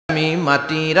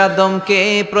মাটির আদমকে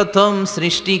প্রথম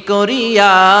সৃষ্টি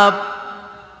করিয়া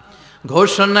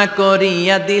ঘোষণা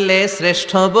করিয়া দিলে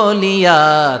শ্রেষ্ঠ বলিয়া,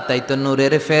 তাই তো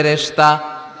নূরের ফেরেশতা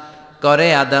করে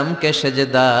আদমকে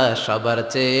সেজদা, সবার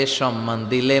চেয়ে সম্মান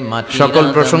দিলে মাটি। সকল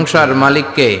প্রশংসার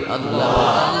মালিককে আল্লাহ,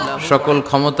 সকল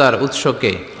ক্ষমতার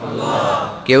উৎসকে আল্লাহ,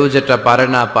 কেউ যেটা পারে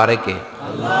না পারে কে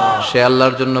আল্লাহ, সে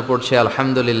আল্লাহর জন্য পড়ছে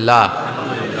আলহামদুলিল্লাহ।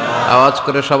 আওয়াজ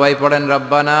করে সবাই পড়েন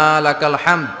রব্বানা লাকাল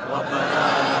হামদ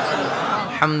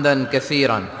হামদান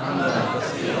কাসীরান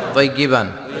তাইয়িবান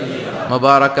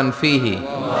মুবারাকান ফীহি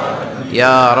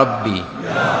ইয়া রাব্বি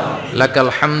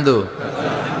লাকাল হামদু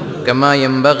কামা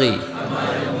ইয়ানবাগি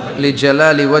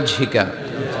লিজালালি ওয়াজহিকা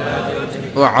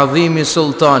ওয়া আযীমি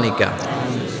সুলতানিকা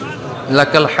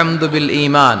লাকাল হামদু বিল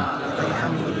ঈমান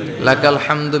লাকাল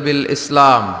হামদু বিল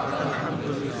ইসলাম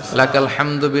লাকাল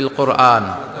হামদু বিল কুরআন।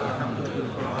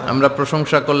 আমরা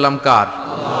প্রশংসা করলাম কার?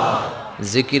 আল্লাহ।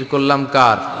 জিকির করলাম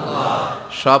কার? আল্লাহ।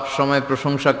 সব সময়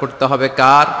প্রশংসা করতে হবে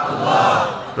কার? আল্লাহ।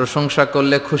 প্রশংসা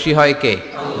করলে খুশি হয় কে?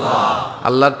 আল্লাহ।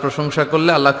 আল্লাহর প্রশংসা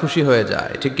করলে আল্লাহ খুশি হয়ে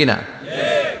যায়, ঠিক কি না?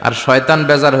 আর শয়তান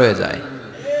বেজার হয়ে যায়।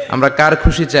 আমরা কার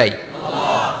খুশি চাই?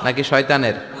 আল্লাহ নাকি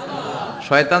শয়তানের?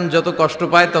 শয়তান যত কষ্ট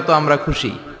পায় তত আমরা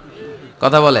খুশি।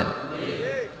 কথা বলেন।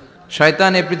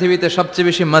 শয়তান এই পৃথিবীতে সবচেয়ে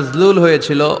বেশি মাজলুল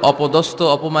হয়েছিল, অপদস্থ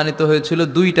অপমানিত হয়েছিল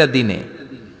দুইটা দিনে।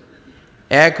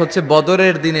 এক হচ্ছে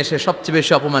বদরের দিনে সে সবচেয়ে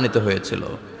বেশি অপমানিত হয়েছিল।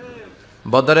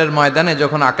 বদরের ময়দানে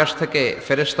যখন আকাশ থেকে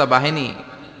ফেরেশতা বাহিনী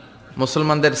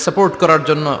মুসলমানদের সাপোর্ট করার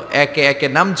জন্য একে একে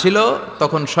নামছিল,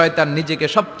 তখন শয়তান নিজেকে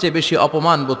সবচেয়ে বেশি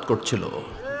অপমান বোধ করছিল।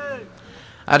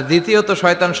 আর দ্বিতীয়ত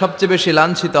শয়তান সবচেয়ে বেশি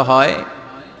লাঞ্ছিত হয়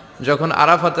যখন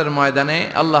আরাফাতের ময়দানে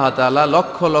আল্লাহ তাআলা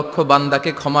লক্ষ লক্ষ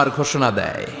বান্দাকে ক্ষমার ঘোষণা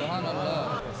দেয়।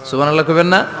 সুবহানাল্লাহ কইবেন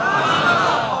না?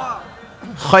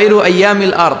 খায়রু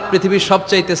আইয়ামিল আরদ, পৃথিবীর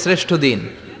সবচাইতে শ্রেষ্ঠ দিন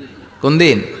কোন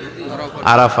দিন?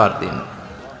 আরাফার দিন।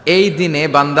 এই দিনে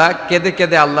বান্দা কেঁদে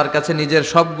কেঁদে আল্লাহর কাছে নিজের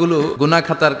সবগুলো গুনাহ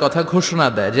খাতার কথা ঘোষণা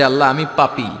দেয় যে আল্লাহ আমি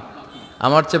পাপী,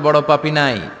 আমার চেয়ে বড় পাপী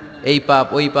নাই, এই পাপ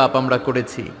ওই পাপ আমরা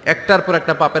করেছি, একটার পর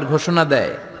একটা পাপের ঘোষণা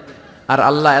দেয়। আর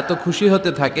আল্লাহ এত খুশি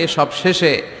হতে থাকে, সব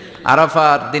শেষে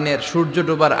আরাফার দিনের সূর্য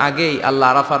ডোবার আগেই আল্লাহ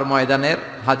আরাফার ময়দানের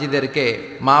হাজীদেরকে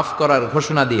মাফ করার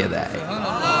ঘোষণা দিয়ে দেয়।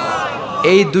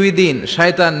 এই দুই দিন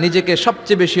শয়তান নিজেকে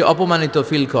সবচেয়ে বেশি অপমানিত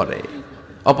ফিল করে,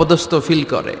 অপদস্থ ফিল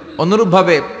করে।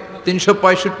 অনুরূপভাবে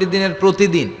 365 দিনের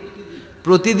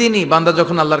প্রতিদিনই বান্দা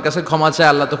যখন আল্লাহর কাছে ক্ষমা চায়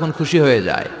আল্লাহ তখন খুশি হয়ে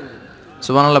যায়।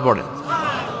 সুবহানাল্লাহ পড়েন।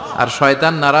 আর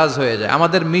শয়তান নারাজ হয়ে যায়।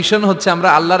 আমাদের মিশন হচ্ছে আমরা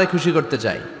আল্লাহরে খুশি করতে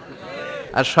চাই,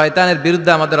 আর শয়তানের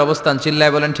বিরুদ্ধে আমাদের অবস্থান।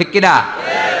 চিল্লায় বলেন ঠিক কিনা?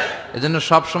 এজন্য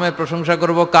সব সময় প্রশংসা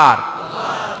করব কার?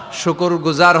 শুকর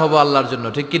গুজার হব আল্লাহর জন্য,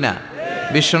 ঠিক কিনা?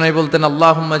 বিশ্বনবী বলতেন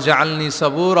আল্লাহুম্মা জাআলনি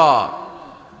সাবুরা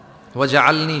ওয়া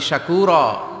জাআলনি শাকুরা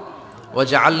ওয়া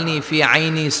জাআলনি ফি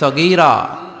আইনি সগীরা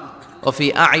ওয়া ফি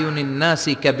আয়ুনিন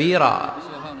নাসি কাবীরা।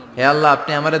 হে আল্লাহ,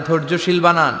 আপনি আমাদের ধৈর্যশীল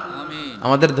বানান।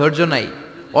 আমাদের ধৈর্য নাই,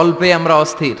 অল্পে আমরা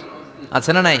অস্থির,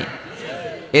 আছে না নাই?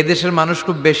 এই দেশের মানুষ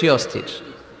খুব বেশি অস্থির,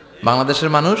 বাংলাদেশের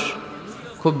মানুষ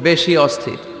খুব বেশি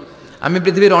অস্থির। আমি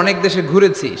পৃথিবীর অনেক দেশে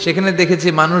ঘুরেছি, সেখানে দেখেছি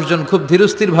মানুষজন খুব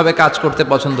ধীরস্থিরভাবে কাজ করতে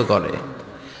পছন্দ করে।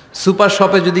 সুপার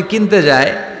শপে যদি কিনতে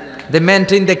যায়, দে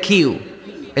maintain the Q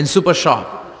in super shop.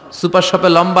 Super শপে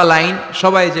লম্বা লাইন,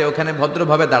 সবাই যে ওখানে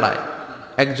ভদ্রভাবে দাঁড়ায়,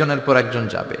 একজনের পর একজন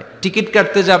যাবে। টিকিট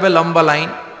কাটতে যাবে, লম্বা লাইন,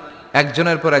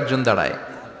 একজনের পর একজন দাঁড়ায়,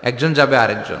 একজন যাবে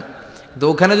আরেকজন। তো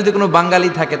ওখানে যদি কোনো বাঙালি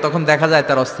থাকে তখন দেখা যায়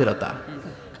তার অস্থিরতা।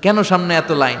 কেন সামনে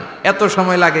এত লাইন, এত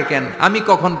সময় লাগে কেন, আমি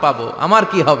কখন পাবো, আমার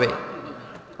কি হবে?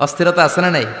 অস্থিরতা আছে না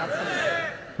নাই?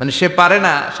 মানে সে পারে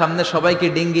না সামনে সবাইকে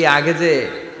ডিঙ্গিয়ে আগে যে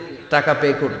টাকা পে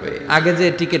করবে, আগে যে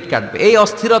টিকিট কাটবে। এই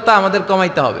অস্থিরতা আমাদের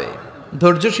কমাইতে হবে,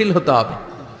 ধৈর্যশীল হতে হবে।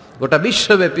 গোটা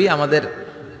বিশ্বব্যাপী আমাদের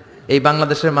এই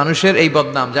বাংলাদেশের মানুষের এই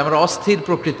বদনাম যে আমরা অস্থির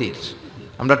প্রকৃতির,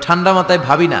 আমরা ঠান্ডা মাথায়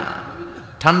ভাবি না।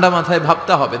 ঠান্ডা মাথায়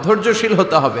ভাবতে হবে, ধৈর্যশীল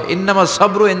হতে হবে। ইন্নামা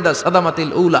সবরু ইনদা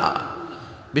সাদামাতিল উলা।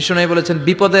 বিষ্ণু বলেছেন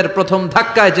বিপদের প্রথম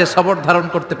ধাক্কায় যে সবর ধারণ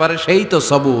করতে পারে সেই তো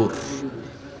সবুর।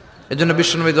 এজন্য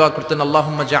বিষ্ণু দোয়া করতেন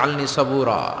আল্লাহুম্মা জাআলনি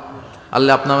সাবুরা,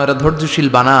 আল্লাহ আপনি আমাকে ধৈর্যশীল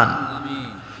বানান।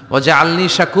 ওয়া জাআলনি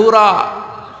শাকুরা,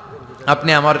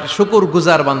 আপনি আমার শুকর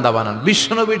গুজার বান্দা বানান।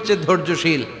 বিশ্বনবীর চেয়ে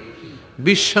ধৈর্যশীল,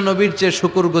 বিশ্বনবীর চেয়ে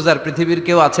শুকর গুজার পৃথিবীর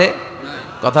কেউ আছে?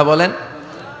 কথা বলেন।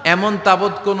 এমন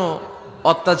তাবৎ কোনো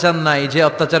অত্যাচার নাই যে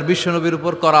অত্যাচার বিশ্বনবীর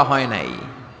উপর করা হয় নাই।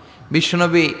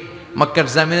 বিশ্বনবী মক্কার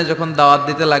জামিনে যখন দাওয়াত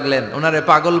দিতে লাগলেন, ওনারে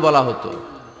পাগল বলা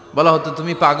হতো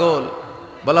তুমি পাগল,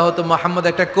 বলা হতো মুহাম্মদ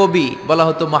একটা কবি, বলা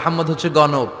হতো মুহাম্মদ হচ্ছে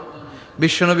গণক।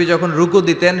 বিশ্বনবী যখন রুকু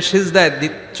দিতেন, সিজদায়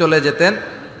চলে যেতেন,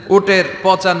 উটের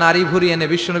পচা নারী ভুরি এনে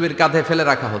বিশ্বনবীর কাঁধে ফেলে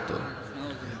রাখা হতো।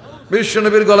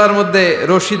 বিশ্বনবীর গলার মধ্যে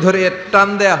রশি ধরে টান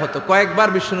দেয়া হতো, কয়েকবার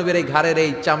বিশ্বনবীর এই ঘাড়ের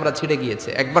এই চামড়া ছিঁড়ে গিয়েছে,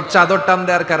 একবার চাদর টান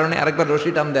দেওয়ার কারণে, আরেকবার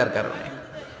রশি টান দেওয়ার কারণে।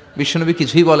 বিশ্বনবী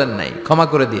কিছুই বলেন নাই, ক্ষমা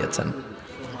করে দিয়েছেন।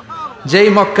 যেই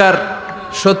মক্কার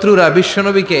শত্রুরা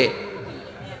বিশ্বনবীকে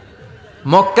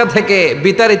মক্কা থেকে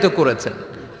বিতাড়িত করেছেন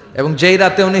এবং যেই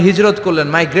রাতে উনি হিজরত করলেন,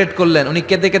 মাইগ্রেট করলেন, উনি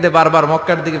কেঁদে কেঁদে বারবার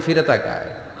মক্কার দিকে ফিরে তাকায়,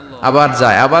 আবার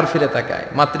যায়, আবার ফিরে তাকায়,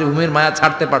 মাতৃভূমির মায়া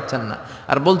ছাড়তে পারছেন না।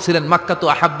 আর বলছিলেন, মাক্কা তো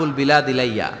আহাব্বুল বিলাদ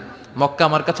ইলাইয়া, মক্কা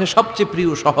আমার কাছে সবচেয়ে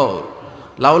প্রিয় শহর।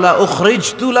 লাউলা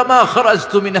উখরিজতু লামা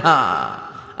খরাজতু মিনহা,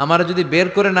 আমার যদি বের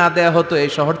করে না দেয়া হতো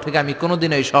এই শহর থেকে, আমি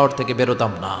কোনোদিন এই শহর থেকে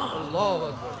বেরোতাম না।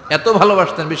 এত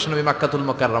ভালোবাসতেন বিশ্বনবী মাক্কাতুল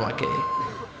মুকাররমাকে,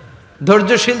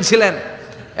 ধৈর্যশীল ছিলেন।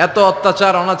 এত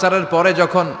অত্যাচার অনাচারের পরে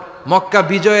যখন মক্কা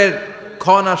বিজয়ের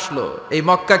ক্ষণ আসলো, এই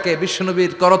মক্কাকে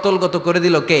বিশ্বনবীর করতলগত করে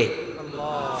দিল কে?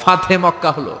 ফাতে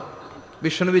মক্কা হলো।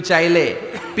 বিশ্বনবী চাইলে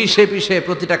পিষে পিষে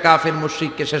প্রতিটা কাফের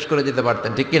মুশরিককে শেষ করে দিতে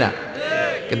পারতেন, ঠিক কিনা?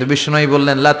 কিন্তু বিশ্বনবী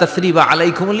বললেন, লা তাসরিবা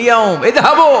আলাইকুমুল ইয়াউম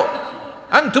ইযহাবু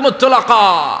আনতুমুত তুলাকা,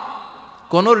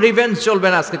 কোন রিভেঞ্জ চলবে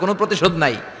না আজকে, কোনো প্রতিশোধ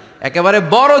নাই। একেবারে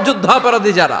বড়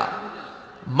যুদ্ধাপরাধী যারা,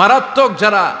 মারাত্মক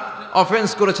যারা অফেন্স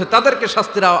করেছে, তাদেরকে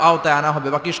শাস্তির আওতায় আনা হবে,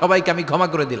 বাকি সবাইকে আমি ক্ষমা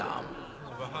করে দিলাম।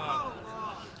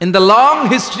 In the long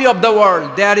history of the world,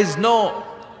 there is no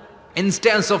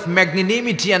instance of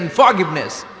magnanimity and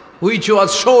forgiveness which was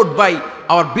showed by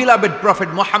our beloved Prophet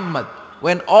Muhammad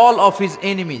when all of his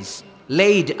enemies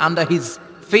laid under his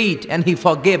feet and he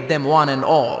forgave them one and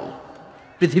all.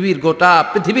 পৃথিবীর গোটা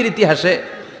পৃথিবীর ইতিহাসে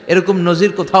এরকম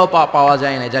নজির কোথাও পাওয়া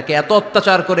যায় না, যাকে এত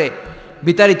অত্যাচার করে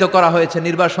বিতাড়িত করা হয়েছে,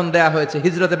 নির্বাসন দেয়া হয়েছে,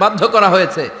 হিজরতে বাধ্য করা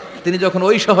হয়েছে। তিনি যখন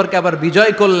ওই শহরকে আবার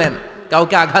বিজয় করলেন,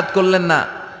 কাউকে আঘাত করলেন না,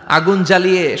 আগুন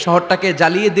জ্বালিয়ে শহরটাকে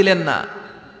জ্বালিয়ে দিলেন না,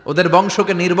 ওদের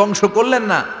বংশকে নির্বংশ করলেন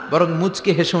না, বরং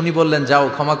মুচকি হেসে উনি বললেন, যাও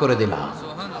ক্ষমা করে দিলাম।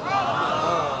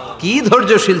 কি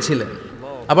ধৈর্যশীল ছিলেন।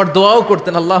 আবার দোয়াও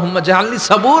করতেন, আল্লাহুম্মা জাআলনি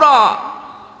সাবুরা,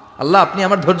 আল্লাহ আপনি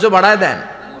আমার ধৈর্য বাড়ায় দেন।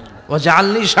 ওয়া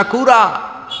জাআলনি শাকুরা,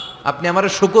 আপনি আমার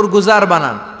শুকরগুজার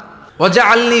বানান। ওয়া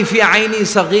জাআলনি ফি আইনি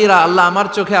সাগীরা, আল্লাহ আমার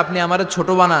চোখে আপনি আমারে ছোট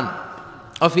বানান।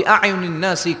 ওয়া ফি আয়ুনিন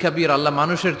নাসি কাবীরা, আল্লাহ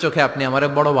মানুষের চোখে আপনি আমারে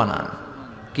বড় বানান।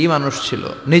 কি মানুষ ছিল,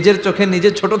 নিজের চোখে নিজে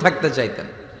ছোট থাকতে চাইতেন।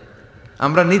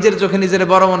 আমরা নিজের চোখে নিজের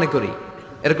বড় মনে করি,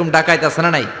 এরকম ডাকাইত আছে না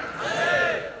নাই?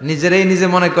 নিজেরাই নিজে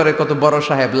মনে করে কত বড়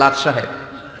সাহেব, লাট সাহেব।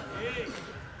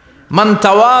 মান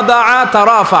তাওয়াদা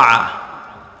তারাফা,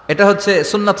 এটা হচ্ছে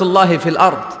সুন্নাতুল্লাহি ফিল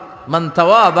আরদ। মান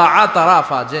তাওয়াদা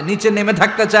তারাফা, যে নিচে নেমে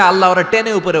থাকতে চায় আল্লাহ ওরে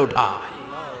টেনে উপরে উঠায়,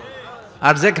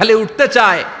 আর যে খালি উঠতে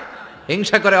চায়,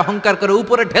 হিংসা করে অহংকার করে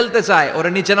উপরে ঠেলতে চায়, ওরে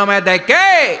নিচে নামায় দেয় কে?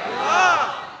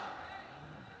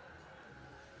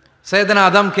 সাইয়েদনা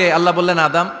আদমকে আল্লাহ বললেন,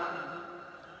 আদম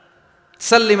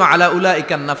সাল্লিমা আলা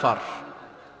উলাইকান নাফার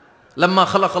লাম্মা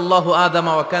খালাকাল্লাহু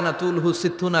আদামা ওয়া কানা তুলহু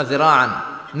 60 যিরাআন।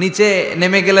 নিচে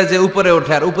নেমে গেলে যে উপরে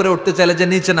ওঠে, আর উপরে উঠতে চাইলে যে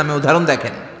নিচে নামে, উদাহরণ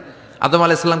দেখেন। আদম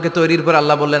আলাইহিস সালামকে তৈরির পর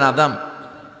আল্লাহ বললেন, আদম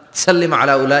সাল্লিমা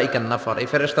আলা উলাইকান নাফার, এই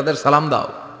ফেরেশতাদের সালাম দাও।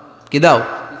 কি দাও?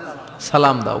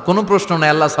 সালাম দাও। কোনো প্রশ্ন নাই,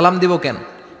 আল্লাহ সালাম দিব কেন?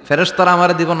 ফেরেশতারা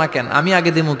আমারে দিব না কেন? আমি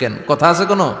আগে দিব কেন? কথা আছে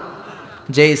কোনো?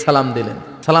 যেই সালাম দিলেন,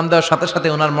 সালাম দেওয়ার সাথে সাথে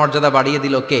ওনার মর্যাদা বাড়িয়ে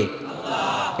দিল কে?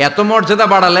 এত মর্যাদা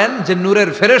বাড়ালেন যে নূরের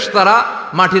ফেরেশতারা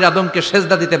মাটির আদমকে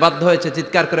সেজদা দিতে বাধ্য হয়েছে।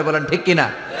 চিৎকার করে বলেন ঠিক কিনা?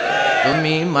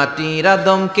 তুমি মাটির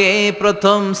আদমকে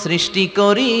প্রথম সৃষ্টি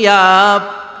করিয়া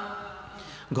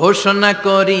ঘোষণা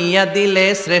করিয়া দিলে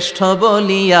শ্রেষ্ঠ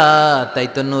বলিয়া, তাই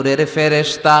তো নূরের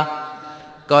ফেরেশতা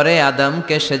করে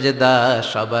আদমকে সেজদা,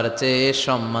 সবার চেয়ে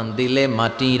সম্মান দিলে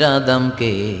মাটির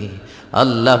আদমকে।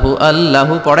 আল্লাহু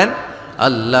আল্লাহু পড়েন,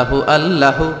 আল্লাহু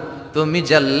আল্লাহু তুমি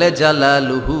জাল্লে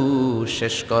জালালুহু,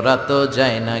 শেষ করা তো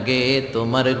যায় না গে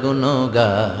তোমার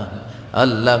গুণগান।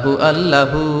 আল্লাহু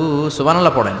আল্লাহু,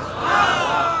 সুবহানাল্লাহ পড়েন।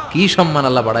 কি সম্মান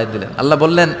আল্লাহ বাড়াই দিলেন। আল্লাহ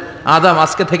বললেন, আদম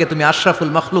আজকে থেকে তুমি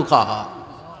আশরাফুল মাখলুকা,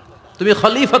 তুমি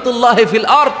খলিফাতুল্লাহ ফিল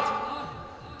আরদ,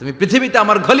 তুমি পৃথিবীতে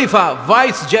আমার খলিফা,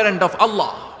 ভাইস জেরেন্ট অফ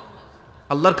আল্লাহ।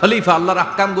 আল্লাহর খলিফা, আল্লাহর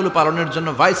আহকামগুলো পালনের জন্য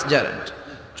ভাইস জেরেন্ট।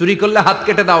 চুরি করলে হাত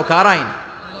কেটে দাও, কার আইন?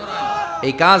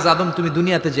 এই কাজ আদম তুমি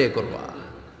দুনিয়াতে যেয়ে করবা।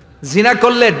 জিনা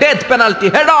করলে ডেথ পেনাল্টি,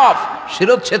 হেড অফ,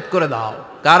 শিরোচ্ছেদ করে দাও,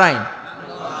 কার আইন?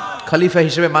 খলিফা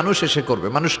হিসেবে মানুষ এসে করবে।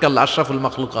 মানুষকে আল্লাহ আশরাফুল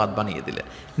মাখলুকাত বানিয়ে দিলেন,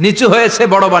 নিচু হয়েছে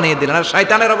বড় বানিয়ে দিলেন। আর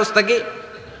শয়তানের অবস্থা কি?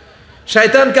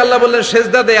 শয়তানকে আল্লাহ বললেন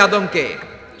সেজদা দে আদমকে।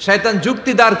 শয়তান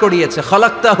যুক্তি দাঁড় করিয়েছে,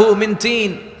 খালাকতাহু মিন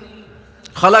তিন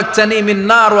খালাকতানি মিন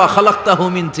নার ওয়া খালাকতাহু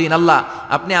মিন তিন। আল্লাহ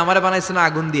আপনি আমারে বানাইছেন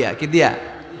আগুন দিয়া। কি দিয়া?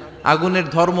 আগুনের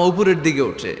ধর্ম উপরের দিকে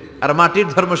ওঠে, আর মাটির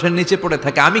ধর্ম সে নিচে পড়ে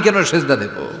থাকে, আমি কেন সেজদা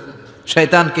দেব?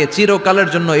 শয়তানকে চিরকালের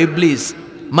জন্য ইবলিস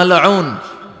মালউন,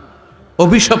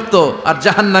 অভিশপ্ত আর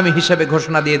জাহান্নামী হিসেবে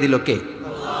ঘোষণা দিয়ে দিল কে?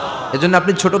 এজন্য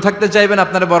আপনি ছোট থাকতে চাইবেন,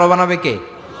 আপনারে বড় বানাবে কে?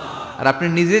 আর আপনি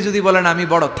নিজে যদি বলেন আমি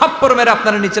বড়, থাপ্পড় মেরে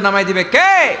আপনার নিচে নামাই দিবে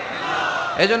কে?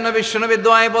 এজন্য বিশ্বনবী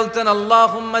দোয়ায় বলতেন,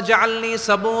 আল্লাহুম্মা জাআলনি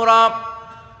সাবুরা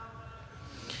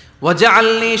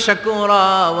ওয়াজআলনি শাকুরা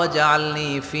ওয়াজআলনি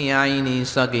ফি আইনি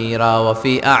সাগীরা ওয়া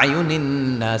ফি আয়ুনিন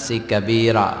নাসি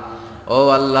কাবীরা। ও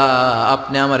আল্লাহ,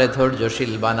 আপনি আমারে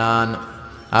ধৈর্যশীল বানান,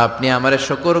 আপনি আমারে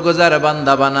শুকরগুজার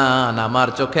বান্দা বানান, আমার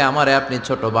চোখে আমারে আপনি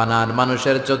ছোট বানান,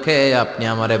 মানুষের চোখে আপনি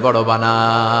আমারে বড়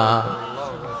বানান।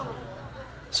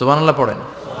 সুবহানাল্লাহ পড়েন।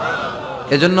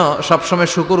 এজন্য সবসময়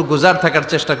শুকরগুজার থাকার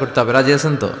চেষ্টা করতে হবে। রাজি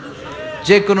আছেন তো?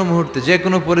 যে কোনো মুহূর্তে, যে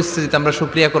কোনো পরিস্থিতিতে আমরা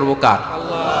শুকরিয়া করব কার?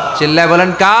 চিল্লায়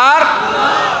বলেন কার?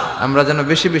 আমরা যেন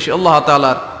বেশি বেশি আল্লাহ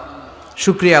তাআলার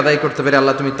শুকরিয়া আদায় করতে পারি।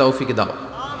 আল্লাহ তুমি তৌফিক দাও।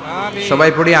 সবাই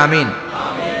পড়ি আমিন।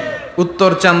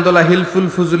 উত্তর চান্দোলা হিলফুল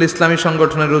ফুজুল ইসলামী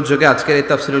সংগঠনের উদ্যোগে আজকের এই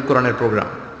তাফসীরুল কোরআনের প্রোগ্রাম।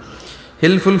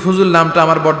 হিলফুল ফুজুল নামটা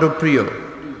আমার বড্ড প্রিয়।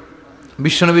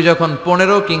 বিশ্বনবী যখন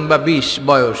 15 কিংবা 20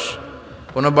 বয়স,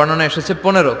 কোনো বর্ণনায় এসেছে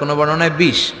 15, কোনো বর্ণনায়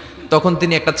 20, তখন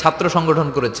তিনি একটা ছাত্র সংগঠন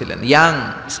করেছিলেন, ইয়াং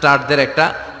স্টারদের একটা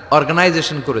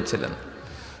অর্গানাইজেশন করেছিলেন।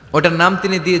 ওটার নাম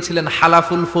তিনি দিয়েছিলেন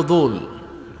হালাফুল ফুদুল।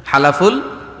 হালাফুল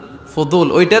ফুদুল,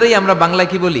 ওইটারই আমরা বাংলায়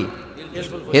কি বলি?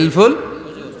 হিলফুল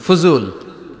ফুজুল।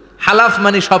 হালাফ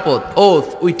মানে শপথ, oath,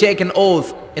 we take an oath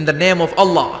in the name of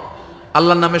আল্লাহ।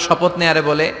 আল্লাহর নামে শপথ নেয়ারে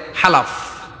বলে হালাফ।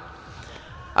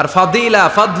 আর ফাদিলা,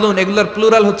 ফাদলুন, এগুলোর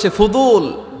প্লুরাল হচ্ছে ফুদুল।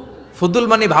 ফুদুল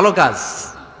মানে ভালো কাজ।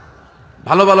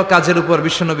 ভালো ভালো কাজের উপর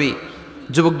বিশ্বনবী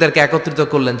যুবকদেরকে একত্রিত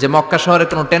করলেন যে মক্কা শহরে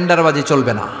কোনো টেন্ডারবাজি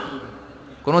চলবে না,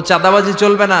 কোনো চাঁদাবাজি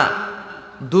চলবে না,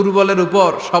 দুর্বলের উপর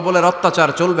সবলের অত্যাচার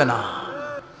চলবে না,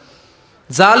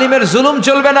 জালিমের জুলুম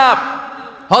চলবে না,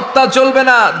 হত্যা চলবে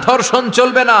না, ধর্ষণ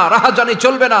চলবে না, রাহাজানি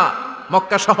চলবে না।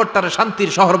 মক্কা শহরটারে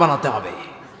শান্তির শহর বানাতে হবে।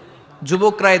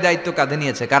 যুবকরা এই দায়িত্ব কাঁধে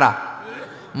নিয়েছে। কারা?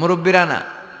 মুরব্বীরা না,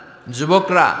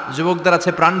 যুবকরা। যুবকদের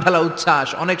আছে প্রাণ ঢালা উচ্ছ্বাস,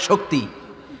 অনেক শক্তি।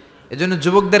 এজন্য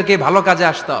যুবকদেরকে ভালো কাজে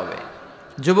আসতে হবে।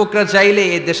 যুবকরা চাইলে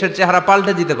এই দেশের চেহারা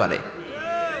পাল্টে দিতে পারে।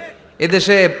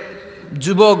 এদেশে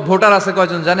যুবক ভোটার আছে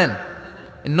কয়জন জানেন?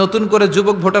 নতুন করে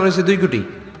যুবক ভোটার হয়েছে 2 কোটি।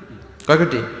 কয়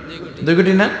কোটি? 2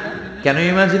 কোটি না? Can you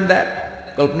imagine that?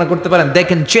 কল্পনা করতে পারেন? They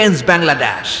can change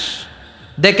Bangladesh,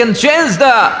 they can change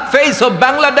the face of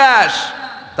Bangladesh.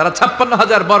 তারা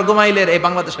 56,000 বর্গ মাইলের এই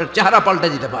বাংলাদেশের চেহারা পাল্টে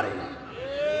দিতে পারে।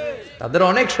 তাদের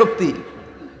অনেক শক্তি।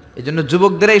 এই জন্য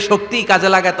যুবকদের এই শক্তি কাজে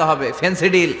লাগাতে হবে।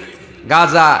 ফেন্সিডিল,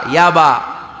 গাঁজা, ইয়াবা,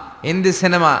 হিন্দি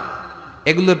সিনেমা,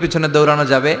 এগুলোর পিছনে দৌড়ানো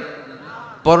যাবে,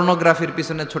 পর্নোগ্রাফির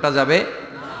পিছনে ছোটা যাবে।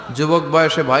 যুবক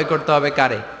বয়সে ভয় করতে হবে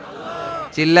কারে?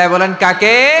 চিল্লায় বলেন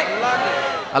কাকে?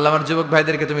 আল্লাহ আমার যুবক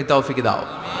ভাইদেরকে তুমি তৌফিক দাও।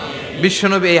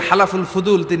 বিশ্বনবী এই হালাফুল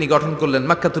ফুদুল তিনি গঠন করলেন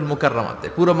মক্কাতুল মুকাররমাতে।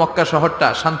 পুরো মক্কা শহরটা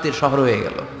শান্তির শহর হয়ে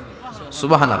গেল।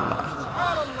 সুবহানাল্লাহ।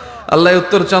 আল্লাহ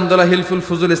উত্তর চান্দোলা হিলফুল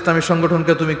ফুজুল ইসলামী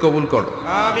সংগঠনকে তুমি কবুল করো।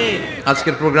 আমিন।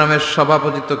 আজকের প্রোগ্রামের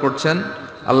সভাপতিত্ব করছেন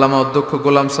আল্লামা অধ্যক্ষ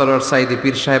গোলাম সরোয়ার সাইদি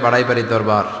পীর সাহেব, আড়াইবাড়ি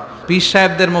দরবার। পীর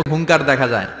সাহেবদের মুখ হুঙ্কার দেখা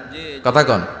যায়, কথা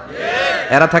কন।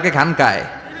 এরা থাকে খানকায়,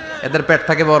 এদের পেট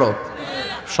থাকে বড়।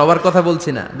 সবার কথা বলছি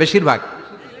না, বেশিরভাগ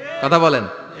কথা বলেন।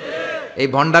 এই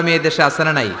ভণ্ডামি এই দেশে আছে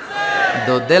না নাই?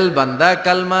 দোদেল বান্দা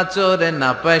কালমা চোরে,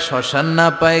 না পায় শ্মশান না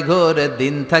পায় ঘোরে,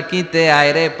 দিন থাকিতে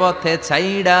আয়রে পথে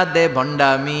ছাইড়া দে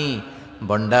ভণ্ডামি।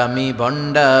 ভণ্ডামি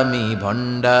ভণ্ডামি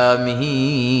ভণ্ডামি,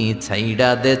 ছাইড়া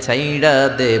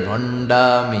দে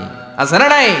ভণ্ডামি। আছে না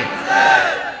নাই?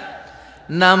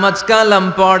 নামাজ কালাম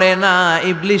পড়ে না,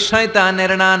 ইবলিশ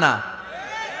শয়তানের নানা।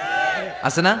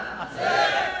 আছে না?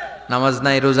 নামাজ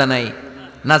নাই, রোজা নাই,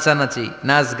 নাচানাচি,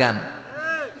 নাচ গান,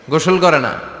 গোসল করে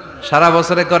না, সারা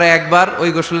বছরে করে একবার, ওই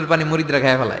গোসলের পানি মুরিদরা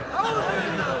খেয়ে ফেলায়।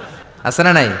 আছে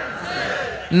না নাই?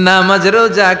 নামাজ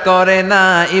রোজা করে না,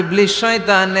 ইবলিশ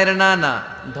শয়তানের নানা,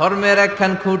 ধর্মের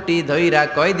একখান খুঁটি ধইরা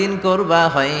কয়দিন করবা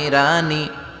হয়রানি।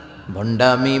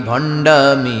 ভণ্ডামি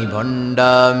ভণ্ডামি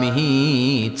ভণ্ডামি,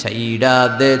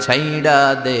 ছাইড়া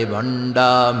দে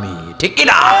ভণ্ডামি। ঠিক কি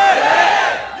না?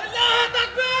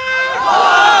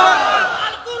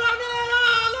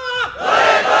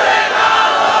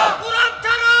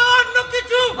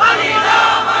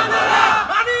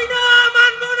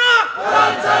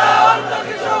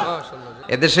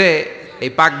 এদেশে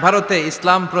এই পাক ভারতে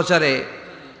ইসলাম প্রচারে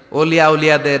ওলিয়া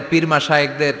উলিয়াদের, পীর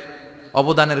মাশায়েখদের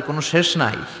অবদানের কোনো শেষ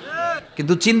নাই।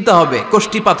 কিন্তু চিন্তা হবে,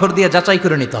 কষ্টি পাথর দিয়ে যাচাই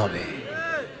করে নিতে হবে।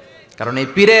 কারণ এই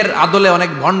পীরের আদলে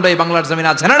অনেক ভণ্ড এই বাংলার জমিন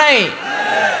আছে না নাই?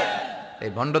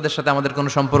 এই ভণ্ডদের সাথে আমাদের কোনো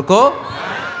সম্পর্ক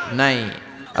নাই।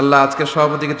 আল্লাহ আজকের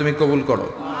সভাপতিকে তুমি কবুল করো।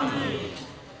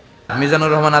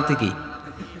 মিজানুর রহমান আতিকি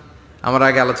আমার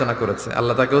আগে আলোচনা করেছে,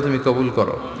 আল্লাহ তাকেও তুমি কবুল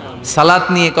করো। সালাত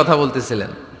নিয়ে কথা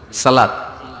বলতেছিলেন। সালাত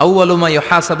আউয়ালু মা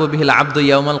ইউহাসাবু বিহিল আবদু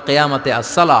ইয়াউমাল কিয়ামাতি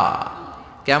আস-সালাহ।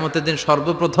 কিয়ামতের দিন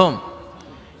সর্বপ্রথম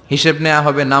হিসেব নেওয়া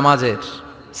হবে নামাজের।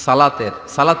 সালাতের।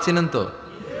 সালাত চিনেন তো?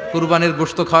 কুরবানির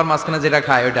গোশত খাওয়ার মাঝখানে যেটা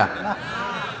খায় ওইটা,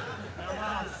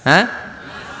 হ্যাঁ,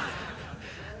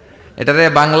 এটারে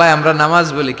বাংলায় আমরা নামাজ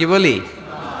বলি। কি বলি?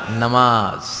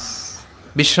 নামাজ।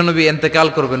 বিশ্বনবী ইন্তেকাল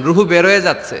করবেন, রুহু বের হয়ে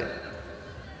যাচ্ছে,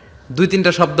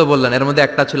 2-3টা শব্দ বললেন, এর মধ্যে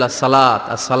একটা ছিল সালাত।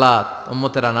 আর সালাত,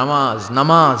 উম্মতেরা নামাজ,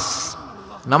 নামাজ,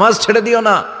 নামাজ ছেড়ে দিও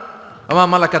না। ওমা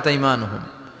মালাকাত আইমানুহুম।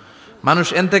 মানুষ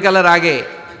ইন্তেকালের আগে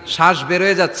শ্বাস বের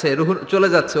হয়ে যাচ্ছে, রুহু চলে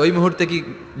যাচ্ছে, ওই মুহূর্তে কি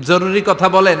জরুরি কথা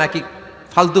বলে নাকি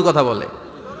ফালতু কথা বলে?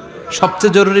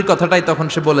 সবচেয়ে জরুরি কথাটাই তখন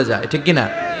সে বলে যায়, ঠিক কিনা?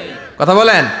 কথা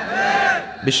বলেন।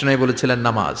 বিষ্ণু বলেছিলেন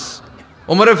নামাজ।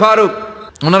 ওমরে ফারুক,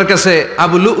 ওনার কাছে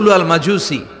আবু লুলু আল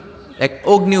মাজুসি, এক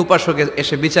অগ্নি উপাসক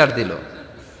এসে বিচার দিল,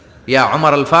 ইয়া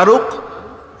ওমর আল ফারুক,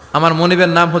 আমার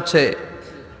মনিবের নাম হচ্ছে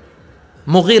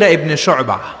মুগীরা ইবনে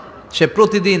শুবা, সে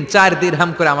প্রতিদিন 4 দিরহাম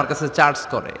করে আমার কাছে চার্জ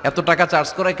করে। এত টাকা চার্জ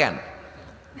করে কেন?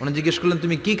 উনি জিজ্ঞেস করলেন,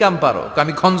 তুমি কি কাম পারো?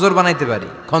 আমি খঞ্জর বানাইতে পারি।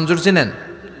 খঞ্জর চিনেন?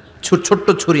 ছোট্ট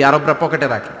ছুরি, আরবরা পকেটে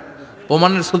রাখে।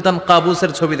 ওমানের সুলতান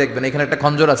কাবুসের ছবি দেখবেন, এখানে একটা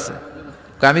খঞ্জর আছে।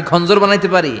 আমি খঞ্জর বানাইতে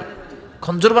পারি।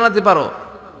 খঞ্জর বানাতে পারো?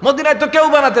 মদিনায় তো কেউ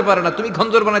বানাতে পারে না, তুমি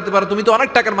খঞ্জর বানাইতে পারো? তুমি তো অনেক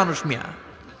টাকার মানুষ মিয়া,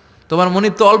 তোমার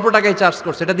মনিব তো অল্প টাকায় চার্জ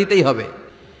করছে, এটা দিতেই হবে।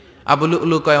 আবু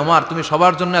লুলু কয়, ওমর তুমি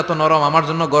সবার জন্য এত নরম, আমার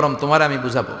জন্য গরম, তোমার আমি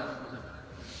বুঝাবো।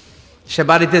 সে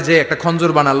বাড়িতে যে একটা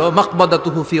খঞ্জর বানালো,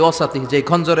 মাকবাদাতুহু ফি ওয়াসাতিহি, যে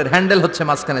খঞ্জরের হ্যান্ডেল হচ্ছে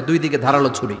মাঝখানে, 2 দিকে ধারালো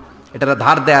ছুরি, এটার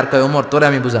ধার দেয়। আর কয়, ওমর তোরে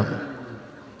আমি বুঝাবো।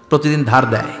 প্রতিদিন ধার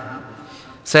দেয়।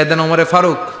 সাইয়েদনা ওমরে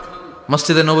ফারুক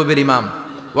মসজিদে নববীর ইমাম,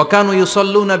 ওয়াকানু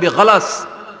ইউসাল্লুনা বিগালাস,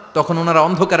 তখন ওনারা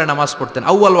অন্ধকারে নামাজ পড়তেন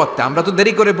আউয়াল ওয়াক্তে। আমরা তো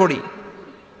দেরি করে পড়ি,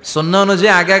 সুন্নাহ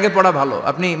অনুযায়ী আগে আগে পড়া ভালো।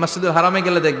 আপনি মসজিদুল হারামে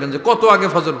গেলে দেখবেন যে কত আগে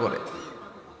ফজর পড়ে,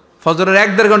 ফজরের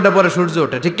 1-1.5 ঘন্টা পরে সূর্য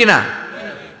ওঠে, ঠিক কিনা?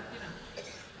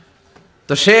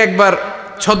 তো সে একবার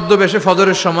ছদ্মবেশে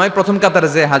ফজরের সময় প্রথম কাতারে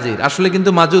যে হাজির, আসলে কিন্তু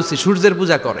মাজুসি, সূর্যের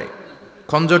পূজা করে।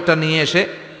 খঞ্জরটা নিয়ে এসে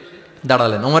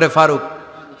দাঁড়ালেন। ওমরে ফারুক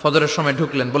ফজরের সময়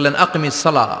ঢুকলেন, বললেন আকিমিস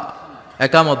সালাহ,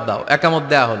 একামত দাও। একামত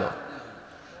দেয়া হলো।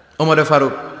 ওমরে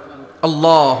ফারুক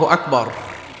আল্লাহু আকবার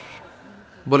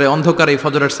বলে অন্ধকারে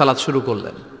ফজরের সালাত শুরু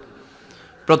করলেন।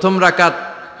 প্রথম রাকাত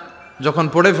যখন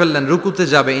পড়ে ফেললেন, রুকুতে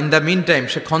যাবে, ইন দ্য মিন টাইম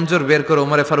সে খঞ্জর বের করে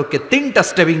ওমরে ফারুককে 3টা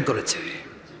স্টেবিং করেছে।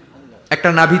 একটা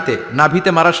নাভিতে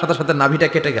মারার সাথে সাথে নাভিটা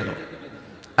কেটে গেল,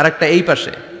 আর একটা এই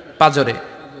পাশে পাজরে,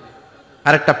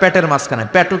 আর একটা পেটের মাঝখানে,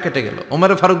 পেটও কেটে গেল।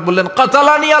 ওমরে ফারুক বললেন,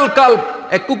 কাতালানি আল কালব,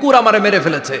 এক কুকুর আমারে মেরে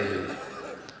ফেলেছে।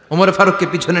 ওমরে ফারুককে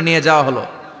পিছনে নিয়ে যাওয়া হলো।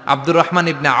 আব্দুর রহমান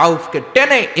ইবনে আউফকে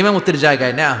টেনে ইমামতির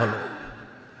জায়গায় নেওয়া হলো।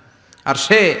 আর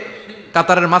সে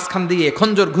কাতারের মাঝখান দিয়ে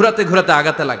খঞ্জর ঘুরাতে ঘুরাতে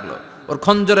আগাতে লাগলো। ওর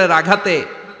খঞ্জরের আঘাতে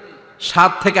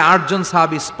 7 থেকে 8 জন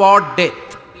সাহাবী স্পট ডেথ,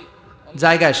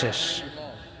 জায়গায় শেষ।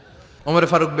 ওমরে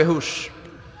ফারুক বেহুশ।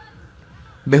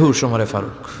 ওমরে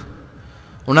ফারুক,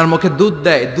 ওনার মুখে দুধ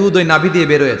দেয়, দুধ ওই নাভি দিয়ে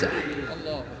বের হয়ে যায়।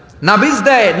 নাভিজ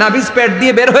দেয়, নাভিজ পেট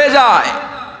দিয়ে বের হয়ে যায়।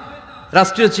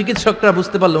 রাষ্ট্রীয় চিকিৎসকরা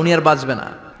বুঝতে পারলো উনি আর বাঁচবে না,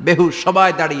 বেহুশ। সবাই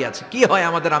দাঁড়িয়ে আছে। কি হয়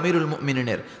আমাদের আমিরুল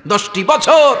মুমিনিনের? 10টি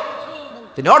বছর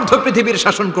তিনি অর্ধ পৃথিবীর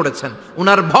শাসন করেছেন।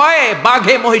 উনার ভয়ে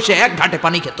বাঘে মহিষে এক ঘাটে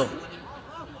পানি খেত।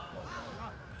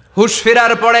 হুশ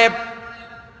ফেরার পরে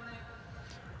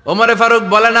ওমরে ফারুক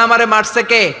বলে না, আমারে মারছে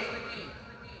কে?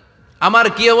 আমার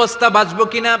কি অবস্থা, বাঁচবো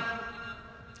কিনা?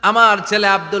 আমার ছেলে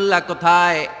আব্দুল্লাহ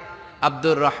কোথায়?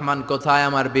 আব্দুর রহমান কোথায়?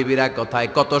 আমার বিবিরা কোথায়?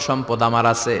 কত সম্পদ আমার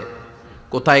আছে,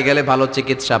 কোথায় গেলে ভালো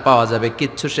চিকিৎসা পাওয়া যাবে?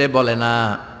 কিচ্ছু সে বলে না।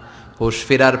 হুশ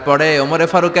ফিরার পরে ওমরে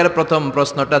ফারুকের প্রথম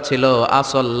প্রশ্নটা ছিল,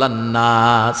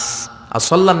 আসল্লান্নাস,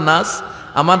 আসল্লান্নাস,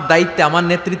 আমার দায়িত্বে, আমার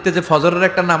নেতৃত্বে যে ফজরের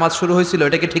একটা নামাজ শুরু হয়েছিল,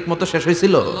 এটা কি ঠিক মতো শেষ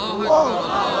হয়েছিল?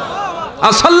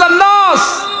 আসল্লান্নাস,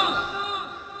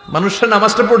 মানুষের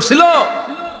নামাজটা পড়ছিল,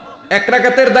 1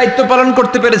 রাকাতের দায়িত্ব পালন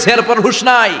করতে পেরেছে, এরপর হুশ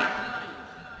নাই।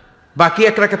 বাকি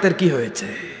 1 রাকাতের কি হয়েছে?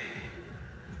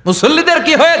 মুসল্লিদের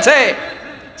কি হয়েছে?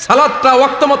 সালাতটা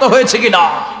ওয়াক্ত মতো হয়েছে কিনা?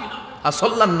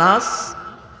 আসল্লান্নাস,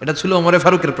 এটা ছিল ওমরে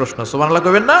ফারুকের প্রশ্ন। সুবহানাল্লাহ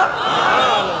কইবেন না?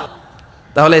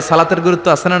 তাহলে এই সালাতের গুরুত্ব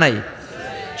আছে না নাই?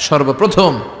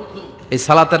 সর্বপ্রথম এই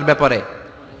সালাতের ব্যাপারে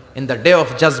in the day of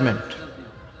judgement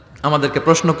আমাদেরকে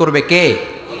প্রশ্ন করবে কে?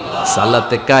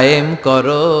 সালাতে কায়েম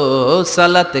করো,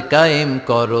 সালাতে কায়েম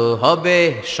করো, হবে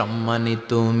সম্মানী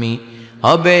তুমি,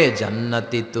 হবে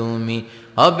জান্নাতি তুমি,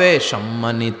 হবে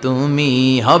সম্মানী তুমি,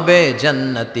 হবে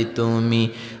জান্নাতি তুমি,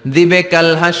 দিবে কাল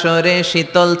হাসরে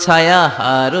শীতল ছায়া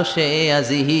আরশে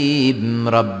আজিম,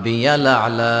 রব্বিয়াল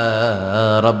আলা,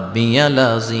 রব্বিয়াল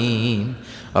আযীম,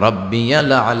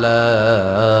 রব্বিয়াল আলা,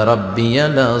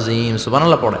 রব্বিয়াল আযীম।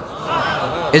 সুবহানাল্লাহ পড়ে।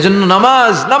 এজন্য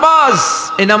নামাজ,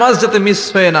 এই নামাজ যাতে মিস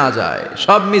হয়ে না যায়।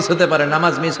 সব মিস হতে পারে,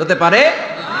 নামাজ মিস হতে পারে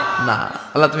না।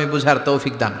 আল্লাহ তুমি বুঝার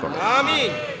তৌফিক দান করো,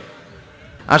 আমিন।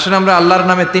 আসেন আমরা আল্লাহর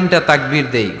নামে 3টা তাকবীর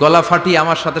দেই। গলা ফাটিয়ে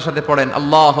আমার সাথে সাথে পড়েন,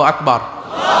 আল্লাহু আকবার,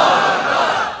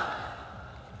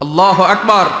 আল্লাহু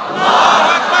আকবার,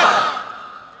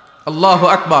 আল্লাহু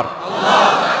আকবার।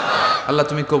 আল্লাহ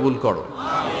তুমি কবুল করো।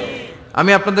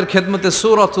 আমি আপনাদের খেদমতে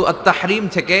সূরাতু আত-তাহরিম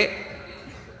থেকে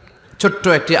ছোট্ট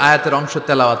একটি আয়াতের অংশ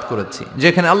তেলাওয়াত করেছি,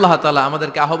 যেখানে আল্লাহ তাআলা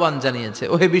আমাদেরকে আহ্বান জানিয়েছে,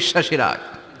 ওহে বিশ্বাসীরা,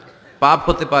 পাপ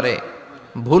হতে পারে,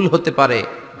 ভুল হতে পারে,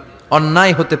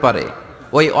 অন্যায় হতে পারে,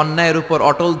 ওই অন্যায়ের উপর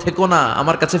অটল থেকো না,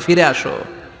 আমার কাছে ফিরে আসো।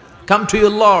 কাম টু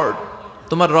ইউর লর্ড,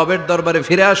 তোমার রবের দরবারে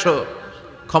ফিরে আসো,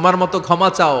 ক্ষমার মতো ক্ষমা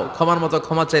চাও, ক্ষমার মতো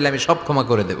ক্ষমা চাইলে আমি সব ক্ষমা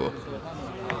করে দেব।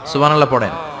 সুবহানাল্লাহ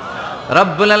পড়েন।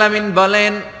 রব্বুল আলামিন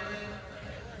বলেন,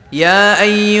 ইয়া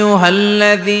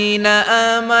আইয়ুহাল্লাযীনা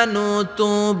আমানু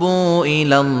তুবু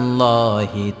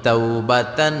ইলাল্লাহি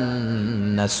তাওবাতান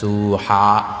নাসুহা।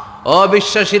 ও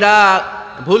বিশ্বাসীরা,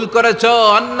 ভুল করেছো,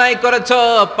 অন্যায় করেছো,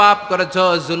 পাপ করেছো,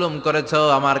 জুলুম করেছো,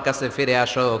 আমার কাছে ফিরে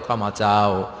আসো, ক্ষমা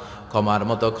চাও। ক্ষমার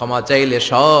মতো ক্ষমা চাইলে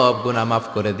সব গুনাহ মাফ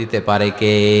করে দিতে পারে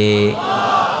কে?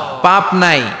 পাপ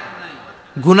নাই,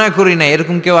 গুনাহ করি নাই,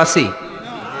 এরকম কেউ আছি?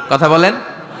 কথা বলেন।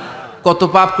 কত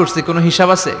পাপ করছি কোনো হিসাব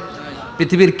আছে?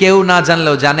 পৃথিবীর কেউ না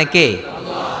জানলেও জানে কে?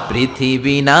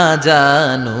 পৃথিবী না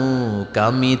জানুক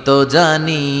আমি তো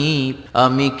জানি,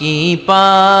 আমি কি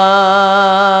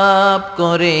পাপ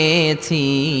করেছি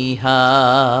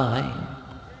হায়।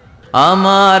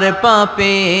 আমার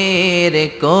পাপের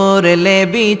করলে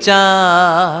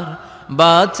বিচার,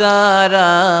 বাঁচার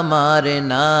আমার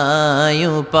নাই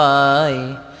উপায়।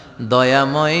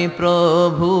 দয়াময়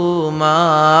প্রভু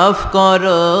মাফ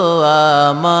করো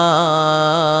আমায়,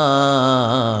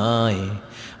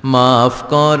 মাফ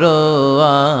করো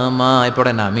আমায়।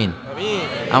 পড়েন আমিন।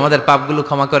 আমাদের পাপগুলো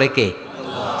ক্ষমা করে কে?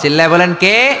 চিল্লায় বলেন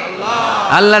কে?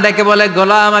 আল্লাহ ডেকে বলে,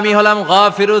 গোলাম আমি হলাম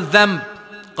গাফিরুয যামব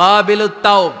কাবিলুত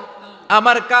তাওব।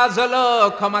 আমার কাজ হলো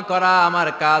ক্ষমা করা, আমার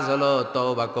কাজ হলো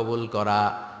তওবা কবুল করা।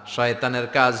 শয়তানের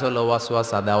কাজ হলো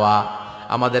ওয়াসওয়াসা দেওয়া,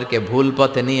 আমাদেরকে ভুল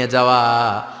পথে নিয়ে যাওয়া,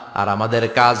 আর আমাদের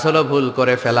কাজ হলো ভুল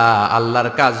করে ফেলা। আল্লাহর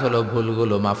কাজ হলো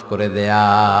ভুলগুলো মাফ করে দেয়া।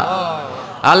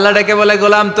 আল্লাহ ডেকে বলে,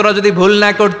 গোলাম তোরা যদি ভুল না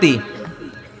করতি,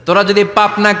 তোরা যদি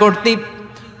পাপ না করতি,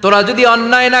 তোরা যদি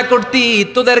অন্যায় না করতি,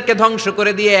 তোদেরকে ধ্বংস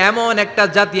করে দিয়ে এমন একটা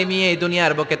জাতি আমি এই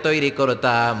দুনিয়ার বুকে তৈরি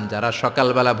করতাম, যারা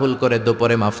সকালবেলা ভুল করে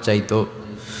দুপুরে মাফ চাইতো,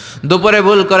 দুপুরে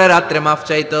ভুল করে রাত্রে মাফ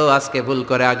চাইতো, আজকে ভুল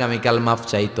করে আগামীকাল মাফ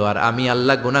চাইতো, আর আমি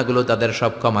আল্লাহ গুনাহগুলো তাদের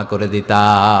সব ক্ষমা করে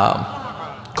দিতাম।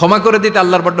 ক্ষমা করে দিতে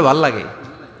আল্লাহর বড্ড ভালো লাগে।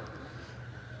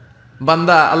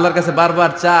 বান্দা আল্লাহর কাছে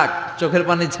বারবার চাক, চোখের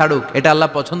পানি ছাড়ুক, এটা আল্লাহ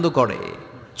পছন্দ করে।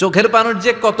 চোখের পানির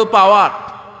যে কত পাওয়ার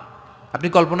আপনি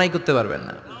কল্পনাই করতে পারবেন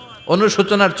না।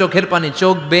 অনুশোচনার চোখের পানি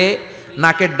চোখ বেয়ে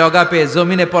নাকের ডগা পেয়ে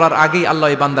জমিনে পড়ার আগেই আল্লাহ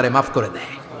এই বান্দারে মাফ করে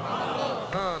দেয়।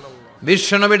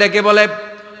 বিশ্বনবী ডেকে বলে,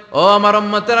 ও আমার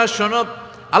উম্মতেরা শোনো,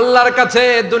 আল্লাহর কাছে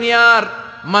দুনিয়ার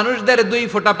মানুষদের দুই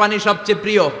ফোঁটা পানি সবচেয়ে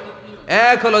প্রিয়।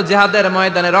 এক হলো জিহাদের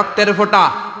ময়দানে রক্তের ফোঁটা,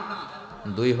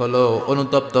 দুই হলো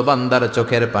অনুতপ্ত বান্দার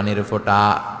চোখের পানির ফোঁটা।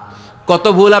 কত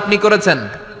ভুল আপনি করেছেন,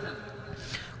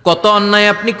 কত অন্যায়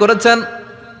আপনি করেছেন,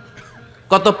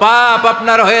 কত পাপ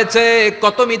আপনার হয়েছে,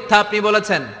 কত মিথ্যা আপনি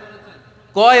বলেছেন,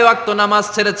 কয় ওয়াক্ত নামাজ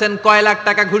ছেড়েছেন, কয় লাখ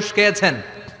টাকা ঘুষ খেয়েছেন,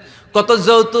 কত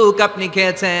যৌতুক আপনি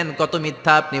খেয়েছেন, কত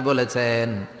মিথ্যা আপনি বলেছেন।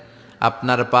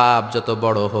 আপনার পাপ যত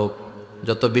বড় হোক,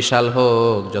 যত বিশাল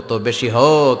হোক, যত বেশি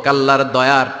হোক, আল্লাহর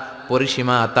দয়ার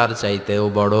পরিসীমা তার চাইতেও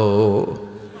বড়।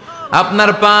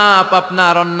 আপনার পাপ,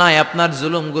 আপনার অন্যায়, আপনার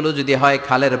জুলুমগুলো যদি হয়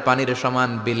খালের পানির সমান,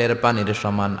 বিলের পানির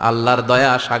সমান, আল্লাহর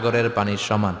দয়া সাগরের পানির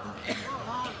সমান।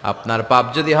 আপনার পাপ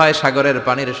যদি হয় সাগরের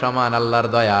পানির সমান, আল্লাহর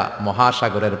দয়া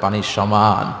মহাসাগরের পানির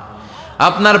সমান।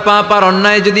 আপনার পাপ আর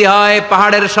অন্যায় যদি হয়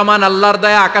পাহাড়ের সমান, আল্লাহর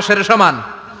দয়া আকাশের সমান।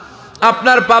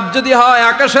 আপনার পাপ যদি হয়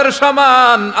আকাশের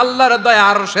সমান, আল্লাহর দয়া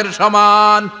আরশের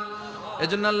সমান।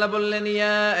 এজন্য আল্লাহ বললেন,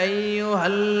 ইয়া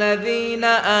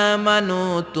আইয়ুহাল্লাযীনা আমানু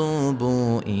তুবু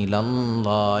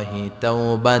ইলাল্লাহি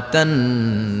তাওবাতান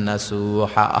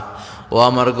নাসুহা। ও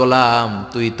আমার গোলাম,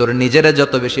 তুই তোর নিজেরে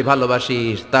যত বেশি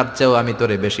ভালোবাসিস, তার চেয়েও আমি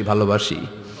তোরে বেশি ভালোবাসি।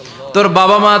 তোর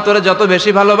বাবা মা তোরে যত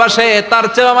বেশি ভালোবাসে, তার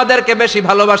চেয়েও আমাদেরকে বেশি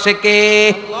ভালোবাসে কে?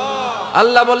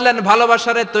 আল্লাহ বললেন,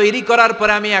 ভালোবাসারে তৈরি করার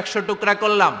পরে আমি 100 টুকরা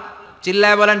করলাম।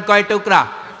 চিল্লায় বলেন কয় টুকরা?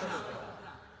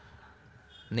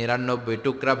 99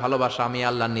 টুকরা ভালোবাসা আমি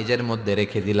আল্লাহ নিজের মধ্যে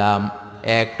রেখে দিলাম।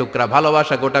 1 টুকরা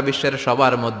ভালোবাসা গোটা বিশ্বের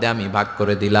সবার মধ্যে আমি ভাগ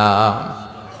করে দিলাম।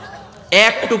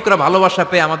 1 টুকরা ভালোবাসা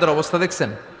পেয়ে আমাদের অবস্থা দেখছেন?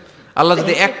 আল্লাহ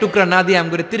যদি 1 টুকরা না দিয়ে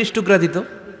আমাকে 30 টুকরা দিত,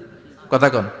 কথা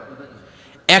কন,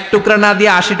 1 টুকরা না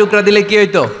দিয়ে 80 টুকরা দিলে কি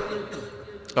হইতো?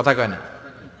 কথা কয় না।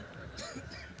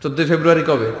 14 ফেব্রুয়ারি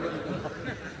কবে?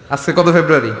 আজকে কত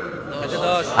ফেব্রুয়ারি?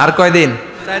 আর কয়দিন?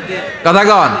 কথা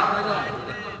কন।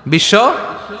 বিশ্ব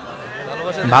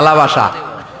ভালোবাসা।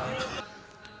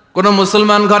 কোন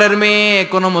মুসলমান ঘরের মেয়ে,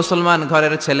 কোন মুসলমান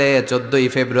ঘরের ছেলে 14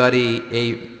 ফেব্রুয়ারি এই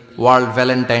ওয়ার্ল্ড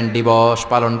ভ্যালেন্টাইন দিবস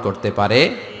পালন করতে পারে?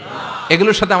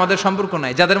 এগুলোর সাথে আমাদের সম্পর্ক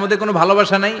নাই। যাদের মধ্যে কোনো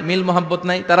ভালোবাসা নাই, মিল মোহাব্বত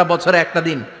নাই, তারা বছরে একটা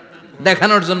দিন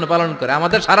দেখানোর জন্য পালন করে।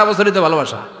 আমাদের সারা বছরই তো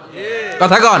ভালোবাসা।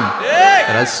 কথা কন,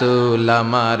 রাসূল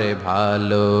আমার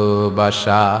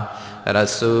ভালোবাসা,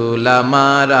 রাসূল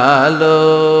আমার আলো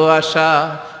আশা,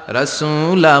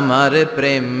 রাসূল আমার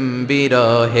প্রেম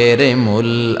বিরহের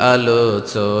মূল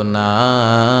আলোচনা,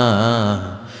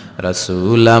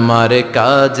 রাসূল আমার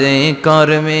কাজে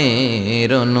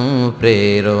কর্মের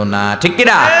অনুপ্রেরণা। ঠিক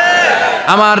কিনা?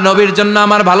 আমার নবীর জন্য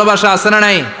আমার ভালোবাসা আছে না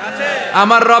নাই?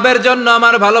 আমার রবের জন্য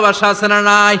আমার ভালোবাসা আছে না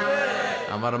নাই?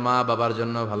 আমার মা বাবার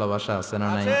জন্য ভালোবাসা আছে না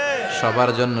নাই? সবার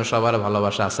জন্য সবার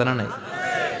ভালোবাসা আছে না নাই?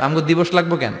 আমগো দিবস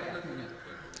লাগবো কেন?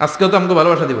 আজকেও তো আমগো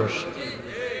ভালোবাসা দিবস।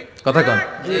 কথা কন,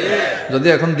 যদি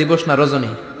এখন দিবস না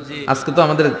রজনী, আজকে তো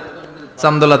আমাদের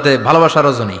চান্দোলাতে ভালোবাসা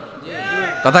রজনী।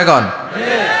 কথা কন,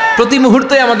 প্রতি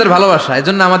মুহূর্তে আমাদের ভালোবাসা।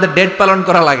 এজন্য আমাদের ডেট পালন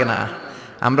করা লাগে না,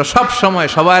 আমরা সব সময়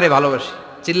সবারই ভালোবাসি।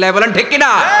 চিল্লায় বলেন ঠিক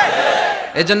কিনা?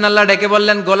 এজন্য আল্লাহ ডেকে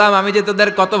বললেন, গোলাম আমি যে তোদের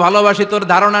কত ভালোবাসি তোর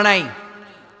ধারণা নাই।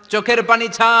 চোখের পানি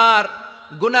ছাড়,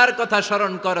 গুনার কথা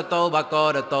স্মরণ কর, তওবা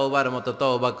কর। তওবার মতো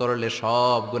তওবা করলে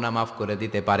সব গুনাহ মাফ করে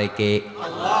দিতে পারে কে?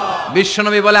 আল্লাহ।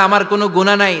 বিশ্বনবী বলে আমার কোনো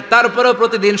গুনাহ নাই, তারপরেও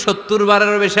প্রতিদিন 70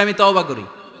 বারেরও বেশি আমি তওবা করি।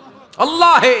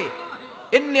 আল্লাহে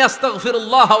ইন্নী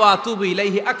আস্তাগফিরুল্লাহ ওয়া আতুবু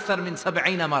ইলাইহি আকসার মিন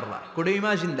 70 মাররা। Could you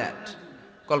imagine that?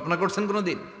 কল্পনা করছেন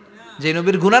কোনদিন যে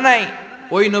নবীর গুনাহ নাই,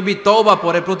 ওই নবী তওবা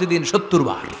পড়ে প্রতিদিন 70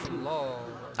 বার।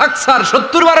 আকসার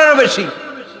 70 বারেরও বেশি।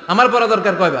 আমার পড়া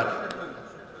দরকার কয়বার?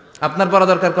 আপনার পড়া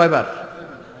দরকার কয়বার?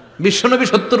 বিশ্বনবী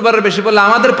 70 বারের বেশি বললে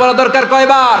আমাদের পড়া দরকার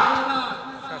কয়বার?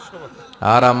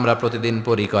 আর আমরা প্রতিদিন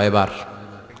পড়ি কয়বার?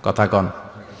 কথা কন।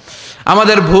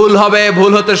 আমাদের ভুল হবে,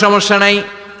 ভুল হতে সমস্যা নাই,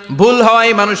 ভুল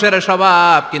হওয়াই মানুষের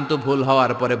স্বভাব, কিন্তু ভুল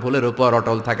হওয়ার পরে ভুলের উপর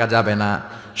অটল থাকা যাবে না।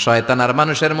 শয়তান আর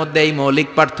মানুষের মধ্যে এই মৌলিক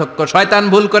পার্থক্য। শয়তান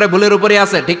ভুল করে ভুলের উপরই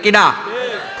আছে, ঠিক কিনা?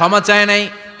 ক্ষমা চায় নাই,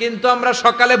 কিন্তু আমরা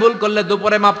সকালে ভুল করলে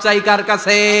দুপুরে মাপ চাই কার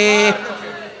কাছে?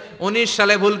 19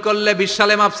 সালে ভুল করলে 20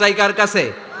 সালে মাপ চাই কার কাছে?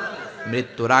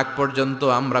 মৃত্যুর আগ পর্যন্ত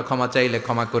আমরা ক্ষমা চাইলে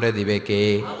ক্ষমা করে দিবে কে?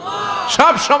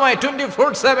 সব সময়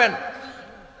 24/7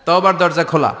 তওবার দরজা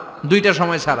খোলা, দুইটা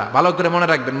সময় ছাড়া। ভালো করে মনে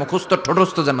রাখবেন, মুখস্থ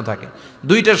ঠোঁটস্থ যেন থাকে।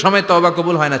 দুইটার সময় তওবা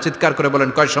কবুল হয় না। চিৎকার করে বলেন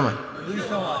কয় সময়?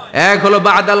 এক হলো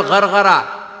বাদাল গরগরা,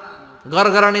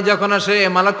 গরগরানি যখন আসে,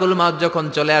 মালাকুল মাউত যখন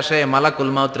চলে আসে,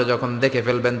 মালাকুল মাউতরে যখন দেখে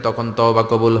ফেলবেন তখন তওবা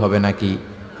কবুল হবে নাকি?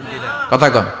 কথা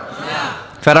কন।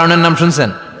 ফেরাউনের নাম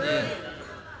শুনছেন?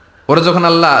 ওরা যখন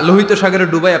আল্লাহ লোহিত সাগরে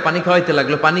ডুবাইয়া পানি খাওয়াইতে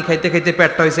লাগলো, পানি খাইতে খাইতে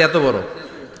পেটটা হয়েছে এত বড়,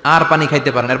 আর পানি খাইতে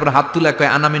পারেন। এরপর হাত তুলে কয়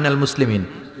আনা মিনাল মুসলিমিন।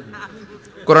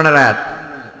 কোরআনের আয়াত,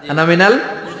 আনা মিনাল,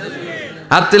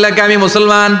 হাত তুলে কয় আমি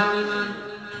মুসলমান।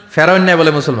 ফেরাউন নাই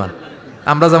বলে মুসলমান,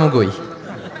 আমরা যাবো কই?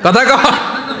 কথা কহ।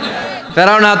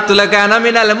 ফেরাউন হাত তুলে কয় আনা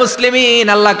মিনাল মুসলিমিন।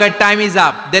 আল্লাহ কয় টাইম ইজ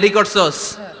আপ, দেরি করছস।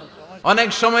 অনেক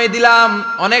সময় দিলাম,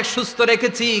 অনেক সুস্থ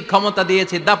রেখেছি, ক্ষমতা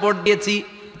দিয়েছি, দাপট দিয়েছি,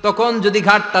 তখন যদি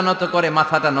ঘাটটা নত করে,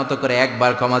 মাথাটা নত করে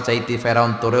একবার ক্ষমা চাইতি,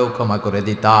 ফেরাউন তোরেও ক্ষমা করে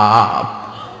দিতাম।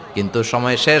 কিন্তু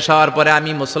সময় শেষ হওয়ার পরে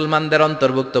আমি মুসলমানদের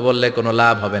অন্তর্ভুক্ত বললে কোনো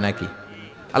লাভ হবে নাকি?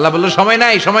 আল্লাহ বলল সময়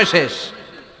নাই, সময় শেষ।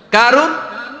 কারণ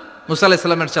মুসা আলাইহিস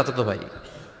সালামের চাচাতো ভাই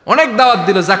অনেক দাওয়াত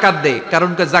দিল, যাকাত দে।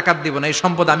 কারণকে যাকাত দিব না, এই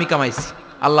সম্পদ আমি কামাইছি,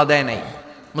 আল্লাহ দেয় নাই।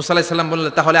 মুসা আলাইহিস সালাম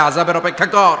বললেন তাহলে আযাবের অপেক্ষা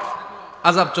কর।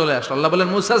 আযাব চলে আসলো। আল্লাহ বলেন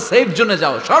মুসা সেফ জোনে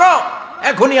যাও, সরো,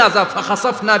 এখনই আযাব।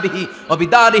 ফাখাসাফনা বিহি ওয়া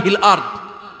বিদারিহিল আরদ,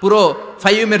 পুরো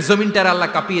ফাইয়ুমের জমিনটার আল্লাহ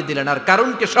কাঁপিয়ে দিলেন, আর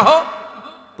কারুনকে সহ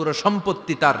পুরো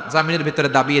সম্পত্তি তার জামিনের ভিতরে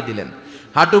দাবিয়ে দিলেন।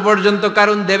 হাঁটু পর্যন্ত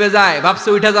কারুন দেবে যায়, ভাবছে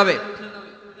উঠে যাবে।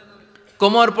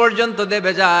 কোমর পর্যন্ত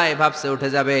দেবে যায়, ভাবছে উঠে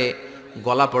যাবে।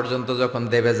 গলা পর্যন্ত যখন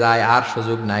দেবে যায় আর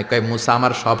সুযোগ নাই। কয় মুসা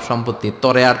আমার সব সম্পত্তি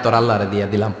তোরে আর তোর আল্লাহরে দিয়ে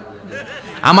দিলাম,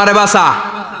 আমারে বাঁচা,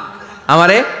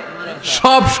 আমারে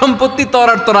সব সম্পত্তি তোর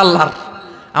আর তোর আল্লাহর,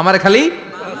 আমারে খালি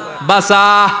বাঁচা,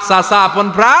 চাচা আপন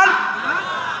প্রাণ।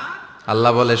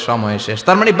 আল্লাহ বলে সময় শেষ।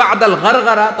 তার মানে বাদাল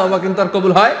গরগরা তওবা কিন্তু আর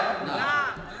কবুল হয় না।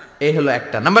 এই হলো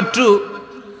একটা। নাম্বার 2,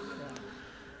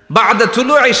 বাদা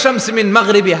তুলুই শামস মিন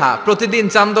মাগরিবিহা, প্রতিদিন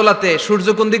চাঁদোলাতে সূর্য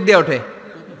কোন দিক দিয়ে ওঠে?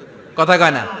 কথা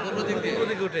কয় না?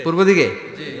 পূর্ব দিকে।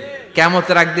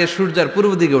 কিয়ামতের আগ দিয়ে সূর্য আর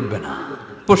পূর্ব দিকে উঠবে না,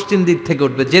 পশ্চিম দিক থেকে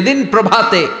উঠবে। যেদিন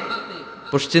প্রভাতে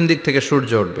পশ্চিম দিক থেকে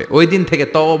সূর্য উঠবে, ওই দিন থেকে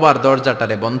তওবার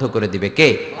দরজাটারে বন্ধ করে দিবে কে?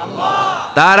 আল্লাহ।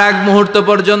 তার আগ মুহূর্ত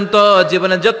পর্যন্ত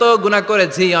জীবনে যত গুনাহ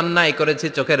করেছি, অন্যায় করেছি,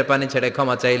 চোখের পানি ছেড়ে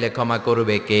ক্ষমা চাইলে ক্ষমা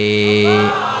করবে কে?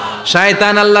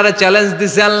 শয়তান আল্লাহরে চ্যালেঞ্জ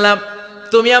দিছে, আল্লাহ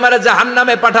তুমি আমারে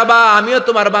জাহান্নামে পাঠাবা, আমিও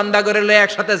তোমার বান্দা করে লয়ে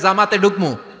একসাথে জামাতে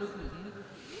ঢুকমু।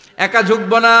 একা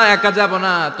ঢুকবো না, একা যাব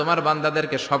না, তোমার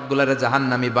বান্দাদেরকে সবগুলারে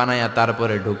জাহান্নামী বানায়া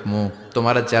তারপরে ঢুকমু।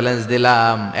 তোমারে চ্যালেঞ্জ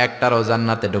দিলাম, একটারও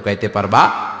জান্নাতে ঢুকাইতে পারবা?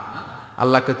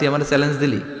 আল্লাহকে তুই আমার চ্যালেঞ্জ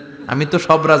দিলি, আমি তো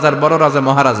সব রাজার বড় রাজা,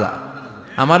 মহারাজা,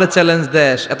 আমারে চ্যালেঞ্জ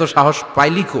দেশ, এত সাহস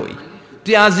পাইলি কই?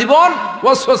 তুই আজীবন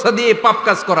ওয়াসওয়াসা দিয়ে পাপ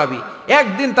কাজ করাবি,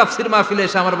 একদিন তাফসীর মাহফিলে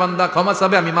এসে আমার বান্দা ক্ষমা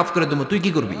চাবে, আমি মাফ করে দেবো, তুই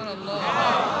কি করবি?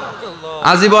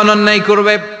 আজীবন অন্যায়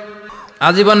করবে,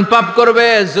 আজীবন পাপ করবে,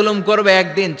 জুলুম করবে,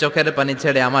 একদিন চোখের পানি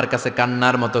ছেড়ে আমার কাছে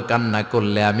কান্নার মতো কান্না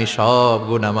করলে আমি সব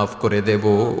গুনাহ মাফ করে দেব।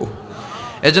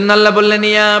 এজন্য আল্লাহ বললেন,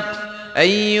 ইয়া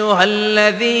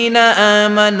আইয়ুহাল্লাযীনা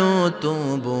আমানু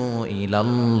তুবু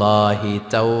ইলাল্লাহি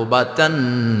তাওবাতান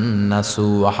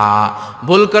নাসুহা।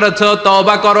 ভুল করেছো,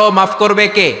 তওবা করো, মাফ করবে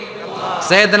কে? আল্লাহ।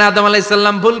 সাইয়েদনা আদম আলাইহিস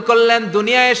সালাম ভুল করলেন,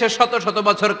 দুনিয়ায় এসে শত শত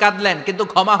বছর কাঁদলেন, কিন্তু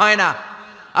ক্ষমা হয় না।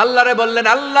 আল্লাহরে বললেন,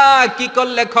 আল্লাহ কি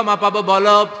করলে ক্ষমা পাবো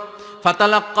বলো?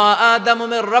 ফাতালাক্কা আদামু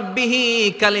মির রাব্বিহি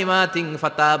কালিমাতিন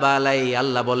ফাতাবা আলাই।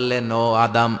 আল্লাহ বললেন, ও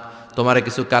আদম, তোমারে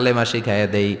কিছু কালেমা শিখাইয়া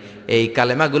দেই, এই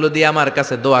কালেমাগুলো দিয়ে আমার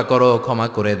কাছে দোয়া করো, ক্ষমা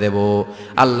করে দেব।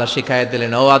 আল্লাহ শিখাইয়া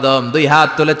দিলেন, ও আদম, দুই হাত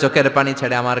তুলে চোখের পানি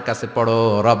ছেড়ে আমার কাছে পড়ো,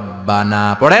 রব্বানা,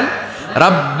 পড়েন,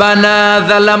 রব্বানা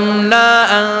যালামনা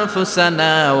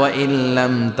আনফুসানা ওয়া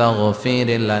ইল্লাম তাগফির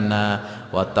লানা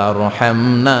ওয়া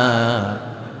তারহামনা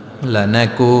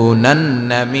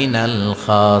লানাকুনান্না মিনাল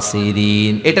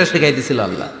খাসিরিন। এটা শিখাই দিছিল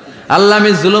আল্লাহ। আল্লাহ,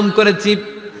 আমি জুলুম করেছি,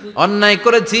 অন্যায়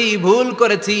করেছি, ভুল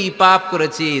করেছি, পাপ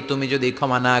করেছি, তুমি যদি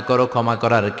ক্ষমা না করো, ক্ষমা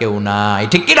করার কেউ নাই,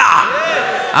 ঠিক কি না?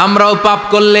 আমরাও পাপ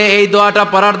করলে এই দোয়াটা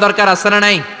পড়ার দরকার আছে না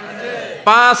নাই?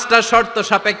 পাঁচটা শর্ত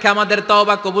সাপেক্ষে আমাদের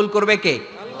তওবা কবুল করবে কে?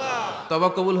 আল্লাহ। তওবা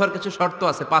কবুল হওয়ার কিছু শর্ত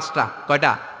আছে, পাঁচটা।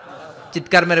 কয়টা?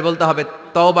 চিৎকার মেরে বলতে হবে,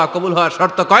 তওবা কবুল হওয়ার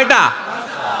শর্ত কয়টা?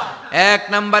 এক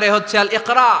নম্বরে হচ্ছে আল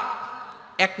ইকরা,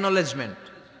 acknowledgement.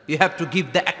 You have to give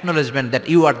the acknowledgement that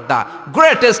you are the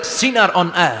greatest sinner on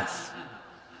earth.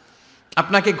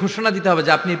 আপনাকে ঘোষণা দিতে হবে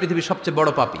যে আপনি পৃথিবীর সবচেয়ে বড়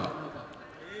পাপী।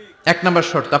 এক নম্বর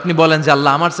শর্ত, আপনি বলেন যে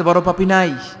আল্লাহ, আমার চেয়ে বড় পাপী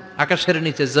নাই, আকাশের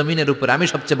নিচে জমিনের উপরে আমি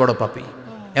সবচেয়ে বড় পাপী,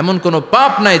 এমন কোনো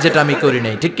পাপ নাই যেটা আমি করি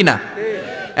নাই, ঠিক কিনা?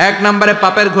 এক নম্বরে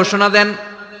পাপের ঘোষণা দেন।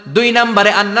 দুই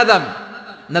নম্বরে আন-নাদাম,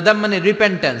 নাদাম মানে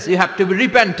repentance. You have to B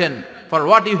repentant for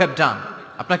what you have done.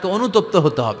 আপনাকে অনুতপ্ত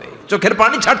হতে হবে, চোখের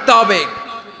পানি ছাড়তে হবে।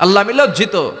 আল্লাহ, আমি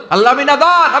লজ্জিত, আল্লাহ আমি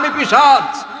নাদান, আমি পিশাচ,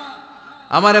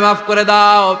 আমারে মাফ করে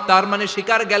দাও। তার মানে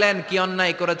স্বীকার গেলেন কি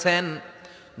অন্যায় করেছেন।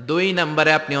 দুই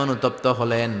নম্বরে আপনি অনুতপ্ত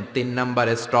হলেন। তিন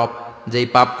নম্বরে স্টপ, যেই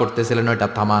পাপ করতেছিলেন ওইটা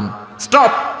থামান।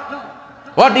 Stop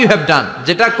what you have done,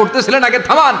 যেটা করতেছিলেন আগে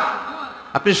থামান।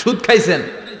 আপনি সুদ খাইছেন,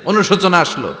 অনুশোচনা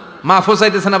আসলো, মাফও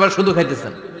চাইতেছেন, আবার সুদও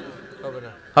খাইতেছেন,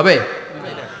 হবে?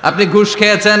 আপনি ঘুষ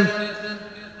খেয়েছেন,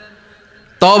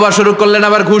 তওবা শুরু করলেন,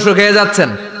 আবার ঘুষও খেয়ে যাচ্ছেন,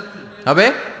 হবে?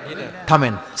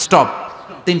 থামেন, স্টপ।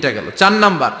 তিনটা গেল। চার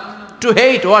number, two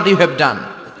hate what you have done,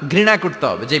 ঘৃণা করতে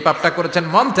হবে, যে পাপটা করেছেন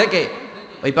মন থেকে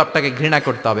ওই পাপটাকে ঘৃণা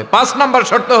করতে হবে। পাঁচ নাম্বার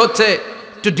শর্ত হচ্ছে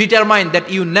to determine that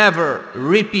you never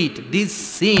repeat this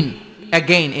scene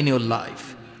again in your life.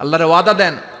 আল্লাহর ওয়াদা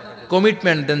দেন,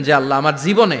 কমিটমেন্ট দেন যে আল্লাহ, আমার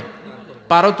জীবনে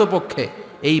পারতপক্ষে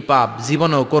এই পাপ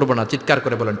জীবনেও করব না। চিৎকার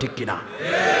করে বলেন ঠিক কিনা?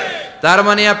 তার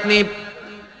মানে আপনি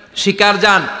শিকার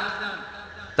যান,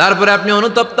 তারপরে আপনি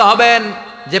অনুতপ্ত হবেন,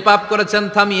 যে পাপ করেছেন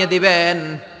থামিয়ে দিবেন,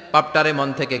 পাপটারে মন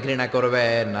থেকে ঘৃণা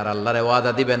করবেন, আর আল্লাহরে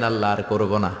ওয়াদা দিবেন, আল্লাহ আর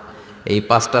করব না। এই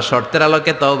পাঁচটা শর্তের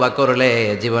আলোকে তওবা করলে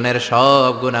জীবনের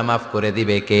সব গুনাহ মাফ করে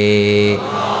দিবে কে?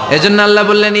 এজন্য আল্লাহ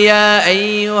বললেন, ইয়া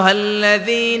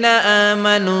আইয়ুহাল্লাযীনা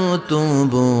আমানু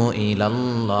তুবু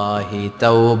ইলাল্লাহি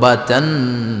তাওবাতান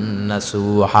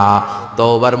নাসুহা।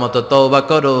 তওবার মতো তওবা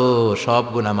করো, সব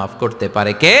গুনাহ মাফ করতে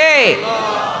পারে কে?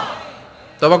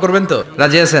 তওবা করবেন তো?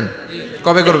 রাজি আছেন?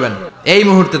 কবে করবেন? এই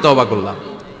মুহূর্তে তওবা করলাম,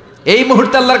 এই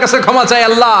মুহূর্তে আল্লাহর কাছে ক্ষমা চাই,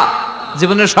 আল্লাহ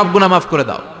জীবনের সব গুনাহ মাফ করে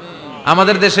দাও।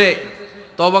 আমাদের দেশে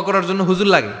তওবা করার জন্য হুজুর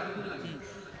লাগে,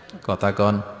 কথা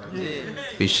কন?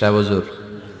 পীর সাহেব হুজুর,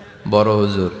 বড়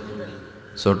হুজুর,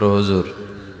 ছোট হুজুর,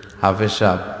 হাফেজ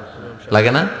সাহেব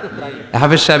লাগে না?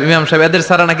 হাফেজ সাহেব, ইমাম সাহেব, এদের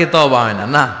ছাড়া নাকি তওবা হয় না।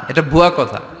 না, এটা ভুয়া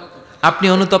কথা। আপনি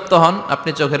অনুতপ্ত হন, আপনি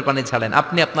চোখের পানি ছাড়েন,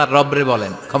 আপনি আপনার রবরে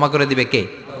বলেন, ক্ষমা করে দিবে কে?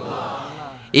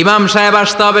 ইমাম সাহেব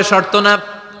আসতে হবে, শর্ত না।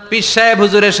 পীর সাহেব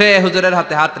হুজুর এসে হুজুরের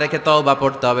হাতে হাত রেখে তওবা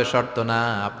পড়তে হবে, শর্ত না।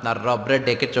 আপনার রবরে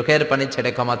ডেকে চোখের পানি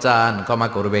ছেড়ে ক্ষমা চান, ক্ষমা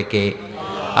করবে কে?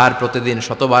 আর প্রতিদিন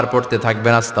শতবার পড়তে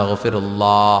থাকবেন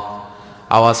আস্তাগফিরুল্লাহ।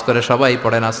 আওয়াজ করে সবাই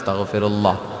পড়েন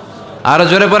আস্তাগফিরুল্লাহ, আরো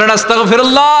জোরে পড়েন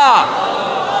আস্তাগফিরুল্লাহ।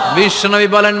 বিশ্বনবী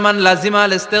বলেন, মান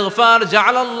লাজিমাল ইস্তিগফার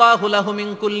জাআলাল্লাহু লাহু মিন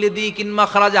কুল্লি দিকিন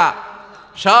মাখরাজা।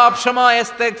 সব সময়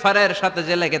ইস্তেগফারের সাথে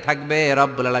যে লেগে থাকবে,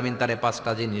 রব্বুল আলামিন তারে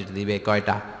পাঁচটা জিনিস দিবে।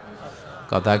 কয়টা?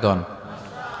 কথা কন,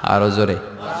 আরো জোরে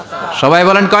সবাই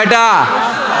বলেন, কয়টা?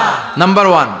 নাম্বার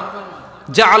 1,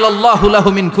 জাআলাল্লাহু লাহু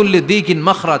মিন কুল্লি দিকিন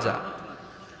মাখরাজা।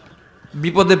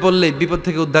 বিপদে পড়লে বিপদ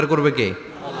থেকে উদ্ধার করবে কে?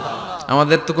 আল্লাহ।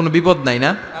 আমাদের তো কোনো বিপদ নাই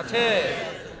না? আছে,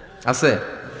 আছে।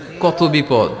 কত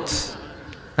বিপদ,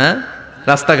 হ্যাঁ?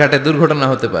 রাস্তাঘাটে দুর্ঘটনা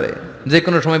হতে পারে, যে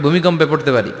কোনো সময় ভূমিকম্পে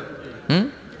পড়তে পারি,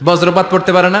 বজ্রপাত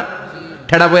পড়তে পারে না,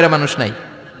 ঠেড়া বইরা মানুষ নাই,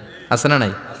 আছে না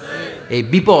নাই? এই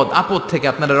বিপদ আপদ থেকে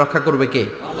আপনারা রক্ষা করবে কে?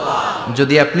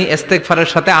 যদি আপনি ইস্তেগফারের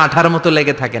সাথে আঠার মতো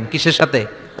লেগে থাকেন। কিসের সাথে?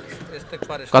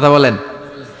 কথা বলেন।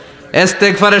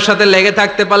 ইস্তেগফারের সাথে লেগে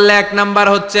থাকতে পারলে 1 নাম্বার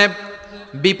হচ্ছে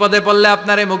বিপদে পড়লে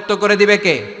আপনারে মুক্ত করে দিবে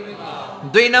কে?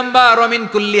 2 নাম্বার ওমিন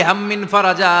কুল্লি হাম্মিন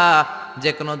ফারাজা,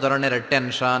 যে কোনো ধরনের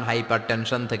টেনশন, হাইপার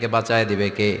টেনশন থেকে বাঁচায় দিবে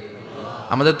কে?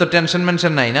 আমাদের তো টেনশন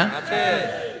মেনশন নাই না?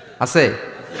 আছে।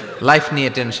 লাইফ নিয়ে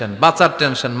টেনশন, বাঁচার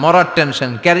টেনশন, মরার টেনশন,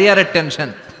 ক্যারিয়ারের টেনশন,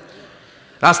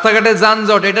 রাস্তাঘাটে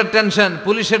যানজট এটার টেনশন,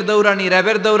 পুলিশের দৌড়ানি,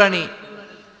 র্যাবের দৌড়ানি,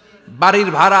 বাড়ির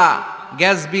ভাড়া,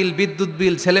 গ্যাস বিল, বিদ্যুৎ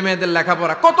বিল, ছেলে মেয়েদের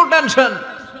লেখাপড়া, কত টেনশন।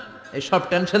 এই সব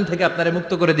টেনশন থেকে আপনারে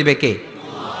মুক্ত করে দিবে কে?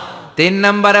 3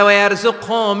 নম্বরে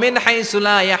ওয়ারযুকহু মিন হাইসু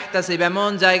লা ইয়াহতাসিব, এমন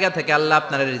জায়গা থেকে আল্লাহ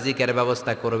আপনার রিজিকের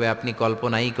ব্যবস্থা করবে আপনি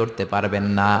কল্পনাই করতে পারবেন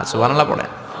না। সুবহানাল্লাহ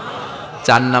পড়েন।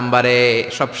 4 নম্বরে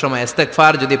সবসময়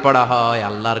ইস্তেগফার যদি পড়া হয়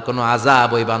আল্লাহর কোনো আযাব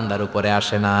ওই বান্দার উপরে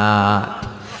আসে না।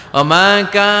 ওমা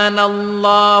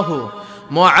কানাল্লাহু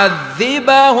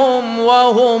মুআযযিবাহুম ওয়া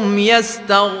হুম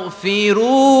ইস্তাগফিরুন।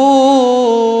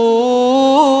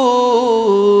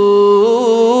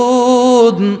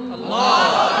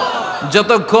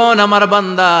 যতক্ষণ আমার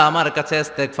বান্দা আমার কাছে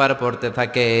ইস্তেগফার পড়তে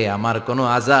থাকে আমার কোনো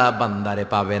আযাব বান্দারে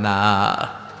পাবে না।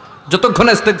 যতক্ষণ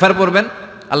ইস্তেগফার পড়বেন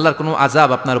আল্লাহর কোনো আযাব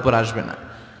আপনার উপর আসবে না।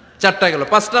 4টা গেল।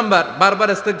 5 নাম্বার, বারবার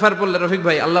ইস্তেগফার পড়লে রফিক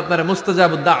ভাই আল্লাহ আপনারে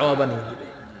মুস্তাজাবুদ দাওয়া বানিয়ে দিবে।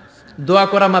 দোয়া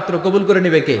করা মাত্র কবুল করে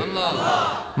নেবে কে? আল্লাহ।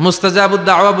 মুস্তাজাবুদ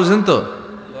দাওয়া বুঝেন তো?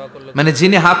 মানে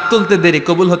যিনি হাত তুলতে দেরি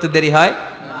কবুল হতে দেরি হয়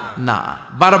না।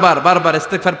 বারবার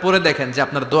ইস্তেগফার পড়ে দেখেন যে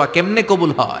আপনার দোয়া কেমনে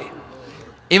কবুল হয়।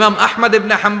 ইমাম আহমদ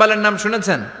ইবনে হাম্বলের নাম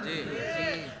শুনেছেন?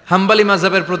 হাম্বলি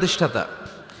মাযহাবের প্রতিষ্ঠাতা।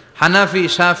 হানাফি,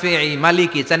 শাফিঈ,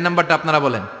 মালিকি, 4 নাম্বারটা আপনারা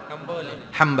বলেন।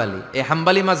 হাম্বলি। এই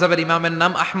হাম্বলি মাযহাবের ইমামের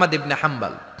নাম আহমদ ইবনে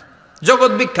হাম্বল।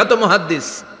 জগৎ বিখ্যাত মুহাদ্দিস।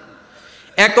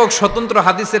 একক স্বতন্ত্র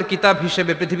হাদিসের কিতাব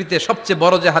হিসেবে পৃথিবীতে সবচেয়ে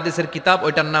বড় যে হাদিসের কিতাব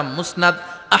ওইটার নাম মুসনাদ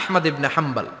আহমদ ইবনে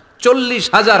হাম্বল।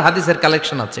 40,000 হাদিসের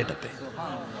কালেকশন আছে এটাতে।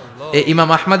 এই ইমাম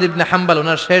আহমদ ইবনে হাম্বল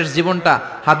ওনার শেষ জীবনটা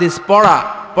হাদিস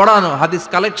পড়ানো, হাদিস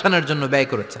কালেকশনের জন্য ব্যয়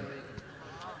করেছেন।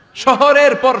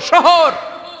 শহরের পর শহর,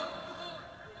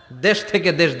 দেশ থেকে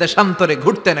দেশ, দেশান্তরে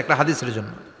ঘুরতেন একটা হাদিসের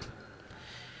জন্য।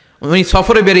 উনি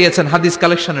সফরে বেরিয়েছেন হাদিস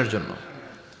কালেকশনের জন্য।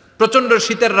 প্রচন্ড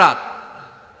শীতের রাত,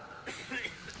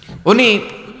 উনি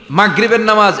মাগরিবের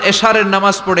নামাজ, এশারের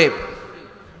নামাজ পড়ে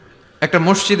একটা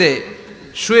মসজিদে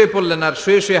শুয়ে পড়লেন আর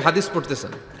শুয়ে শুয়ে হাদিস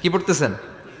পড়তেছেন। কি পড়তেছেন?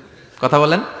 কথা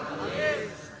বলেন।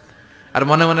 আর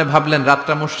মনে মনে ভাবলেন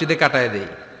রাতটা মসজিদে কাটায় দেই,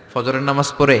 ফজরের নামাজ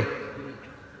পড়ে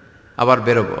আবার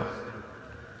বেরোবো।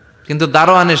 কিন্তু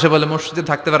দারোয়ান এসে বলে মসজিদে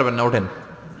থাকতে পারবেন না, ওঠেন।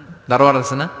 দারোয়ান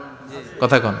আছে না?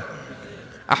 কথা কন।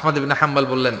 আহমদ ইবনে হাম্বল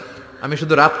বললেন আমি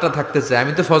শুধু রাতটা থাকতে চাই,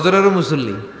 আমি তো ফজরেরও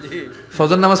মুসল্লি,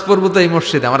 ফজর নামাজ পড়বো তো এই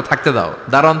মসজিদে, আমার থাকতে দাও।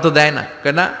 দারোয়ান তো দেয় না,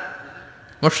 কেন?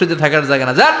 মসজিদে থাকার জায়গা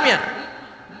না, যান মিয়া।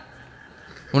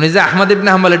 উনি যে আহমদ ইবনে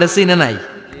হাম্বল এটা চিনে নাই,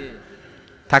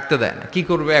 থাকতে দেয় না। কি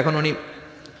করবে এখন? উনি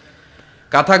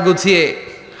কাঁথা গুছিয়ে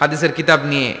হাদিসের কিতাব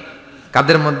নিয়ে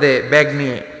কাঁধের মধ্যে ব্যাগ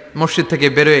নিয়ে মসজিদ থেকে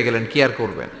বেরোয় গেলেন। কি আর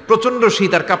করবেন? প্রচন্ড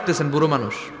শীত আর কাঁপতেছেন, বুড়ো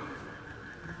মানুষ।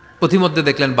 পথিমধ্যে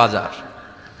দেখলেন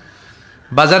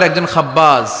বাজার একজন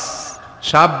খাব্বাজ,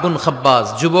 শাবুন খাব্বাজ,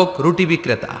 যুবক রুটি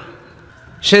বিক্রেতা।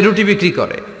 সে রুটি বিক্রি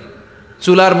করে,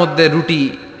 চুলার মধ্যে রুটি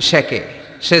সেকে।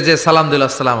 সে যে সালাম দিল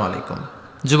আসসালামু আলাইকুম,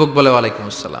 যুবক বলে ওয়ালাইকুম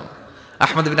আসসালাম।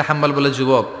 আহমদ ইবনে হাম্বল বলে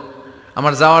যুবক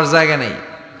আমার যাওয়ার জায়গা নেই,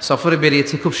 সফরে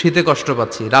বেরিয়েছি, খুব শীতে কষ্ট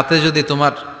পাচ্ছি, রাতে যদি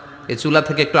তোমার এই চুলা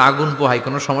থেকে একটু আগুন পোহাই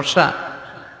কোনো সমস্যা?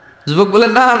 যুবক বলে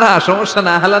না না সমস্যা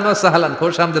না, আহলান ওয়া সাহলান,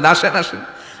 খোশ আমদেদ, আসেন আসেন,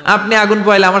 আপনি আগুন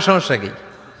পোহাইলে আমার সমস্যা কি?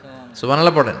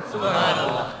 সুবহানাল্লাহ পড়েন।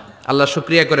 আল্লাহ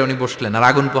শুকরিয়া করে উনি বসলেন আর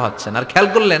আগুন পোহাচ্ছেন। আর খেয়াল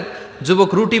করলেন যুবক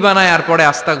রুটি বানায় আর পরে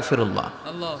আস্তাগফিরুল্লাহ,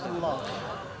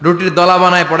 রুটির দলা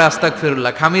বানায় পরে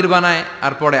আস্তাগফিরুল্লাহ, খামির বানায়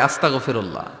আর পরে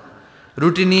আস্তাগফিরুল্লাহ,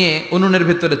 রুটি নিয়ে উনুনের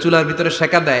ভিতরে চুলার ভিতরে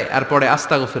সেকা দেয় আর পরে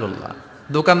আস্তাগফিরুল্লাহ,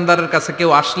 দোকানদারের কাছে কেউ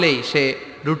আসলেই সে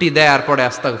রুটি দেয় আর পরে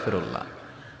আস্তাগফিরুল্লাহ,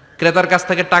 ক্রেতার কাছ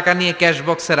থেকে টাকা নিয়ে ক্যাশ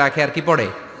বক্সে রাখে আর কি পড়ে,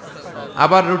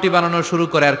 আবার রুটি বানানো শুরু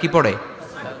করে আর কি পড়ে,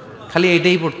 খালি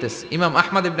এটাই পড়তেছে। ইমাম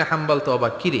আহমদ ইবনে হাম্বল তো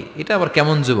অবাক, কিরে এটা আবার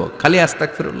কেমন যুবক, খালি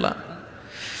আস্তাগফিরুল্লাহ।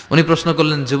 উনি প্রশ্ন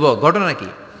করলেন যুবক ঘটনা কি?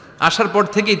 আসার পর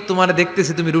থেকেই তোমার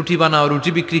দেখতেছি তুমি রুটি বানাও,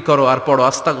 রুটি বিক্রি করো আর পড়ো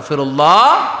আস্তাগফিরুল্লাহ,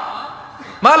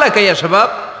 মালাকা ইয়া শাবাব।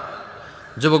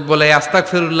 যুবক বলে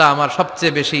আস্তাগফিরুল্লাহ আমার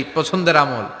সবচেয়ে বেশি পছন্দের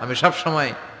আমল, আমি সব সময়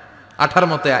আঠার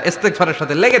মতো ইস্তেগফারের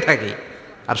সাথে লেগে থাকি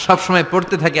আর সব সময়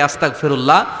পড়তে থাকি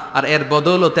আস্তাগফিরুল্লাহ, আর এর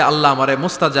বদৌলতে আল্লাহ আমারে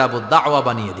মুস্তাজাবুদ দাওয়া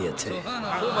বানিয়ে দিয়েছে।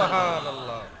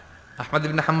 সুবহানাল্লাহ। আহমদ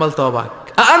ইবনে হাম্বল তো অবাক,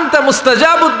 আনতা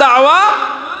মুস্তাজাবুদ দাওয়া,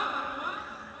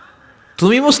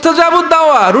 তুমি মুস্তাজাবুদ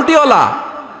দাওয়া রুটিওয়ালা,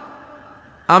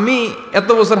 আমি এত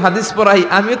বছর হাদিস পড়াই,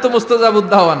 আমিও তো মুস্তাজাবুদ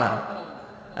দাওয়া না,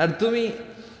 আর তুমি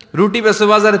রুটি বেচো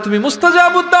বাজারে, তুমি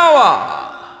মুস্তাজাবুদ দাওয়া,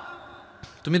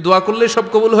 তুমি দোয়া করলে সব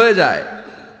কবুল হয়ে যায়।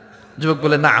 যুবক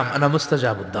বলে না, আনা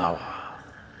মুস্তাজাবুদ দাওয়া,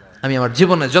 আমি আমার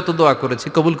জীবনে যত দোয়া করেছি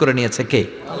কবুল করে নিয়েছে কে?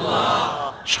 আল্লাহ।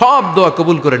 সব দোয়া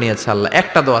কবুল করে নিয়েছে আল্লাহ,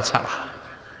 একটা দোয়া ছাড়া।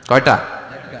 কয়টা?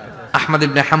 আহমদ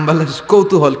ইবনে হাম্বলের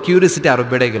কৌতূহল, কিউরিয়াসিটি আরো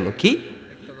বেড়ে গেল, কি?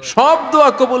 সব দোয়া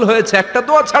কবুল হয়েছে, একটা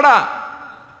দোয়া ছাড়া।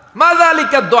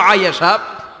 মাযালিকা দোয়া ইয়া সাহেব,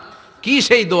 কি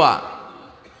সেই দোয়া?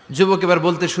 যুবক এবার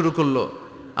বলতে শুরু করলো,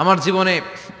 আমার জীবনে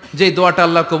যে দোয়াটা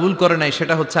আল্লাহ কবুল করে নাই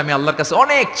সেটা হচ্ছে আমি আল্লাহর কাছে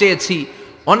অনেক চেয়েছি,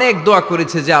 অনেক দোয়া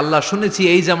করেছে যে আল্লাহ, শুনেছি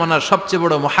এই জামানার সবচেয়ে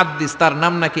বড় মুহাদ্দিস, তার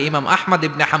নাম নাকি ইমাম আহমদ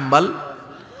ইবনে হাম্বল।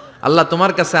 আল্লাহ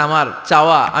তোমার কাছে আমার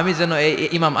চাওয়া, আমি যেন এই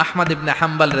ইমাম আহমদ ইবনে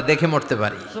হাম্বলরে দেখে মরতে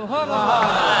পারি,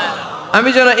 আমি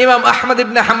যেন ইমাম আহমদ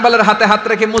ইবনে হাম্বলের হাতে হাত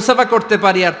রেখে মুসাফা করতে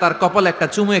পারি আর তার কপালে একটা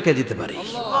চুমু এঁকে দিতে পারি।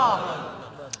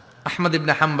 আহমদ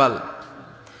ইবনে হাম্বল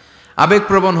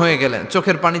আবেগপ্রবণ হয়ে গেলেন,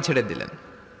 চোখের পানি ছেড়ে দিলেন,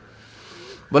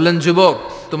 বললেন যুবক,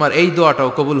 তোমার এই দোয়াটাও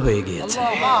কবুল হয়ে গিয়েছে।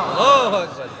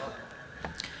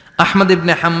 আহমদ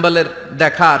ইবনে হাম্বলের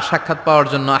দেখার সাক্ষাৎ পাওয়ার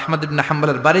জন্য আহমদ ইবনে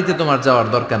হাম্বলের বাড়িতে তোমার যাওয়ার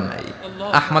দরকার নাই,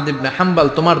 আহমদ ইবনে হাম্বল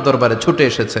তোমার দরবারে ছুটে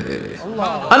এসেছে।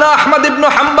 আনা আহমদ ইবনে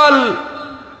হাম্বল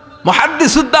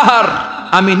মুহাদ্দিসুদ দাহর,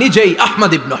 আমি নিজেই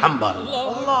আহমদ ইবনে হাম্বল।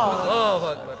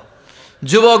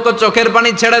 যুবক চোখের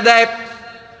পানি ছেড়ে দেয়,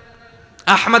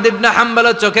 আহমদ ইবনে হাম্বল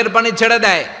চোখের পানি ছেড়ে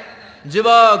দেয়।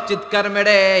 যুবক চিৎকার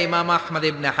মেরে ইমাম আহমদ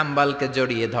ইবনে হাম্বলকে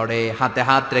জড়িয়ে ধরে, হাতে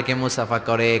হাত রেখে মুসাফা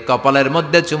করে, কপালের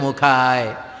মধ্যে চুমু খায়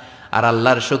আর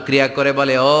আল্লাহর শুকরিয়া করে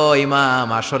বলে, ও ইমাম,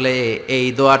 আসলে এই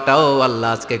দোয়াটাও আল্লাহ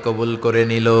আজকে কবুল করে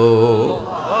নিল।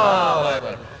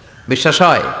 বিশ্বাস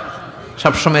হয়?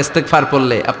 সবসময় ইস্তেগফার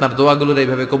পড়লে আপনার দোয়াগুলোর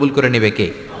এইভাবে কবুল করে নিবে কে?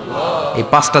 এই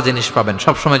পাঁচটা জিনিস পাবেন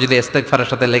সবসময় যদি ইস্তেগফারের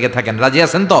সাথে লেগে থাকেন। রাজি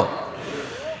আছেন তো?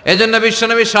 এজন্য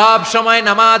বিশ্বনবী সব সময়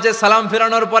নামাজে সালাম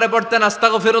ফিরানোর পরে পড়তেন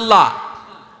আস্তাগফিরুল্লাহ।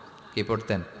 কি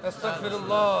পড়তেন?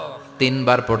 আস্তাগফিরুল্লাহ। 3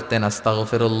 বার পড়তেন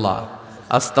আস্তাগফিরুল্লাহ,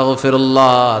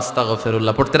 আস্তাগফিরুল্লাহ,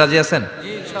 আস্তাগফিরুল্লাহ। পড়তে রাজি আছেন? জি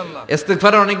ইনশাআল্লাহ।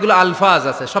 ইস্তেগফারের অনেকগুলো আলফাজ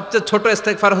আছে, সবচেয়ে ছোট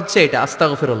ইস্তেগফার হচ্ছে এটা,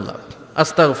 আস্তাগফিরুল্লাহ,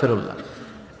 আস্তাগফিরুল্লাহ।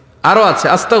 আরো আছে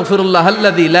আস্তাগফিরুল্লাহ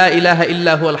আল্লাযী লা ইলাহা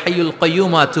ইল্লা হুয়াল হাইয়ুল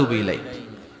কাইয়্যুম আতুবু ইলাইহি।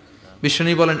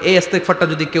 বিশ্বনবী বলেন এই ইস্তেগফারটা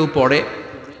যদি কেউ পড়ে,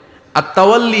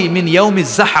 আত-তাওয়াল্লি মিন ইয়াউমিজ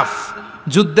যাহাফ,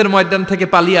 যুদ্ধের ময়দান থেকে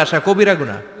পালিয়ে আসা কবিরা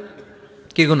গুনাহ।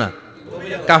 কি গুনাহ?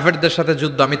 কাফেরদের সাথে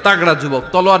যুদ্ধ, আমি তাগড়া যুবক,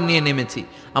 তলোয়ার নিয়ে নেমেছি,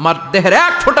 আমার দেহের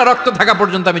এক ফোঁটা রক্ত থাকা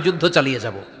পর্যন্ত আমি যুদ্ধ চালিয়ে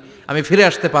যাব, আমি ফিরে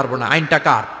আসতে পারবো না, আইনটা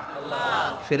কার?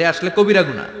 ফিরে আসলে কবিরা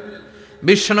গুনাহ।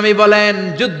 বিশ্বনবী বলেন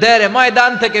যুদ্ধের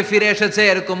ময়দান থেকে ফিরে এসেছে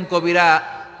এরকম কবিরা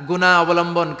গুনাহ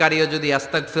অবলম্বনকারীও যদি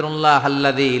আস্তাগফিরুল্লাহ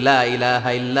আল্লাযী লা ইলাহা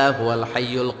ইল্লা হুয়াল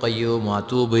হাইয়ুল কাইয়্যুম ওয়া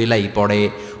আতুবু ইলাইহি পড়ে,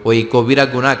 ওই কবিরা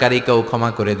গুনাহকারীকেও ক্ষমা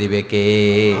করে দিবে কে?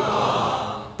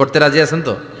 পড়তে রাজি আছেন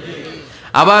তো?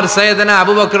 আবার সাইয়েদনা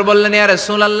আবু বকর বললেন, ইয়া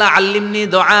রাসূলুল্লাহ আল্লিমনি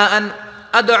দুআআন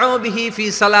আদউ বিহি ফি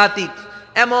সালাতি,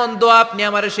 এমন দোয়া আপনি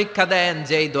আমারে শিক্ষা দেন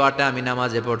যেই দোয়াটা আমি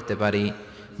নামাজে পড়তে পারি।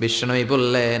 বিশ্বনবী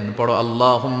বললেন, পড়ো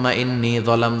আল্লাহুম্মা ইন্নী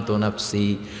যালামতু নাফসি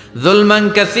যুলমান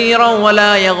কাসীরান ওয়া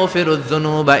লা ইয়াগফিরুয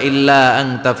যুনুবা ইল্লা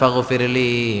আনতা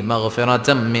ফাগফিরলি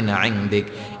মাগফিরাতাম মিন ইনদিক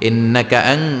ইন্নাকা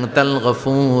আনতাল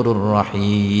গফুরুর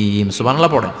রহিম।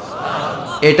 সুবহানাল্লাহ পড়েন।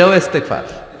 এটাও ইস্তেগফার।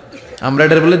 আমরা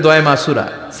এটার বলে দোয়া মাসুরা,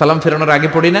 সালাম ফেরানোর আগে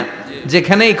পড়ি না?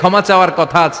 যেখানেই ক্ষমা চাওয়ার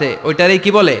কথা আছে ওইটারই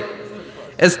কি বলে?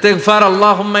 ইস্তেগফার।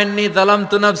 আল্লাহুম্মা ইন্নী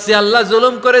যালামতু নাফসি, আল্লাহ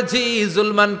জুলুম করেছি,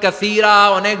 যুলমান কাসীরা,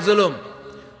 অনেক জুলুম,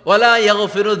 ওয়ালা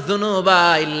ইয়াগফিরুয যুনুবা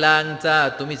ইল্লা আনতা,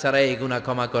 তুমি ছাড়া এই গুনাহ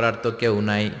ক্ষমা করার তো কেউ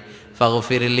নাই,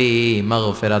 ফাগফিরলি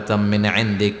মাগফিরাতাম মিন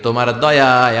ইনদিক, তোমার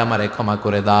দয়ায় আমারে ক্ষমা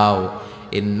করে দাও,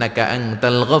 ইন্নাকা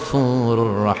আনতাল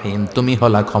গফুরুর রহিম, তুমি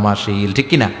হলা ক্ষমাশীল। ঠিক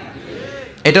কি না?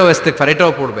 এটাও ইস্তেগফার,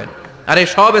 এটাও পড়বেন। আর এই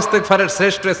সব ইস্তেগফারের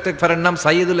শ্রেষ্ঠ ইস্তেগফারের নাম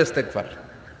সাইয়্যিদুল ইস্তেগফার।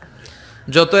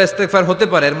 যত ইস্তেগফার হতে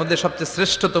পারে এর মধ্যে সবচেয়ে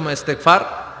শ্রেষ্ঠতম ইস্তেগফার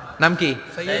নাম কি?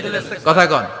 সাইয়্যিদুল ইস্তেগফার। কথা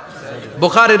কন।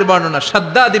 বুখারীর বর্ণনা,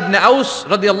 শাদ্দাদ ইবনে আউস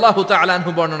রাদিয়াল্লাহু তাআলা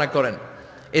আনহু বর্ণনা করেন,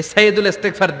 এই সাইয়্যিদুল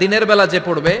ইস্তেগফার দিনের বেলা যে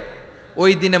পড়বে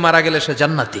ওই দিনে মারা গেলে সে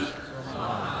জান্নাতি।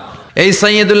 এই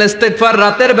সাইয়্যিদুল ইস্তেগফার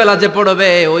রাতের বেলা যে পড়বে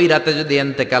ওই রাতে যদি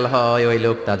ইন্তেকাল হয় ওই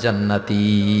লোকটা জান্নাতি।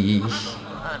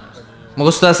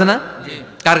 মুখস্থ আছে না?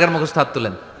 কার কার মুখস্থ? হাত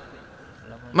তুলেন।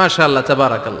 মাশাআল্লাহ,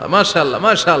 তাবারাকাল্লাহ, মাশাআল্লাহ,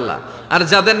 মাশাআল্লাহ। আর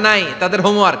যাদের নাই তাদের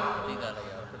হোমওয়ার্ক,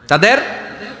 তাদের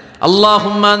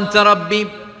আল্লাহুম্মা আনতা রাব্বি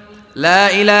লা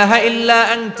ইলাহা ইল্লা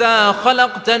আনতা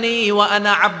খালাকতানি ওয়া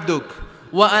আনা আবদুক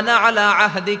ওয়া আনা আলা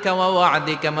আহদিকা ওয়া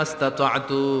ওয়া'দিকা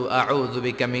মাস্তাতা'তু আউযু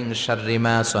বিকা মিন শাররি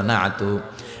মা সানা'তু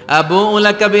আবুউ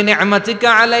লাকা বিনি'মাতিকা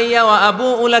আলাইয়া ওয়া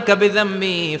আবুউ লাকা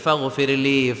বিযামবি ফাগফির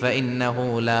লি ফাইন্নাহু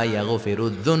লা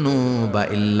ইয়াগফিরুয যুনুবা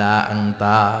ইল্লা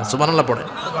আনতা। সুবহানাল্লাহ পড়েন।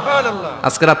 সুবহানাল্লাহ।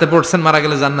 আজকে রাতে পড়ছেন, মারা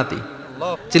গেলে জান্নাতি।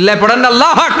 চিল্লায় পড়েন না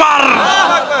আল্লাহু আকবার।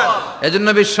 আল্লাহু আকবার। এজন্য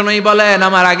বিশ্বনবী বলেন,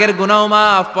 আমার আগের গুনাহ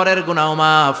মাফ, পরের গুনাহ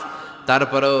মাফ,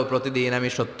 তারপরেও প্রতিদিন আমি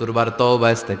 70 বার তওবা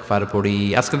ইস্তেগফার পড়ি।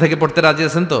 আজকে থেকে পড়তে রাজি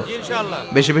আছেন তো? ইনশাআল্লাহ।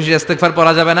 বেশি বেশি ইস্তেগফার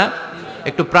পড়া যাবে না?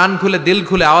 একটু প্রাণ খুলে দিল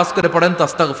খুলে আওয়াজ করে পড়েন তো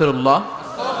আস্তাগফিরুল্লাহ।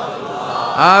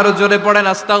 আর জোরে পড়েন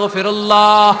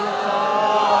আস্তাগফিরুল্লাহ।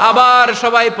 আবার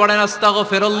সবাই পড়েন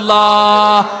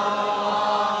আস্তাগফিরুল্লাহ।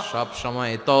 সব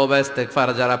সময় তওবা ইস্তেগফার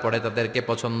যারা পড়ে তাদেরকে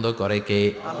পছন্দ করে কে?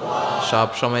 আল্লাহ। সব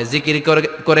সময় জিকির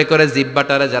করে করে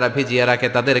জিহ্বাটারে যারা ভিজিয়ে রাখে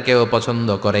তাদেরকেও পছন্দ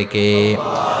করে কে?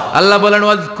 আল্লাহ। আল্লাহ বলেন,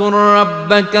 ওয়াজকুর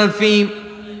রাব্বাকা ফি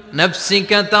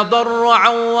নাফসিকা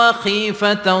তাদাররুআন ওয়া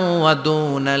খীফাতান ওয়া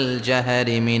দুনাল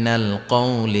জাহরি মিনাল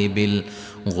কওলি বিল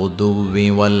গুদুবি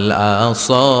ওয়াল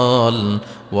আসাল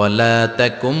ওয়া লা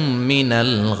তাকুম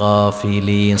মিনাল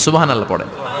গাফিলিন। সুবহানাল্লাহ পড়েন।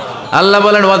 আল্লাহ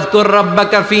বলেন, ওয়াজকুর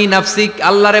রাব্বাকা ফি নাফসিক,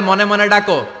 আল্লাহরে মনে মনে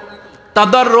ডাকো।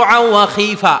 তাদাররুআন ওয়া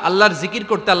খীফা, আল্লাহর জিকির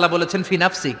করতে আল্লাহ বলেছেন ফি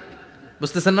নাফসিক।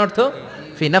 বুঝতেছেন না অর্থ?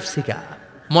 ফি নাফসিকা,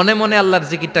 মনে মনে আল্লাহর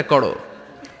জিকিরটা করো।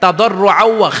 তাদাররুআন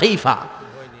ওয়া খীফা,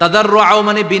 তাদাররুআন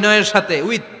মানে বিনয়ের সাথে,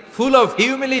 with full of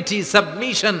humility,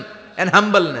 submission and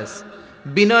humbleness.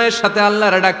 বিনয়ের সাথে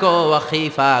আল্লাহরে ডাকো। ওয়া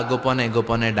খীফা, গোপনে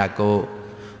গোপনে ডাকো।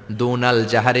 দুনাল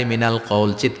জাহারি মিনাল কওল,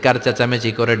 চিৎকার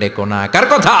চেঁচামেচি করে ডেকো না। কার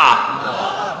কথা?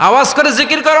 আওয়াজ করে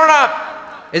জিকির করো না।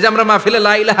 এই যে আমরা মাহফিলে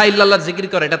লা ইলাহা ইল্লাল্লাহ জিকির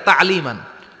করে, এটা তালিমান।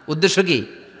 উদ্দেশ্য কি?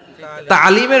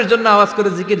 তালিমের জন্য আওয়াজ করে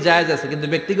জিকির জায়েজ আছে, কিন্তু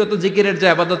ব্যক্তিগত জিকিরের যে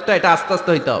ইবাদতটা, এটা আস্তে আস্তে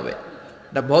হইতে হবে,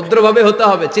 এটা ভদ্রভাবে হতে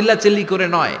হবে, চিল্লাচিল্লি করে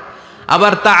নয়।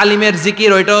 আবার তালিমের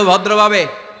জিকির ওইটাও ভদ্রভাবে।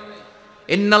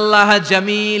 ইন্নাল্লাহা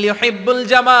জামিল ইউহিব্বুল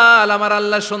জামাল, আমার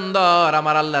আল্লাহ সুন্দর,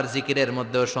 আমার আল্লাহর জিকিরের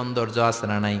মধ্যেও সৌন্দর্য আছে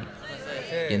না নাই?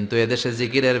 কিন্তু এদেশে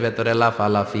জিকিরের ভেতরে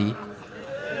লাফালাফি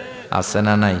আছে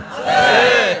না নাই?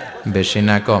 বেশি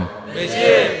না কম?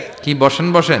 কি বসেন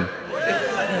বসেন,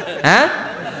 হ্যাঁ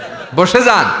বসে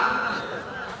যান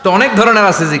তো, অনেক ধরনের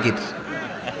আছে জিকির।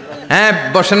 হ্যাঁ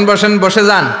বসেন বসেন, বসে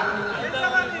যান।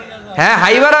 হ্যাঁ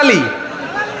হাইবার আলী,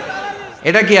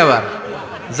 এটা কি আবার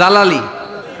জালালি?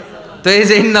 তো এই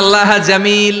যে ইন্নাল্লাহা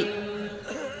জামিল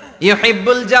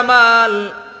ইউহিব্বুল জামাল,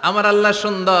 আমার আল্লাহ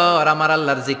সুন্দর, আমার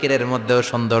আল্লাহর জিকিরের মধ্যেও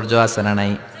সৌন্দর্য আছে না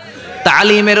নাই?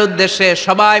 তালিমের উদ্দেশ্যে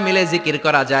সবাই মিলে জিকির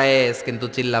করা যায়, কিন্তু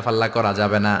চিল্লাফাল্লা করা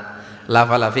যাবে না,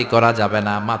 লাফালাফি করা যাবে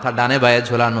না, মাথা ডানে বায়ে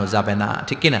ঝোলানো যাবে না,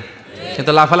 ঠিক কি না?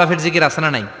 কিন্তু লাফালাফির জিকির আছে না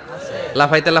নাই?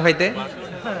 লাফাইতে লাফাইতে,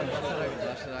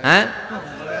 হ্যাঁ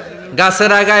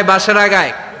গাছের আগায় বাঁশের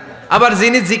আগায়। আবার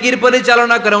যিনি জিকির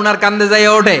পরিচালনা করে ওনার কান্দে যাই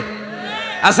ওঠে,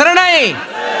 আছে না নাই?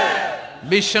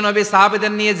 বিশ্বনবী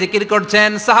সাহাবীদের নিয়ে জিকির করছেন,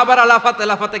 সাহাবারা লাফাতে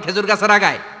লাফাতে খেজুর গাছের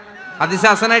আগায়। হাদিসে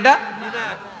আছে না এটা?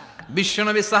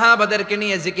 বিশ্বনবী সাহাবাদেরকে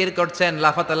নিয়ে জিকির করছেন,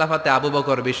 লাফাতে লাফাতে আবু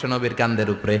বকর বিশ্বনবীর কান্দের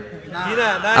উপরে।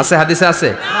 আছে হাদিসে আছে?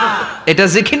 এটা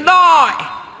জিকির নয়।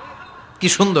 কি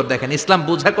সুন্দর দেখেন, ইসলাম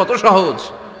বোঝা কত সহজ।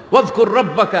 ওয়াজকুর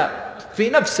রাব্বাকা ফি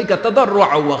নাফসিকা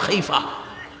তাদাররুআন ওয়া খীফা,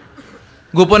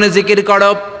 গোপনে জিকির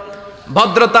করো,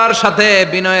 ভদ্রতার সাথে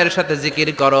বিনয়ের সাথে জিকির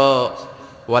করো।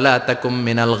 ওয়ালা তাকুম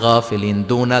মিনাল গাফিলিন,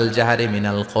 দুনাল জাহারি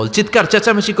মিনাল কওল, চিৎকার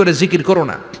চেঁচামেচি করে জিকির করো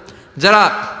না। যারা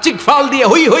চিকফাল দিয়ে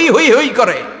হই হই হই হই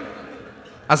করে,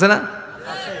 আছে না?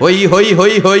 হই হই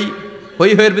হই হই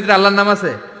হই হইয়ের ভিতরে আল্লাহর নাম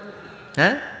আছে।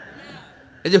 হ্যাঁ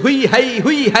এই যে হুই হাই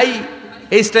হুই হাই,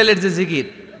 এই স্টাইলের যে জিকির,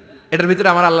 এটার ভিতরে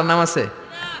আমার আল্লাহর নাম আছে?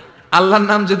 আল্লাহর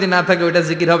নাম যদি না থাকে ওইটা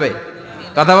জিকির হবে?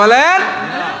 কথা বলেন।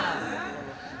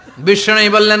 বিশ্বনবী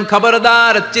বললেন,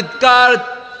 খবরদার, চিৎকার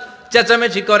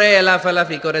চেঁচামেচি করে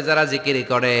লাফালাফি করে যারা জিকিরি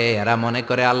করে, এরা মনে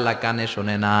করে আল্লাহ কানে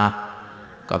শোনে না।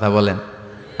 কথা বলেন।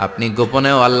 আপনি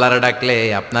গোপনেও আল্লাহর ডাকলে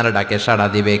আপনার ডাকে সাড়া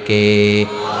দিবে কে?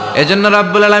 এজন্য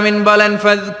রাব্বুল আলামিন বলেন,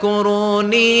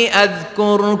 ফাযকুরুনি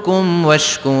আযকুরকুম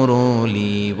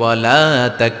ওয়াশকুরুলি ওয়ালা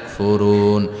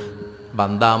তাকফুরুন।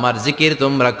 বান্দা আমার জিকির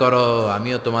তোমরা করো,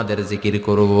 আমিও তোমাদের জিকির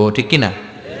করব, ঠিক কি না?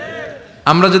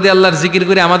 আমরা যদি আল্লাহর জিকির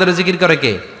করি, আমাদের জিকির করে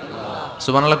কে?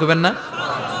 সুবহানাল্লাহ কইবেন না?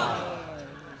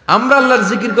 আমরা আল্লাহর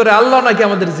জিকির করে, আল্লাহ নাকি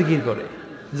আমাদের জিকির করে,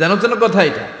 জানো তো না কথা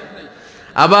এটা।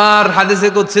 আবার হাদিসে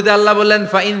কুদসিতে আল্লাহ বলেন,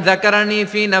 ফাইন যাকারানি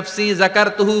ফি নাফসি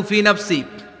যাকারতুহু ফি নাফসি,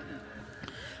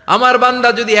 আমার বান্দা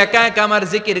যদি একা একা আমার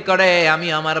জিকির করে, আমি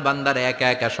আমার বান্দারে একা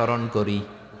একা স্মরণ করি।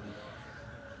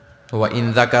 ওয়া ইন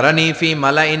যাকারানি ফি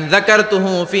মালাইন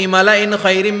যাকারতুহু ফি মালাইন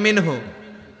খায়রিম মিনহু,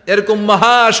 এরকম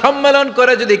মহা সম্মেলন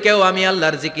করে যদি কেউ আমি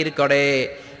আল্লাহর জিকির করে,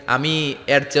 আমি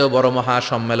এর চেয়েও বড় মহা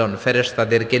সম্মেলন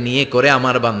ফেরেশতাদেরকে নিয়ে করে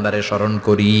আমার বান্দারে স্মরণ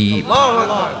করি। আল্লাহু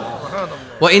আকবার।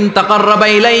 ওয়া ইন তাকাররাবা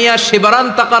ইলাইয়া শিবরান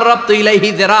তাকাররাবতু ইলাইহি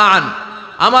যিরাআন,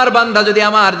 আমার বান্দা যদি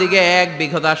আমার দিকে 1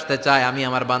 বিঘত আসতে চায়, আমি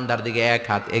আমার বান্দার দিকে 1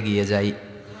 হাত এগিয়ে যাই।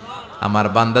 আমার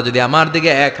বান্দা যদি আমার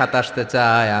দিকে 1 হাত আসতে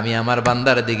চায়, আমি আমার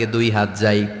বান্দার দিকে 2 হাত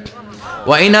যাই।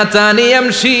 ওয়া ইনা তানি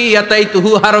ইয়ামশি আতাইতুহু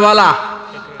হারওয়ালা।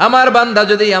 আমার বান্দা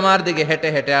যদি আমার দিকে হেঁটে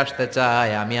হেঁটে আসতে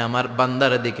চায়, আমি আমার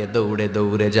বান্দার দিকে দৌড়ে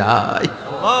দৌড়ে যাই।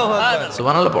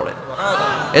 সুবহানাল্লাহ পড়ে।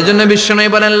 এজন্য বিশ্বনবী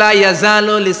বলেন, লা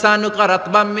ইয়াজালু লিসানুকা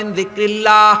রাতবাম মিন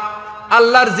যিকরিল্লাহ।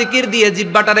 আল্লাহর জিকির দিয়ে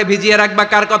জিহ্বাটারে ভিজিয়ে রাখবা।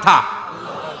 কার কথা?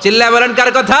 চিল্লায় বলেন,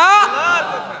 কার কথা?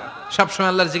 সবসময়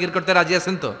আল্লাহর জিকির করতে রাজি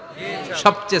আছেন তো?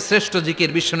 সবচেয়ে শ্রেষ্ঠ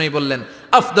জিকির বিশ্বনবী বললেন,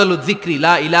 আফদালু যিকরি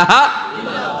লা ইলাহা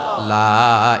ইল্লাল্লাহ। লা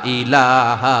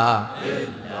ইলাহা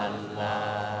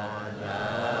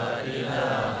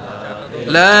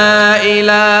লা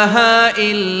ইলাহা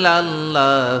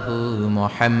ইল্লাল্লাহু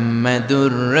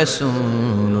মুহাম্মাদুর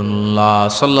রাসূলুল্লাহ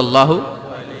সাল্লাল্লাহু।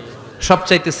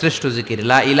 সবচাইতে শ্রেষ্ঠ জিকির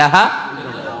লা ইলাহা।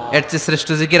 এর চেয়ে শ্রেষ্ঠ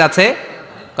জিকির আছে?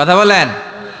 কথা বলেন।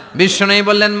 বিশ্বনবী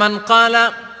বললেন, মান ক্বালা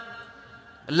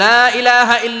লা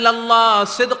ইলাহা ইল্লাল্লাহ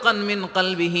সিদকান মিন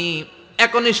কলবিহি,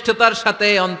 একনিষ্ঠতার সাথে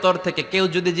অন্তর থেকে কেউ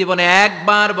যদি জীবনে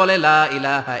একবার বলে লা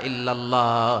ইলাহা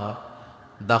ইল্লাল্লাহ,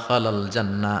 দাখালাল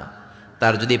জান্নাহ।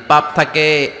 তার যদি পাপ থাকে,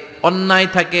 অন্যায়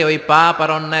থাকে, ওই পাপ আর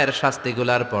অন্যায়ের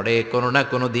শাস্তিগুলার পরে কোনো না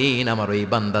কোনো দিন আমার ওই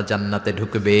বান্দা জান্নাতে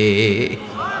ঢুকবে।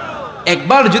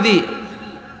 একবার যদি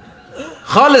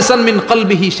খালিসান মিন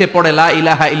কলবিহি সে পড়ে লা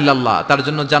ইলাহা ইল্লাল্লাহ, তার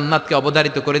জন্য জান্নাতকে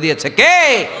অবধারিত করে দিয়েছে কে?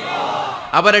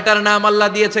 আবার এটার নাম আল্লাহ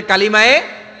দিয়েছে কালিমায়ে।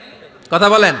 কথা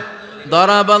বলেন।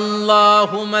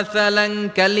 দরাবাল্লাহু মাসালান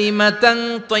কালিমাতান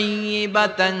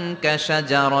তাইয়িবাতান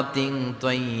কাশাজারাতিন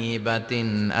তাইয়িবাতিন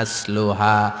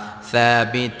আসলুহা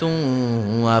সাবিতুন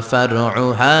ওয়া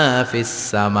ফারউহা ফিস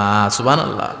সামা।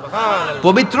 সুবহানাল্লাহ।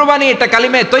 পবিত্র বাণী এটা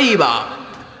কালিমায়ে তাইয়িবা।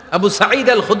 আবু সাঈদ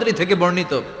আল খুদরি থেকে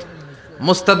বর্ণিত,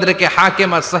 মুস্তাদরেকে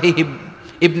হাকিম আর সহিহ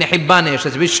ইবনে হিব্বানে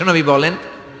এসেছে। বিশ্বনবী বলেন,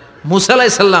 মুসা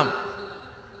আলাইহিস সালাম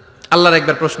আল্লাহর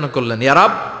একবার প্রশ্ন করলেন, ইয়া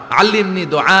রাব আল্লিমনি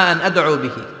দুআআন আদউ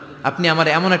বিহি, আপনি আমার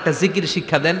এমন একটা জিকির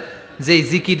শিক্ষা দেন যে এই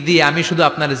জিকির দিয়ে আমি শুধু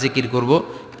আপনার জিকির করব,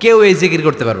 কেউ এই জিকির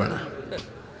করতে পারবে না।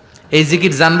 এই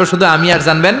জিকির জানবো শুধু আমি, আর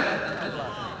জানবেন।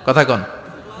 কথা কোন?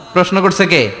 প্রশ্ন করছে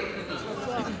কে?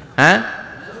 হ্যাঁ,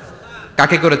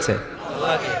 কাকে করেছে?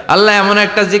 আল্লাহ এমন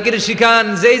একটা জিকির শিখান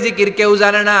যেই জিকির কেউ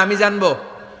জানে না, আমি জানবো,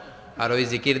 আর ওই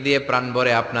জিকির দিয়ে প্রাণ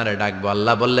ভরে আপনারে ডাকবো।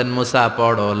 আল্লাহ বললেন, মুসা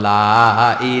পড়ো লা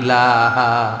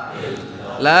ইলাহা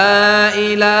লা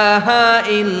ইলাহা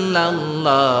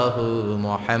ইল্লাল্লাহু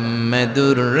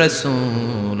মুহাম্মাদুর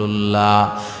রাসূলুল্লাহ।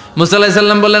 মুসা আলাইহিস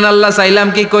সালাম বললেন, আল্লাহ চাইলাম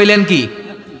কি, কইলেন কি?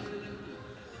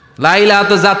 লা ইলাহা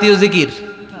তো জাতীয় জিকির,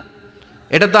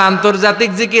 এটা তো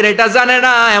আন্তর্জাতিক জিকির, এটা জানে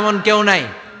না এমন কেউ নাই।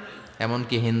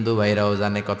 এমনকি হিন্দু ভাইরাও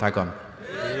জানে। কথা কন।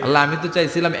 আল্লাহ আমি তো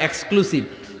চাইছিলাম এক্সক্লুসিভ,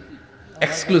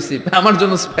 আমার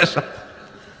জন্য স্পেশাল,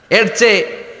 এর চেয়ে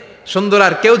সুন্দর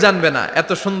আর কেউ জানবে না। এত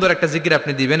সুন্দর একটা জিকির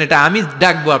আপনি দিবেন, এটা আমি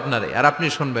ডাকবো আপনারে আর আপনি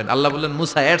শুনবেন। আল্লাহ বললেন,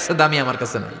 মুসা এর চেয়ে দামি আমার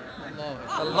কাছে নাই।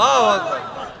 আল্লাহু আকবার।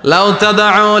 লাউ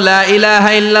তাদউ লা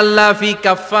ইলাহা ইল্লাল্লাহ ফি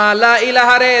কাফা, লা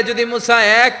ইলাহা রে যদি মুসা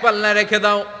এক পাল্লায় রেখে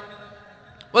দাও,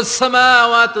 ওয়াস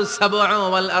সামাওয়াতু সাবউ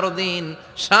ওয়াল আরদিন,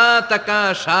 7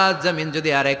 আকাশ 7 জমিন যদি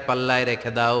আরেক পাল্লায়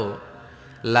রেখে দাও,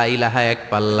 লা ইলাহা এক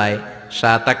পাল্লায়,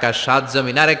 7 আকাশ 7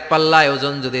 জমিন আরেক পাল্লায়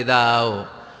ওজন যদি দাও,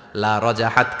 লা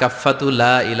রাজাহাত কাফাতু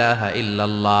লা ইলাহা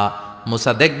ইল্লাল্লাহ,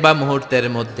 মুসা দেখবা মুহূর্তের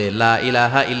মধ্যে লা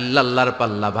ইলাহা ইল্লাল্লাহর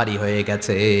পাল্লা ভারী হয়ে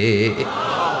গেছে।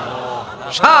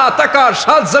 7 আকাশ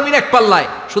 7 জমিন এক পাল্লায়,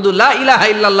 শুধু লা ইলাহা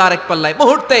ইল্লাল্লাহ আর এক পাল্লায়,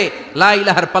 মুহূর্তে লা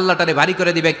ইলাহার পাল্লাটারে ভারী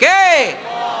করে দিবে কে?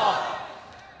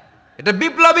 এটা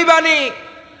বিপ্লবী বাণী।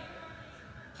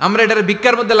 আমরা এটার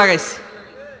ভিক্ষার মধ্যে লাগাইছি।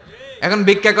 এখন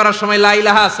ভিক্ষা করার সময় লা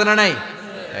ইলাহা আছে না নাই?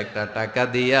 একটা টাকা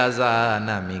দিয়া যান,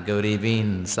 আমি গরিব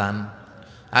ইনসান,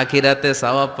 আখিরাতে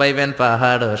সওয়াব পাইবেন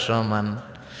পাহাড় সমান।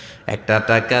 একটা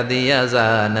টাকা দিয়া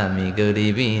যান, আমি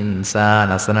গরিব ইনসান,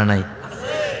 আছে না নাই?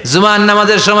 জুমার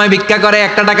নামাজের সময় ভিক্ষা করে,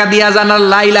 একটা টাকা দিয়া যান, আর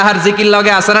লা ইলাহার জিকির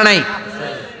লগে, আছে না নাই?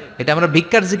 এটা আমরা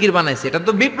ভিক্ষার জিকির বানাইছি। এটা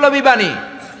তো বিপ্লবী বাণী।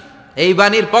 এই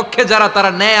বাণীর পক্ষে যারা,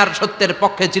 তারা ন্যায় আর সত্যের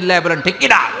পক্ষে চিল্লায় বলেন ঠিক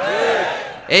কিনা?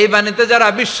 এই বাণীতে যারা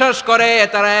বিশ্বাস করে,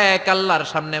 তারা এক আল্লাহর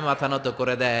সামনে মাথা নত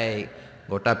করে দেয়।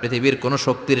 গোটা পৃথিবীর কোন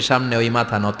শক্তির সামনে ওই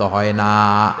মাথা নত হয় না।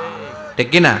 ঠিক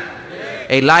কিনা?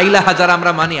 এই লা ইলাহা যারা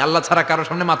আমরা মানি, আল্লাহ ছাড়া কারো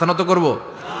সামনে মাথা নত করব?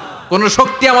 কোন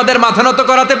শক্তি আমাদের মাথা নত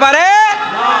করাতে পারে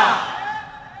না।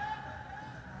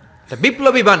 এটা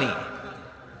বিপ্লবী বাণী,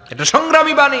 এটা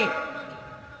সংগ্রামী বাণী।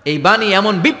 এই বাণী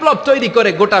এমন বিপ্লব তৈরি করে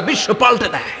গোটা বিশ্ব পাল্টে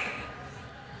দেয়।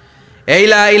 এই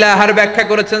লা ইলাহার ব্যাখ্যা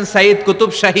করেছেন সাইয়্যিদ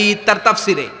কুতুব শাহীদ তার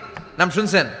তাফসিরে। নাম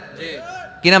শুনছেন?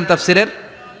 কি নাম তাফসিরের?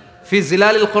 ফি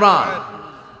জিলালিল কোরআন।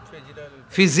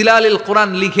 ফি জিলালিল কোরআন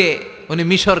লিখে উনি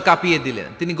মিশর কাঁপিয়ে দিলেন।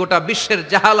 তিনি গোটা বিশ্বের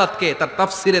জাহালাতকে তার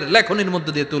তাফসিরের লেখনীর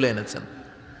মধ্যে দিয়ে তুলে এনেছেন।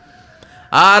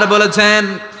 আর বলেছেন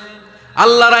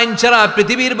আল্লাহর আইন ছাড়া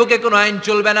পৃথিবীর বুকে কোনো আইন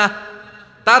চলবে না।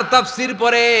 তার তাফসীর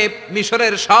পরে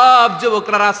মিশরের সব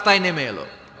যুবকরা রাস্তায় নেমে এলো।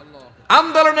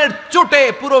 আন্দোলনের চোটে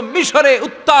পুরো মিশরে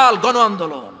উত্তাল গণ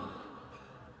আন্দোলন।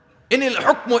 ইনিল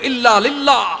হুকমু ইল্লা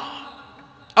লিল্লাহ,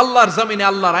 আল্লাহর জমিনে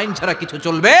আল্লাহর আইন ছাড়া কিছু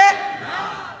চলবে না।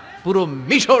 পুরো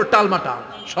মিশর টালমাটাল,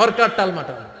 সরকার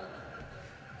টালমাটাল।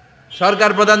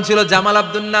 সরকার প্রধান ছিল জামাল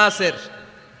আব্দুল নাসের।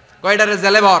 কয়টারে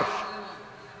জেলে ভর?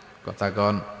 কথা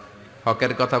কন,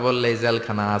 হকের কথা বললেই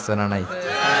জেলখানা আছে না নাই?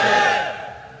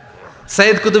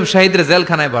 সৈয়দ কুতুব শাহিদের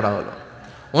জেলখানায় ভরা হলো।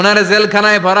 ওনারে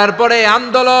জেলখানায় ভরার পরে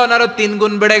আন্দোলন আরো 3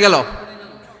 গুণ বেড়ে গেল।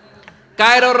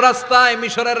 কায়রোর রাস্তায়,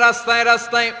 মিশরের রাস্তায়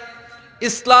রাস্তায়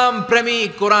ইসলাম প্রেমিক,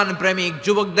 কোরআন প্রেমিক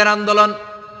যুবকদের আন্দোলন।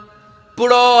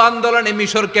 পুরো আন্দোলনে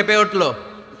মিশর কেঁপে উঠল।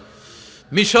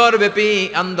 মিশর ব্যাপী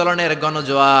আন্দোলনের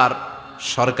গণজোয়ার।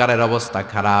 সরকারের অবস্থা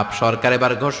খারাপ। সরকার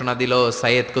এবার ঘোষণা দিল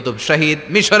সৈয়দ কুতুব শাহিদ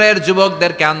মিশরের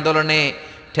যুবকদেরকে আন্দোলনে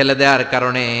ঠেলে দেওয়ার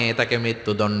কারণে তাকে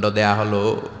মৃত্যুদণ্ড দেয়া হলো।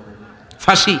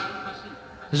 ফাঁসি।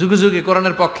 যুগে যুগে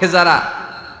কোরআনের পক্ষে যারা,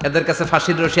 এদের কাছে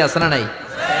ফাঁসির রশি আছে না নাই?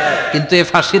 কিন্তু এই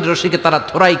ফাঁসির রশিকে তারা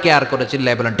থোড়াই কেয়ার করে,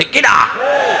 চিল্লায় বলেন ঠিক কিনা?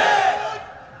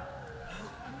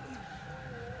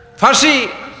 ফাঁসি,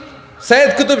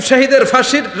 সৈয়দ কুতুব শাহিদের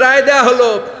ফাঁসির রায় দেয়া হলো।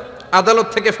 আদালত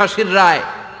থেকে ফাঁসির রায়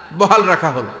বহাল রাখা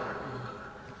হলো।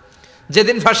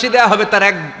 যেদিন ফাঁসি দেয়া হবে তার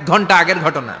 1 ঘন্টা আগের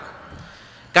ঘটনা।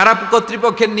 কারা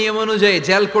কর্তৃপক্ষের নিয়ম অনুযায়ী,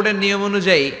 জেল কোডের নিয়ম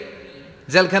অনুযায়ী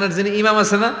জেলখানার যিনি ইমাম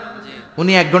আছে না,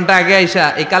 উনি 1 ঘন্টা আগে আইসা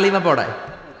এই কালিমা পড়ায়,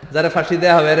 যারা ফাঁসি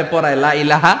দেয়া হবে এর পড়ায় লা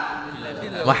ইলাহা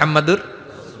মুহাম্মাদুর।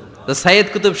 তো সৈয়দ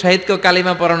কুতুব শাহিদকেও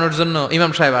কালিমা পড়ানোর জন্য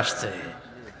ইমাম সাহেব আসছে।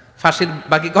 ফাঁসির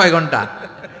বাকি কয় ঘন্টা,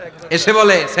 এসে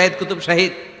বলে সৈয়দ কুতুব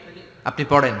শাহিদ আপনি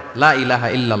পড়েন লা ইলাহা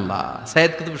ইল্লাল্লাহ।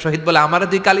 সৈয়দ কুতুব শাহিদ বলে আমারে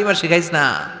তুই কালিমা শিখাইস না,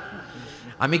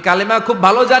 আমি কালিমা খুব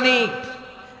ভালো জানি।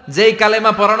 যেই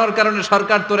কালিমা পড়ানোর কারণে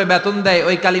সরকার তোরে বেতন দেয়,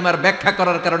 ওই কালিমার ব্যাখ্যা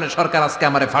করার কারণে সরকার আজকে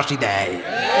আমারে ফাঁসি দেয়।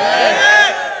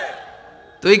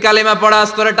 তুই কালিমা পড়াস,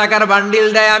 তোরে টাকার বান্ডিল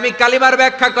দেয়, আমি কালিমার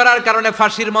ব্যাখ্যা করার কারণে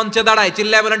ফাঁসির মঞ্চে দাঁড়াই।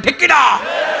 চিল্লায় বলেন ঠিক কিনা?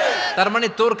 তার মানে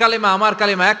তোর কালিমা আমার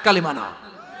কালিমা এক কালিমা না।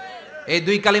 এই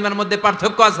 2 কালিমার মধ্যে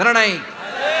পার্থক্য আছে না নাই?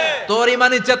 তোর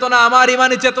ইমানি চেতনা আমার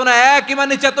ইমানি চেতনা এক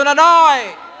ইমানি চেতনা নয়।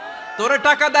 তোরে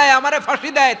টাকা দেয়, আমারে ফাঁসি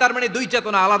দেয়, তার মানে 2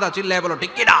 চেতনা আলাদা। চিল্লায় বলো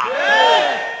ঠিক কিনা?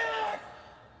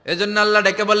 এজন্য আল্লাহ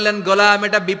ডেকে বললেন গোলাম,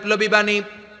 এটা বিপ্লবী বাণী।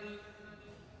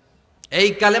 এই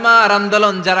কালেমার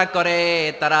আন্দোলন যারা করে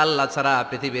তারা আল্লাহ ছাড়া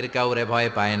পৃথিবীর কাউরে ভয়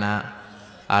পায় না।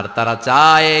 আর তারা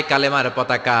চায় কালেমার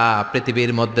পতাকা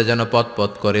পৃথিবীর মধ্যে যেন পথ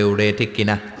পথ করে উড়ে, ঠিক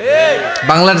কিনা?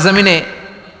 বাংলার জমিনে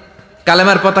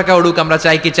কালেমার পতাকা উড়ুক, আমরা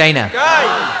চাই কি চাই না?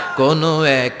 কোনো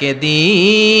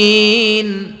একদিন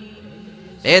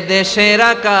এ দেশের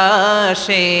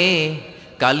আকাশে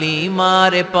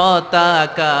কালিমার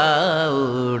পতাকা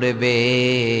উড়বে,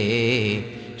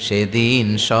 সেদিন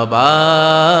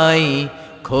সবাই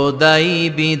খোদাই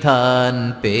বিধান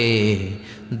পে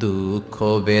দুঃখ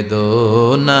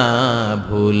বেদনা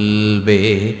ভুলবে।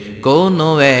 কোনো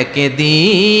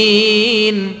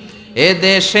একদিন এ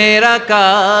দেশের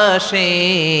আকাশে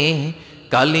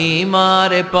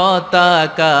কালিমার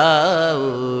পতাকা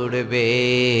উড়বে,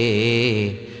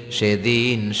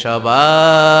 সেদিন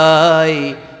সবাই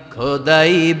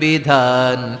খোদাই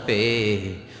বিধান পে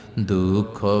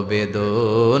দুঃখ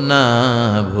বেদনা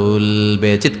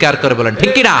ভুলবে। চিৎকার করে বলেন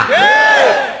ঠিক কিনা?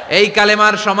 এই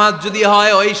কালেমার সমাজ যদি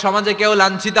হয়, ওই সমাজে কেউ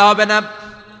লাঞ্ছিত হবে না,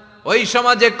 ওই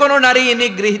সমাজে কোনো নারী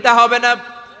নিগৃহীত হবে না,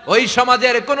 ওই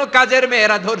সমাজের কোনো কাজের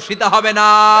মেয়েরা ধর্ষিত হবে না,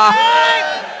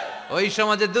 ওই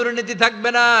সমাজে দুর্নীতি থাকবে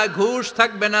না, ঘুষ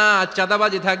থাকবে না,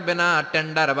 চাঁদাবাজি থাকবে না,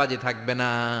 টেন্ডারবাজি থাকবে না।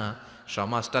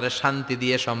 সমাজটারে শান্তি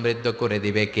দিয়ে সমৃদ্ধ করে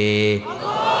দিবে কে?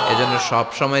 এজন্য সব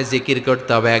সময় জিকির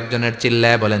করতে হবে একজনের।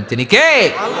 চিল্লায় বলেন তিনি কে?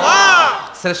 আল্লাহ।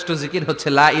 শ্রেষ্ঠ জিকির হচ্ছে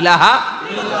লা ইলাহা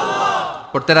ইল্লাল্লাহ।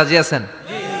 করতে রাজি আছেন?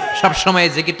 সব সময়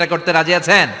জিকিরটা করতে রাজি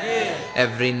আছেন?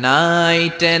 Every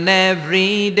night and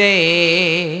every day,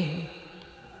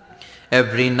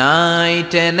 every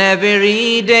night and every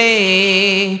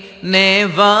day,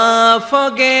 never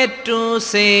forget to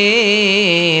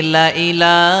say la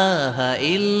ilaha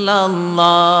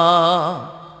illallah,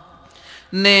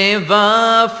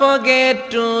 never forget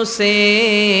to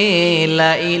say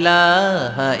la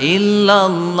ilaha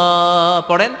illallah.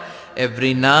 পড়েন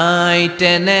every night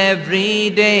and every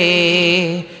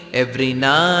day, every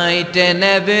night and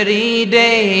every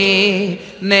day,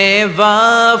 never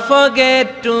forget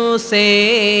to say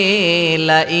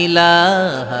la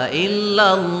ilaha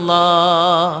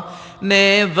illallah,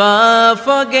 never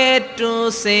forget to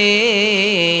say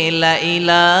la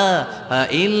ilaha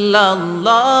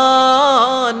illallah,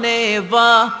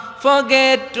 never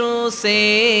forget to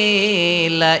say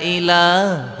La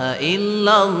ilaha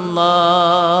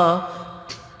illallah.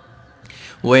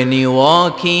 When you're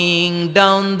walking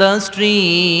down the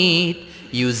street,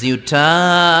 use your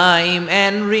time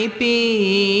and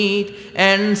repeat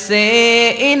and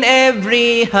say in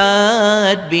every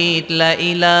heartbeat La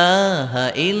ilaha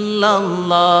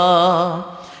illallah.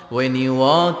 When you're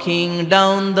walking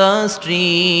down the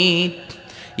street,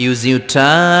 use your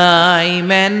time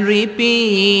and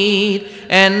repeat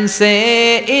and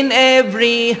say in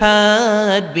every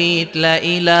heartbeat La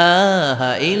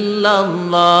ilaha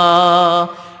illallah.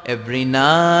 Every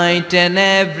night and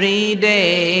every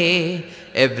day,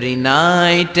 every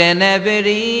night and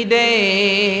every day,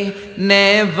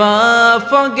 never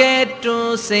forget to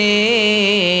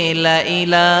say La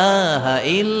ilaha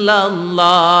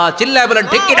illallah. চিল্লায় বলেন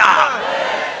ঠিক কি না?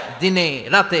 দিনে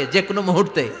রাতে যে কোনো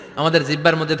মুহূর্তে আমাদের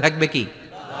জিহ্বার মধ্যে থাকবে কি?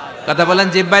 কথা বলেন,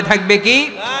 জিহ্বায় থাকবে কি?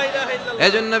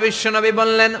 এজন্য বিশ্বনবী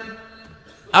বললেন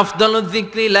আফদালুয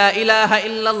যিকরি লা ইলাহা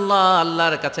ইল্লাল্লাহ,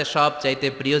 আল্লাহর কাছে সবচাইতে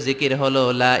প্রিয় জিকির হলো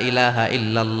লা ইলাহা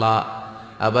ইল্লাল্লাহ।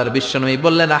 আবার বিশ্বনবী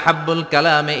বললেন আহাব্বুল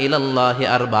কালামে ইলাল্লাহি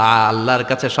আরবাআ, আল্লাহর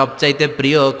কাছে সবচাইতে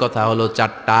প্রিয় কথা হলো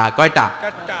চারটা। কয়টা?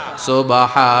 চারটা।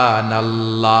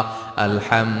 সুবহানাল্লাহ,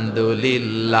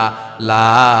 আলহামদুলিল্লাহ,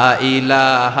 লা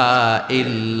ইলাহা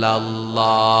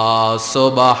ইল্লাল্লাহ।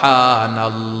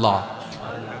 সুবহানাল্লাহ,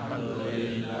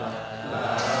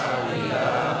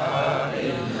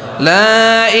 লা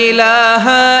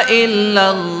ইলাহা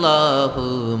ইল্লাল্লাহ,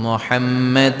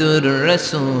 মুহাম্মাদুর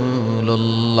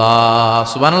রাসূলুল্লাহ।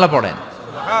 সুবহানাল্লাহ পড়েন।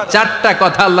 চারটা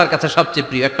কথা আল্লাহর কাছে সবচেয়ে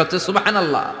প্রিয়। একটা হচ্ছে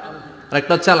সুবহানাল্লাহ,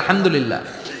 আরেকটা হচ্ছে আলহামদুলিল্লাহ,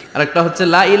 আরেকটা হচ্ছে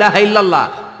লা ইলাহা ইল্লাল্লাহ,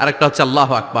 আরেকটা হচ্ছে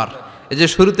আল্লাহু আকবার। এই যে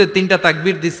শুরুতে তিনটা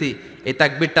তাকবীর দিছি, এই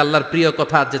তাকবীরটা আল্লাহর প্রিয়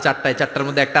কথা যে চারটায়, চারটার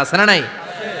মধ্যে একটা আছে না নাই?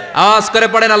 আওয়াজ করে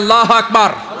পড়েন আল্লাহু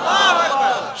আকবার।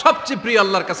 সবচেয়ে প্রিয়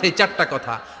আল্লাহর কাছে এই চারটা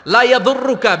কথা। লা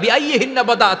ইয়াদুররুকা বিআইয়িহিন্না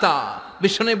বাদাতা,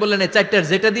 বিষ্ণু বললেন এই চারটার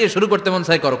যেটা দিয়ে শুরু করতে মন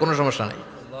চায় করো, কোনো সমস্যা নাই।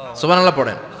 সুবহানাল্লাহ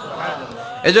পড়েন।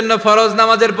 এজন্য ফরজ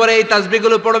নামাজের পরে এই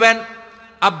তাসবিহগুলো পড়বেন।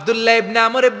 আব্দুল্লাহ ইবনে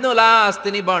আমর ইবনে আস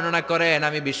তিনি বর্ণনা করেন,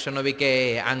 আমি বিশ্বনবীকে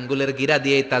আঙ্গুলের গিরা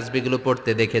দিয়ে এই তাসবিহগুলো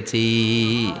পড়তে দেখেছি।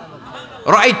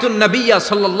 রাআইতুন নাবিয়্যা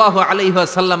সাল্লাল্লাহু আলাইহি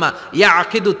ওয়াসাল্লাম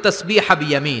ইয়াকিদু তাসবিহা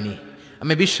বিয়ামিনি,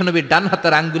 আমি বিশ্বনবীর ডান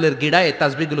হাতের আঙ্গুলের গিরায় এই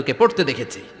তাসবিহগুলোকে পড়তে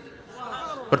দেখেছি।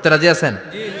 পড়তে রাজি আছেন?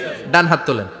 ডান হাত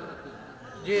তোলেন,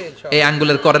 এই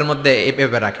আঙ্গুলের করের মধ্যে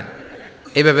এইভাবে রাখেন,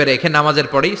 এইভাবে রেখে নামাজের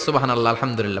পরেই সুবহানাল্লাহ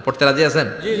আলহামদুলিল্লাহ পড়তে রাজি আছেন?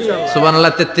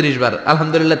 সুবহানাল্লাহ 33 বার,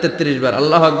 আলহামদুলিল্লাহ 33 বার,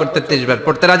 আল্লাহু আকবার 33 বার।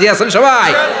 পড়তে রাজি আছেন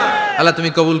সবাই? আল্লাহ তুমি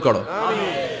কবুল করো।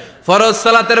 ফরজ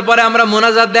সালাতের পরে আমরা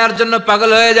মুনাজাত দেওয়ার জন্য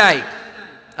পাগল হয়ে যাই।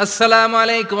 আসসালামু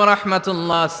আলাইকুম ওয়া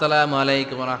রাহমাতুল্লাহ, আসসালামু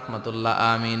আলাইকুম ওয়া রাহমাতুল্লাহ,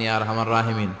 আমিন ইয়া আরহামার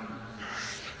রাহিমিন।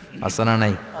 আছে না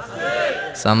নাই?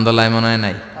 চান্দলাই মনে হয়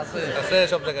নাই,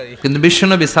 কিন্তু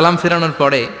বিশ্বনবী সালাম ফিরানোর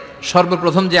পরে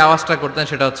সর্বপ্রথম যে আওয়াজটা করতেন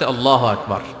সেটা হচ্ছে আল্লাহু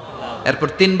আকবার। এরপর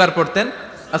 3 বার পড়তেন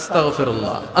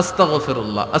আস্তাগফিরুল্লাহ,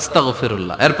 আস্তাগফিরুল্লাহ,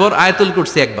 আস্তাগফিরুল্লাহ। এরপর আয়াতুল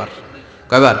কুরসি একবার।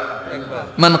 কয়বার?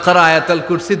 মান ক্বারা আয়াতুল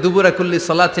কুরসি দুবুরা কুল্লি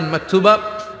সালাতিন মাকতুবা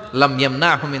লাম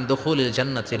ইয়ামনাহু মিন দুখুলিল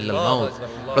জান্নাতি ইল্লাল মাউত।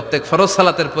 প্রত্যেক ফরজ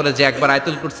সালাতের পরে যে একবার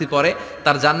আয়াতুল কুরসি পড়ে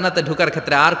তার জান্নাতে ঢোকার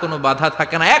ক্ষেত্রে আর কোনো বাধা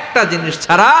থাকে না, একটা জিনিস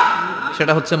ছাড়া,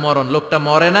 সেটা হচ্ছে মরণ। লোকটা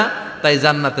মরে না তাই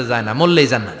জান্নাতে যায় না, মরলেই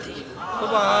জান্নাতি।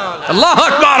 আল্লাহু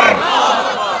আকবার।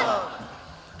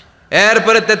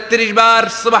 এরপরে 33 বার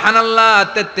সুবহানাল্লাহ,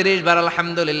 33 বার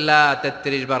আলহামদুলিল্লাহ,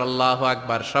 33 বার আল্লাহু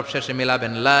আকবার। সবশেষে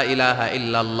মিলাবেন লা ইলাহা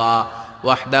ইল্লাল্লাহ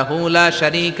ওয়াহদাহু লা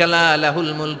শারীকা লা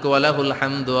লাহুল মুলকু ওয়া লাহুল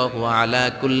হামদু ওয়া হুয়া আলা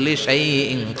কুল্লি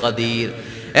শাইইন কাদির।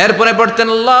 এরপরে পড়তেন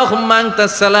আল্লাহুম্মা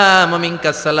আনতাস সালাম ওয়া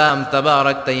মিনকাস সালাম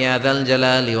তাবারাকতা ইয়া যাল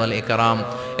জালালি ওয়াল ইকরাম।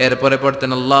 এরপরে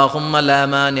পড়তেন আল্লাহুম্মা লা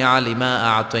মানিআ লিমা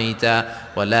আ'তাইতা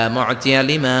ওয়া লা মু'তিয়া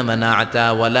লিমা মানা'তা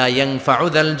ওয়া লা ইয়ানফা'ু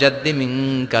যাল জাদ্দি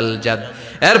মিনকাল জাদ।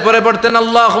 এরপরে পড়তেন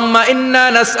আল্লাহুম্মা ইন্না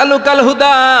নাসআলুকাল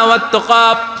হুদা ওয়াত তুকা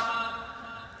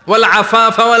ওয়াল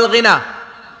আফাফা ওয়াল গিনা।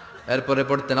 এরপরে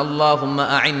পড়তেন আল্লাহুম্মা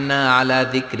আ'ইন্না আলা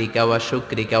যিকরিকা ওয়া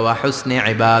শুকরিকা ওয়া হুসনি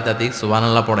ইবাদাতিক।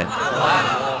 সুবহানাল্লাহ পড়েন।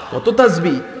 কত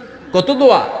তাসবিহ, কত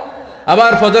দোয়া।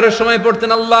 আবার ফজরের সময়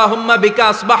পড়তেন আল্লাহুম্মা বিকা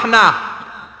আসবাহনা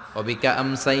ওয়া বিকা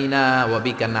আমসাইনা ওয়া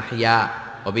বিকা নাহইয়া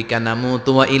ওয়া বিকা নামুতু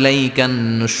ওয়া ইলাইকান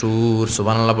নুশুর।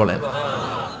 সুবহানাল্লাহ বলেন।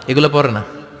 এগুলো পড়ে না?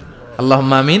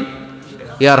 আল্লাহুম্মা আমিন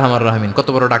ইয়া আরহামার রাহিমিন। কত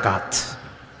বড় ডাকাত।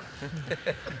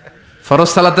 ফরজ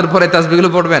সালাতের পরে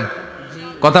তাসবিহগুলো পড়বেন?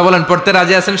 কথা বলেন, পড়তে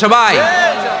রাজি আছেন সবাই?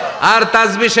 আর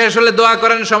তাসবিহ শেষ হলে দোয়া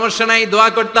করেন, সমস্যা নাই। দোয়া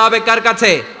করতে হবে কার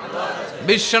কাছে?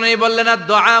 বিশ্বনবী বললেন না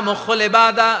দোয়া মুখুল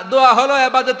ইবাদা, দোয়া হলো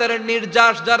ইবাদতের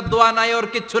নির্যাস। যার দোয়া নাই ওর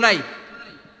কিচ্ছু নাই।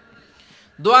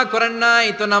 দোয়া করেন নাই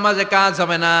তো নামাজে কাজ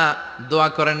হবে না, দোয়া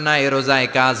করেন নাই রোজায়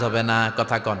কাজ হবে না।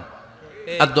 কথা কন।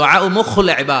 আর দোয়া মুখুল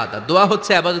ইবাদা, দোয়া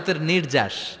হচ্ছে ইবাদতের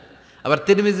নির্যাস। আবার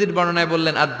তিরমিজির বর্ণনায়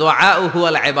বললেন আদ-দুআউ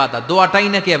হুয়াল ইবাদা, দোয়াটাই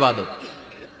নাকি ইবাদত,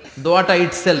 দোয়াটা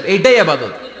ইটসেলফ এইটাই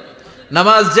ইবাদত।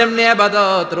 নামাজ যেমনি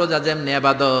ইবাদত, রোজা যেমনি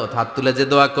ইবাদত, হাত তুলে যে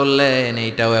দোয়া করলেন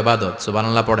এইটাও ইবাদত।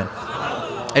 সুবহানাল্লাহ পড়েন।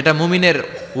 এটা মুমিনের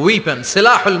ওয়েপন,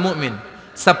 সিলাহুল মুমিন।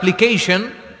 সাপ্লিকেশন,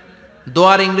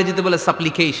 দোয়ার ইংরেজিতে বলে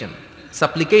সাপ্লিকেশন।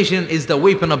 সাপ্লিকেশন is the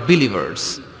weapon of believers.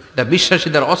 এটা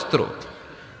বিশ্বাসীদের অস্ত্র।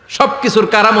 সবকিছুর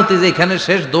কারামতি যেখানে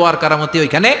শেষ, দোয়ার কারামতি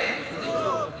ওইখানে।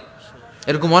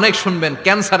 এরকম অনেক শুনবেন,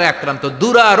 ক্যান্সারে আক্রান্ত,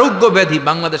 দুরারোগ্য ব্যাধি,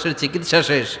 বাংলাদেশের চিকিৎসা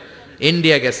শেষ,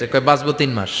 ইন্ডিয়া গেছে, কয় বাঁচবো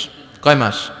 3 মাস। কয়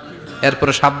মাস?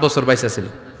 এরপরে 7 বছর বাইসা ছিল।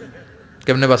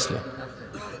 কেমনে বাঁচলো?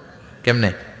 কেমনে?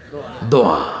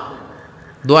 দোয়া।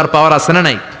 দোয়ার পাওয়ার আছে না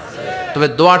নাই? তবে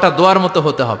দোয়াটা দোয়ার মতো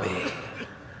হতে হবে।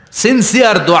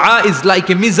 সিনসিয়ার দোয়া ইজ লাইক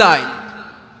এ মিসাইল।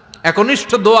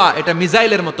 একনিষ্ঠ দোয়া এটা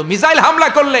মিসাইলের মতো। মিসাইল হামলা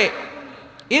করলে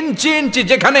ইঞ্চি ইঞ্চি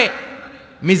যেখানে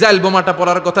মিসাইল বোমাটা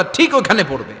পড়ার কথা ঠিক ওখানে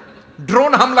পড়বে।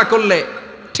 ড্রোন হামলা করলে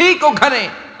ঠিক ওখানে,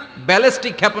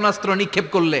 ব্যালিস্টিক ক্ষেপণাস্ত্র নিক্ষেপ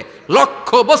করলে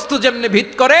লক্ষ্য বস্তু যেমনি ভিত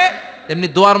করে, তেমনি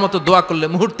দোয়ার মতো দোয়া করলে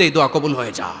মুহূর্তেই দোয়া কবুল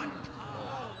হয়ে যায়।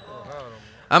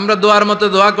 আমরা দোয়ার মতো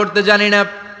দোয়া করতে জানি না,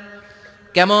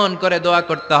 কেমন করে দোয়া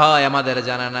করতে হয় আমাদের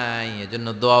জানা নাই, এজন্য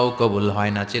দোয়াও কবুল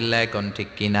হয় না। চিল্লায় কোন ঠিক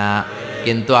কিনা?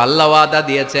 কিন্তু আল্লাহ ওয়াদা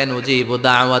দিয়েছেন, উজিবু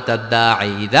দাওয়াতাদ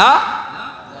দাঈ ইযা,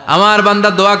 আমার বান্দা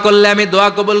দোয়া করলে আমি দোয়া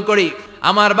কবুল করি,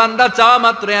 আমার বান্দা চাওয়া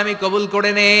মাত্রই আমি কবুল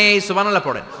করে নেই। সুবহানাল্লাহ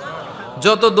পড়েন।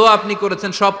 যত দোয়া আপনি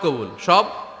করেছেন সব কবুল, সব,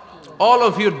 all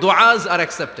of your দোয়াজ R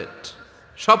accepted,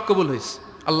 সব কবুল হয়েছে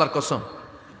আল্লাহর কসম।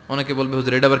 অনেকে বলবে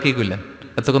হুজুর এটা আবার কি কইলেন,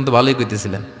 এতক্ষণ তো ভালোই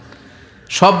কইতেছিলেন।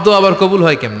 সব দোয়া আবার কবুল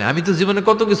হয় কেমনে? আমি তো জীবনে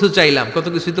কত কিছু চাইলাম, কত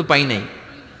কিছুই তো পাই নাই।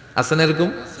 আছে না এরকম?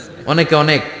 অনেকে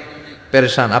অনেক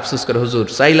পেরেশান, আফসোস করে, হুজুর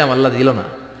চাইলাম আল্লাহ দিল না।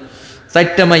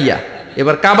 4টা মাইয়া,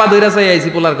 এবার কাবা দইরা চাই আইছি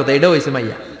পোলার কথা, এটাও হয়েছে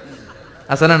মাইয়া।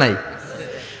 আছে না নাই?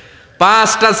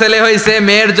 5টা ছেলে হয়েছে,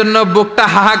 মেয়ের জন্য বুকটা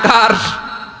হাহাকার।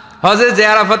 হজে যে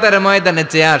আরাফাতের ময়দানে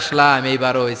চেয়ে আসলাম,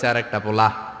 এইবারও হয়েছে আর একটা পোলা।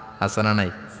 আছে না নাই?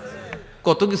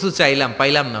 কত কিছু চাইলাম,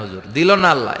 পাইলাম না, হুজুর দিল না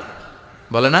আল্লাহ,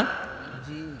 বলে না?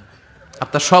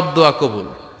 আপনার সব দোয়া কবুল,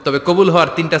 তবে কবুল হওয়ার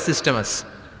 3টা সিস্টেম আছে।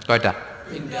 কয়টা?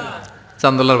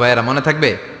 চান্দোলার ভাইয়েরা মনে থাকবে?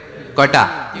 কয়টা?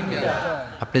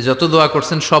 আপনি যত দোয়া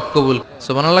করছেন সব কবুল।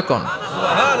 সুবহানাল্লাহ কোন?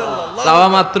 চাওয়া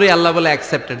মাত্রই আল্লাহ বলে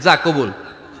অ্যাকসেপ্টেড, যা কবুল,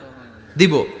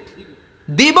 দিব।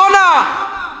 দিব না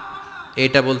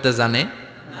এটা বলতে জানে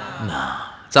না,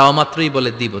 চাওয়া মাত্রই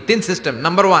বলে দিব। 3 সিস্টেম।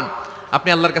 নাম্বার 1, আপনি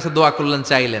আল্লাহর কাছে দোয়া করলেন,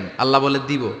 চাইলেন, আল্লাহ বলে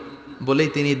দিব, বলেই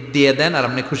তিনি দিয়ে দেন আর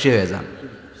আপনি খুশি হয়ে যান,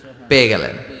 পেয়ে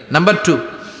গেলেন। নাম্বার 2,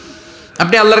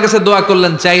 আপনি আল্লাহর কাছে দোয়া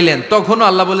করলেন, চাইলেন, তখনও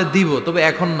আল্লাহ বলে দিব, তবে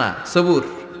এখন না, সবুর,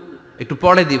 একটু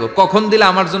পরে দিব। কখন দিলে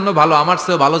আমার জন্য ভালো, আমার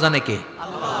চেয়েও ভালো জানে কে?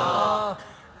 আল্লাহ,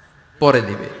 পরে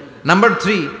দিবে। নাম্বার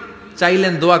 3,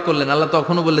 চাইলেন, দোয়া করলেন, আল্লাহ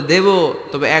তখনও বলে দেব,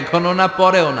 তবে এখনো না,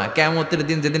 পরেও না, কিয়ামতের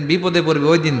দিন যেদিন বিপদে পড়বে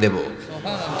ওই দিন দেব।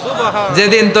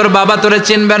 যেদিন তোর বাবা তোরে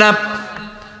চিনবে না,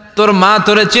 তোর মা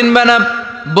তোরে চিনবে না,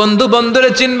 বন্ধু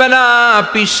বন্ধুরে চিনবে না,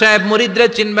 পীর সাহেব মুরিদরে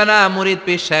চিনবে না, মুরিদ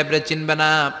পীর সাহেবরে চিনবে না,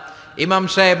 ইমাম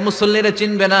সাহেব মুসল্লিরে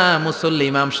চিনবে না, মুসল্লি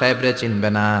ইমাম সাহেবরে চিনবে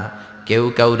না, কেউ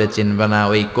কাউরে চিনবে না।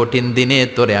 ওই কঠিন দিনে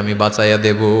তোরে আমি বাঁচাইয়া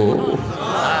দেব।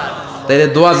 তাই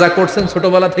দোয়া যা করছেন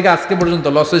ছোটবেলা থেকে আজকে পর্যন্ত,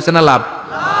 লস হয়েছে না লাভ?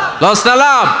 লস না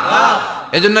লাভ?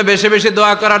 এজন্য বেশি বেশি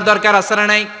দোয়া করার দরকার আছে না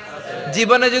নাই?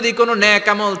 জীবনে যদি কোনো নেক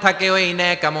আমল থাকে, ওই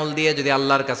নেক আমল দিয়ে যদি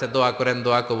আল্লাহর কাছে দোয়া করেন,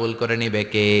 দোয়া কবুল করে নিবে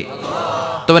কে?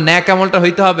 তবে নেক আমলটা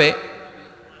হইতে হবে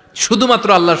শুধুমাত্র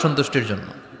আল্লাহর সন্তুষ্টির জন্য।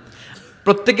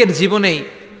 প্রত্যেকের জীবনেই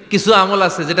কিছু আমল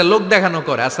আছে যেটা লোক দেখানো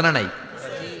করে, আছে না নাই?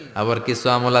 আবার কিছু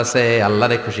আমল আছে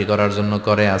আল্লাহরে খুশি করার জন্য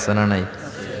করে, আছে না নাই?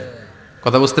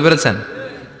 কথা বুঝতে পেরেছেন?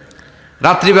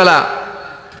 রাত্রিবেলা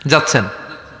যাচ্ছেন,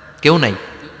 কেউ নাই,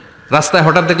 রাস্তায়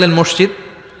হঠাৎ দেখলেন মসজিদ,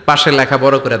 পাশে লেখা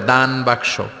বড় করে দান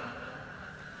বাক্স,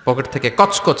 পকেট থেকে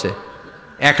কচকচে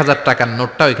 1000 টাকার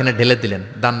নোটটা ওইখানে ঢেলে দিলেন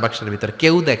দান বাক্সের ভিতরে।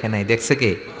 কেউ দেখে নাই, দেখছে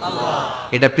কে? আল্লাহ।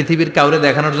 এটা পৃথিবীর কাউরে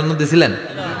দেখানোর জন্য দিছিলেন?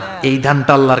 এই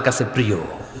দানটা আল্লাহর কাছে প্রিয়।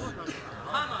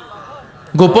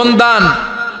 গোপন দান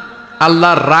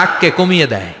আল্লাহর রাগকে কমিয়ে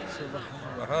দেয়।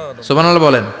 সুবহানাল্লাহ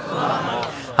বলেন।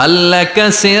 আল্লাকা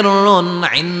সিররুন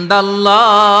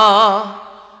ইনদাল্লাহ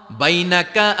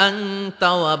বাইনাকা আনতা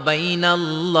ওয়া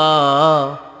বাইনাল্লাহ,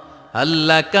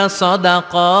 আল্লাকা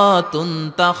সাদাকাতুন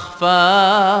তাখফা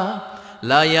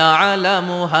লা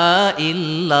ইয়ালামুহা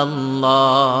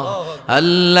ইল্লাল্লাহ,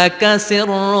 আল্লাকা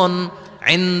সিররুন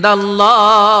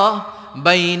ইনদাল্লাহ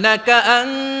বাইনাকা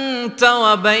আনতা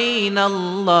ওয়া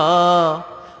বাইনাল্লাহ,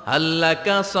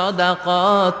 আল্লাকা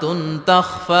সাদাকাতুন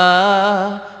তাখফা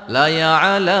লা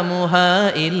ইয়ালামুহা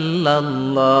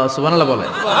ইল্লাল্লাহ। সুবহানাল্লাহ বলেন।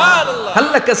 সুবহানাল্লাহ।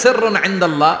 আল্লাকা সিররুন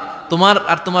ইনদাল্লাহ, তোমার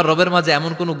আর তোমার রবের মাঝে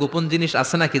এমন কোন গোপন জিনিস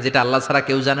আছে নাকি যেটা আল্লাহ ছাড়া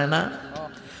কেউ জানে না?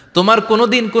 তোমার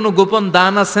কোনোদিন কোনো গোপন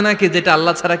দান আছে নাকি যেটা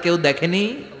আল্লাহ ছাড়া কেউ দেখেনি?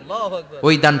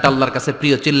 ওই দানটা আল্লাহর কাছে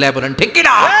প্রিয়। চিল্লায় বলেন ঠিক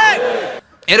কিনা?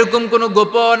 এরকম কোন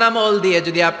গোপন আমল দিয়ে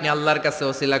যদি আপনি আল্লাহর কাছে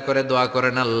ওসিলা করে দোয়া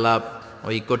করেন, আল্লাহ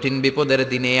ওই কঠিন বিপদের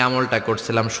দিনে এই আমলটা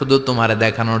করছিলাম শুধু তোমারে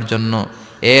দেখানোর জন্য,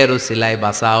 এর ওসিলায়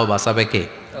বাঁচাও, বাঁচাবে কে?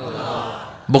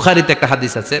 বুখারীতে একটা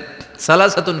হাদিস আছে,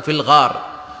 সালাসাতুন ফিল গার,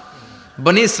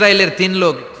 বনি ইসরাইলের 3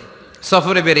 লোক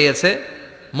সফরে বেরিয়েছে,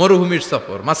 মরুভূমির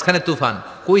সফর, মাঝখানে তুফান,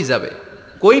 কই যাবে,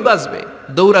 কই বাঁচবে,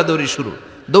 দৌড়াদৌড়ি শুরু।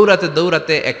 দৌড়াতে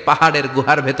দৌড়াতে এক পাহাড়ের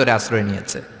গুহার ভেতরে আশ্রয়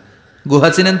নিয়েছে। গুহা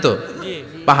চিনেন তো?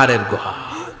 পাহাড়ের গুহা।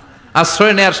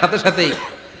 আশ্রয় নেয়ার সাথে সাথেই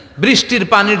বৃষ্টির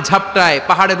পানির ঝাপটায়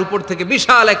পাহাড়ের উপর থেকে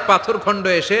বিশাল এক পাথর খণ্ড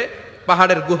এসে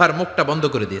পাহাড়ের গুহার মুখটা বন্ধ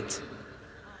করে দিয়েছে।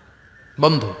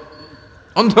 বন্ধ,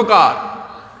 অন্ধকার।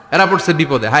 এরা পড়ছে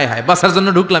বিপদে, হায় হায় বাঁচার জন্য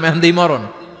ঢুকলাম, এখন দেই মরণ।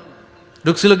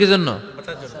 ঢুকছিল কি জন্য?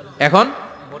 এখন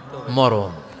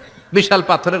মরণ। বিশাল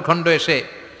পাথরের খণ্ড এসে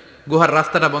গুহার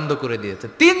রাস্তাটা বন্ধ করে দিয়েছে।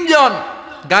 3 জন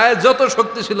গায়ে যত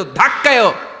শক্তি ছিল ধাক্কায়ও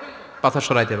পাথর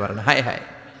সরাইতে পারে না। হায় হায়,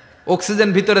 অক্সিজেন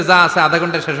ভিতরে যা আছে আধা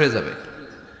ঘন্টা শেষ হয়ে যাবে,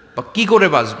 কি করে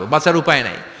বাঁচবো? বাঁচার উপায়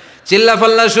নাই। চিল্লা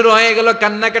ফাল্লা শুরু হয়ে গেল,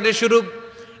 কান্নাকাটি শুরু।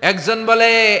 একজন বলে,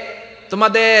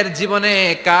 তোমাদের জীবনে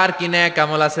কার কি নেক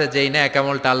আমল আছে, যেই নেক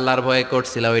আমলটা আল্লাহর ভয়ে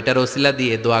করছিল ওইটার ওসিলা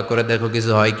দিয়ে দোয়া করে দেখো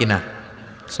কিছু হয় কিনা।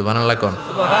 সুবহানাল্লাহ কোন?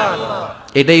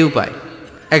 এটাই উপায়।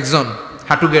 একজন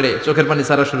হাঁটু গেড়ে চোখের পানি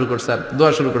ছাড়া শুরু করছে, আর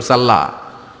দোয়া শুরু করছে, আল্লাহ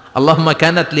আল্লাহুম্মা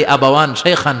কানাত লি আবাওয়ান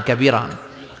শাইখান কাবীরান,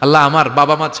 আল্লাহ আমার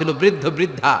বাবা মা ছিল বৃদ্ধ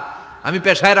বৃদ্ধা, আমি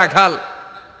পেশায় রাখাল,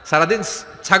 সারাদিন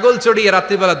ছাগল চড়িয়ে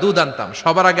রাত্রিবেলা দুধ আনতাম,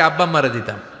 সবার আগে আব্বা আম্মারে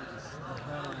দিতাম,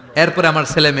 এরপরে আমার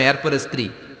ছেলে মেয়ে, এরপরে স্ত্রী।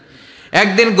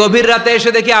 একদিন গভীর রাতে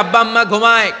এসে দেখি আব্বা আম্মা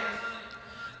ঘুমায়।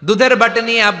 দুধের বাটি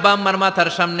নিয়ে আব্বা আম্মার মাথার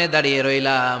সামনে দাঁড়িয়ে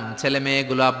রইলাম। ছেলে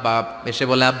মেয়েগুলো আব্বা এসে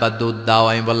বলে, আব্বা দুধ দাও।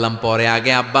 আমি বললাম পরে,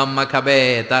 আগে আব্বা আম্মা খাবে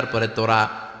তারপরে তোরা।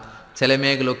 ছেলে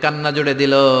মেয়েগুলো কান্না জুড়ে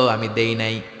দিল, আমি দেই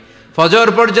নাই। ফজর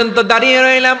পর্যন্ত দাঁড়িয়ে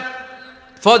রইলাম।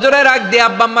 ফজরের আগ দিয়ে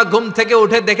আব্বা আম্মা ঘুম থেকে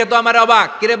উঠে দেখে তো আমার অবাক,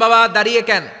 কিরে বাবা দাঁড়িয়ে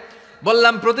কেন?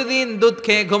 বললাম প্রতিদিন দুধ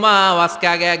খেয়ে ঘুমাও, আজকে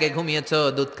আগে আগে ঘুমিয়েছো,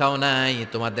 দুধ খাও নাই,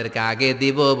 তোমাদেরকে আগে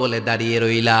দিব বলে দাঁড়িয়ে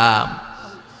রইলাম।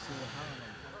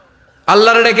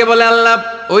 আল্লাহর ডেকে বলে, আল্লাহ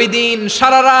ওই দিন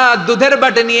সারা রাত দুধের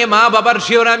বাটি নিয়ে মা বাবার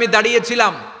শিওরে আমি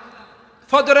দাঁড়িয়েছিলাম,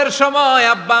 ফজরের সময়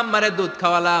আব্বা আম্মারে দুধ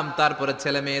খাওয়ালাম, তারপরে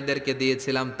ছেলে মেয়েদেরকে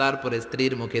দিয়েছিলাম, তারপরে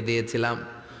স্ত্রীর মুখে দিয়েছিলাম।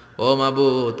 ও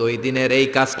মাবুদ, ওই দিনের এই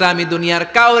কাজটা আমি দুনিয়ার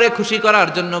কাউরে খুশি করার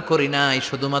জন্য করি নাই,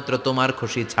 শুধুমাত্র তোমার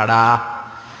খুশি ছাড়া।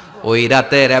 ওই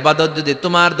রাতের ইবাদত যদি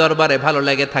তোমার দরবারে ভালো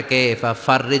লেগে থাকে,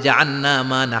 ফাফাররিজ আন্না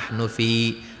মা নাহনু ফি,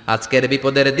 আজকের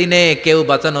বিপদের দিনে কেউ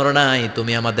বাঁচানোর নাই,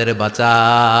 তুমি আমাদের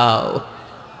বাঁচাও।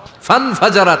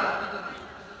 ফানফাজারাত,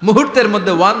 মুহূর্তের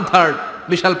মধ্যে 1/3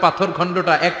 বিশাল পাথর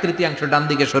খণ্ডটা 1/3 ডান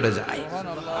দিকে সরে যায়,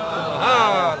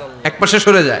 এক পাশে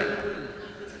সরে যায়।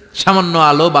 সামান্য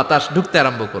আলো বাতাস ঢুকতে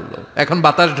আরম্ভ করলো। এখন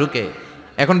বাতাস ঢুকে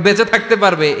এখন বেঁচে থাকতে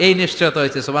পারবে এই নিশ্চয়তা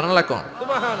হয়েছে। সুবহানাল্লাহ কোন?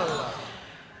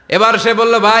 এবার সে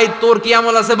বলল, ভাই তোর কি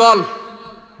আমল আছে বল।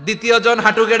 দ্বিতীয় জন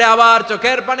হাঁটু গেড়ে আবার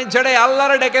চোখের পানি ছেড়ে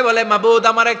আল্লাহর ডেকে বলে, মাবুদ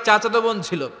আমার এক চাচাতো বোন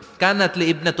ছিল, কানাতলি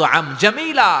ইবনাতু আম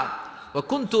জামিলা ওয়া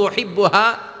কুনতু উহিব্বুহা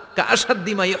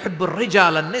কাআশাদ্দি মা ইউহিব্বুর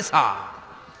রিজাল আন-নিসা।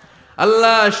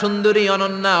 আল্লাহ সুন্দরী,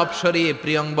 অনন্যা, অপসরী,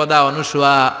 প্রিয়ংবদা,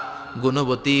 অনুসুয়া,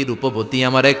 গুণবতী, রূপবতী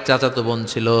আমার এক চাচাতো বোন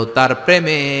ছিল, তার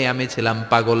প্রেমে আমি ছিলাম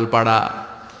পাগল পাড়া,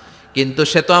 কিন্তু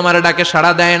সে তো আমার ডাকে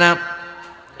সাড়া দেয় না।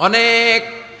 অনেক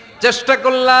চেষ্টা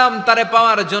করলাম তারে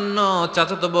পাওয়ার জন্য।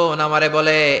 চাচাতো বোন আমারে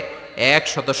বলে,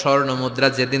 100 স্বর্ণ মুদ্রা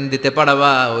যেদিন দিতে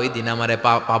পারবা ওই দিন আমারে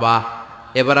পাবা।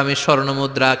 এবার আমি স্বর্ণ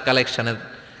মুদ্রা কালেকশনের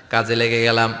কাজে লেগে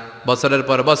গেলাম। বছরের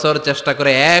পর বছর চেষ্টা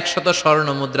করে 100 স্বর্ণ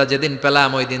মুদ্রা যেদিন পেলাম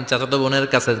ওই দিন চাচাতো বোনের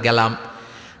কাছে গেলাম,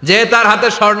 যে তার হাতে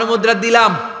স্বর্ণ মুদ্রা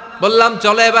দিলাম, বললাম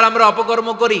চলো এবার আমরা অপকর্ম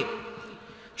করি।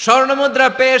 স্বর্ণ মুদ্রা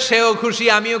পেয়ে সেও খুশি,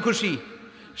 আমিও খুশি।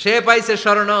 সে পাইছে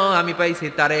স্বর্ণ, আমি পাইছি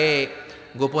তারে।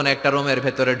 গোপন একটা রুমের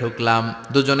ভেতরে ঢুকলাম,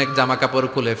 দুজনে জামা কাপড়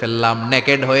খুলে ফেললাম,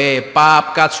 নেকেড হয়ে পাপ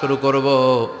কাজ শুরু করব।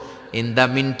 ইন দা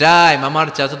মিন টাইম আমার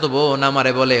চাচাতো বোন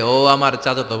আমারে বলে, ও আমার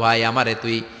চাচাতো ভাই, আমারে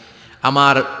তুই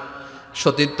আমার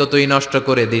সতীত্ব তুই নষ্ট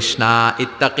করে দিস না,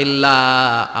 ইত্তাকিল্লাহ,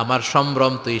 আমার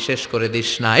সম্ভ্রম তুই শেষ করে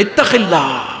দিস না, ইত্তাকিল্লাহ,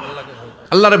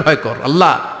 আল্লাহরে ভয় কর।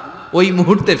 আল্লাহ ওই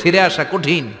মুহূর্তে ফিরে আসা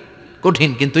কঠিন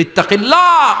কঠিন, কিন্তু ইত্তাকিল্লাহ,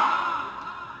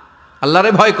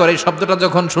 আল্লাহরে ভয় করে, এই শব্দটা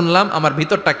যখন শুনলাম আমার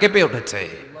ভিতরটা কেঁপে উঠেছে।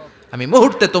 আমি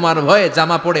মুহূর্তে তোমার ভয়ে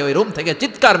জামা পড়ে ওই রুম থেকে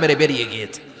চিৎকার মেরে বেরিয়ে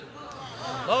গিয়েছি।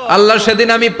 আল্লাহ সেদিন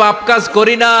আমি পাপ কাজ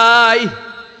করি নাই,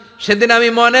 সেদিন আমি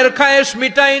মনের খায়েশ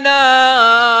মিটাই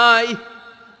নাই,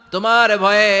 তোমার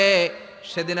ভয়ে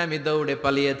সেদিন আমি দৌড়ে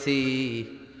পালিয়েছি।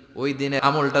 ওই দিনে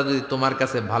আমলটা যদি তোমার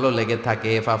কাছে ভালো লেগে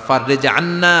থাকে, ফাফাররিজ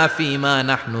আন্না ফিমা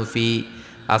নাহনু ফি,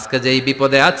 আজকে যেই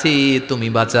বিপদে আছি তুমি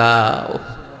বাঁচাও।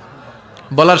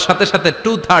 বলার সাথে সাথে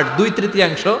 2/3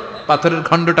 2/3 পাথরের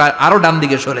খণ্ডটা আরো ডান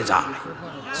দিকে সরে যায়।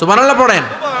 সুবহানাল্লাহ পড়েন।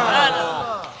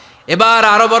 এবার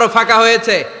আরো বড় ফাঁকা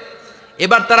হয়েছে।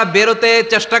 এবার তারা বেরোতে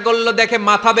চেষ্টা করলো, দেখে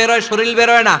মাথা বেরোয়, শরীর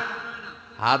বেরোয় না,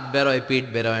 হাত বেরোয়, পিঠ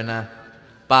বেরোয় না,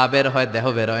 পা বের হয়, দেহ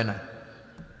বের হয় না,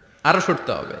 আরো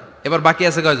সরতে হবে। এবার বাকি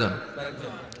আছে কয়জন?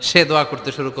 সে দোয়া করতে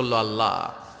শুরু করলো, আল্লাহ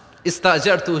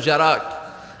ইস্তাজারতু জারাক,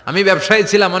 আমি ব্যবসায়ী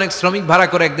ছিলাম, অনেক শ্রমিক ভাড়া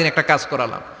করে একদিন একটা কাজ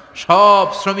করালাম, সব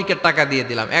শ্রমিকের টাকা দিয়ে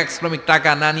দিলাম। এক শ্রমিক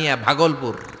টাকা না নিয়ে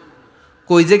ভাগলপুর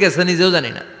কই যে গেছে নিজেও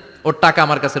জানি না, ওর টাকা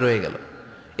আমার কাছে রয়ে গেল।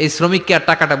 এই শ্রমিককে আর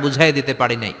টাকাটা বুঝাই দিতে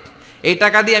পারি নাই। এই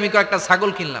টাকা দিয়ে আমি কয়েকটা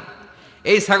ছাগল কিনলাম,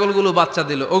 এই ছাগলগুলো বাচ্চা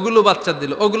দিল, ওগুলো বাচ্চা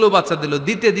দিল, ওগুলো বাচ্চা দিল,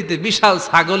 দিতে দিতে বিশাল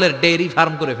ছাগলের ডেইরি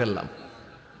ফার্ম করে ফেললাম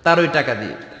তার ওই টাকা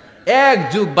দিয়ে। 1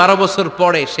 যুগ 12 বছর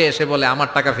পরে সে এসে বলে, আমার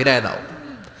টাকা ফিরায় দাও।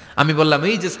 আমি বললাম,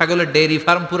 এই যে ছাগলের ডেইরি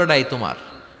ফার্ম পুরোটাই তোমার।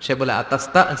 সে বলে,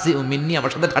 আতাস্তাজি মিন্নি,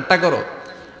 আমার সাথে ঠাট্টা করো?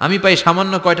 আমি পাই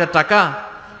সামান্য কয়টা টাকা,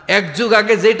 1 যুগ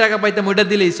আগে যেই টাকা পাইতাম ওইটা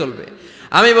দিলেই চলবে।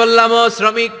 আমি বললাম, ও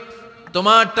শ্রমিক,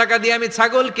 তোমার টাকা দিয়ে আমি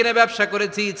ছাগল কিনে ব্যবসা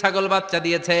করেছি, ছাগল বাচ্চা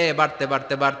দিয়েছে, বাড়তে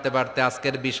বাড়তে বাড়তে বাড়তে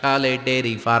আজকের বিশাল এই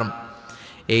ডেইরি ফার্ম,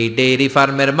 এই ডেইরি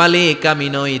ফার্মের মালিক আমি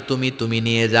নই, তুমি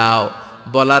নিয়ে যাও।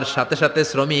 বলার সাথে সাথে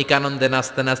শ্রমিক আনন্দে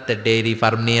নাচতে নাচতে ডেইরি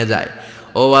ফার্ম নিয়ে যায়।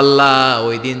 ও আল্লাহ,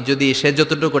 ওই দিন যদি সে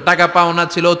যতটুকু টাকা পাওনা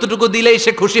ছিল অতটুকু দিলেই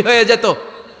সে খুশি হয়ে যেত,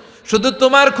 শুধু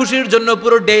তোমার খুশির জন্য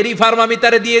পুরো ডেইরি ফার্ম আমি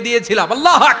তারে দিয়ে দিয়েছিলাম।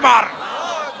 আল্লাহু আকবার।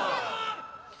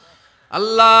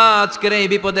 আল্লাহ, আজকের এই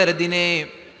বিপদের দিনে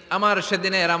আমার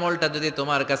সেদিনের আমলটা যদি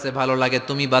তোমার কাছে ভালো লাগে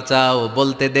তুমি বাঁচাও।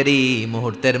 বলতে দেরি,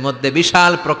 মুহূর্তের মধ্যে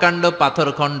বিশাল প্রকাণ্ড পাথর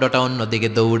খণ্ডটা অন্যদিকে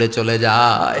দৌড়ে চলে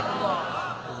যায়।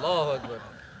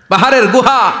 পাহাড়ের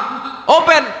গুহা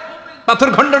ওপেন, পাথর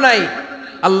খণ্ড নাই।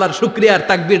 আল্লাহর শুকরিয়ার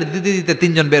তাকবীর দিতে দিতে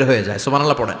 3 জন বের হয়ে যায়।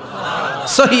 সুবহানাল্লাহ পড়েন।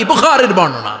 সহিহ বুখারীর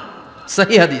বর্ণনা,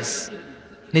 সহিহ হাদিস।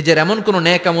 নিজের এমন কোন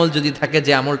নেক আমল যদি থাকে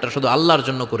যে আমলটা শুধু আল্লাহর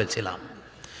জন্য করেছিলাম,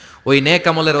 ওই নেক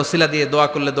আমলের ওসিলা দিয়ে দোয়া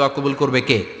করলে দোয়া কবুল করবে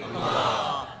কে?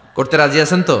 করতে রাজি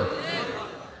আছেন তো?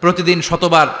 প্রতিদিন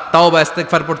শতবার তাওবা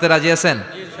ইস্তেগফার পড়তে রাজি আছেন?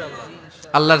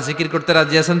 আল্লাহর জিকির করতে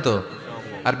রাজি আছেন তো?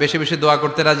 আর বেশি বেশি দোয়া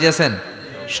করতে রাজি আছেন?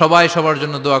 সবাই সবার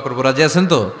জন্য দোয়া করব, রাজি আছেন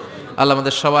তো? আল্লাহ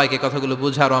আমাদের সবাইকে কথাগুলো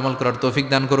বুঝার ও আমল করার তৌফিক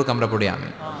দান করুক। আমরা পড়ি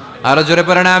আমিন। আরো জোরে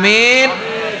পড়েন আমিন।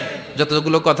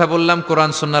 যতগুলো কথা বললাম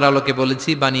কোরআন সুন্নাহর আলোকে বলেছি,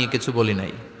 বানিয়ে কিছু বলি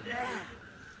নাই।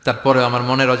 তারপরে আমার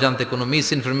মনের অজান্তে কোনো মিস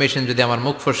ইনফরমেশন যদি আমার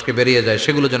মুখ ফসকে বেরিয়ে যায়,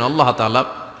 সেগুলো যেন আল্লাহ তাআলা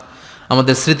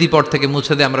আমাদের স্মৃতিপট থেকে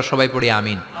মুছে দেয়। আমরা সবাই পড়ি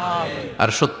আমিন। আর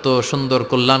সত্য, সুন্দর,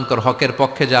 কল্যাণকর, হকের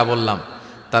পক্ষে যা বললাম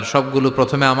তার সবগুলো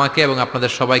প্রথমে আমাকে এবং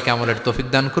আপনাদের সবাইকে আমলের তৌফিক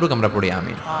দান করুক। আমরা পড়ি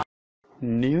আমিন।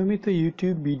 নিয়মিত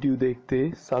ইউটিউব ভিডিও দেখতে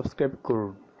সাবস্ক্রাইব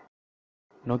করুন।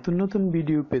 নতুন নতুন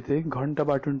ভিডিও পেতে ঘন্টা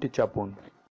বাটনটি চাপুন।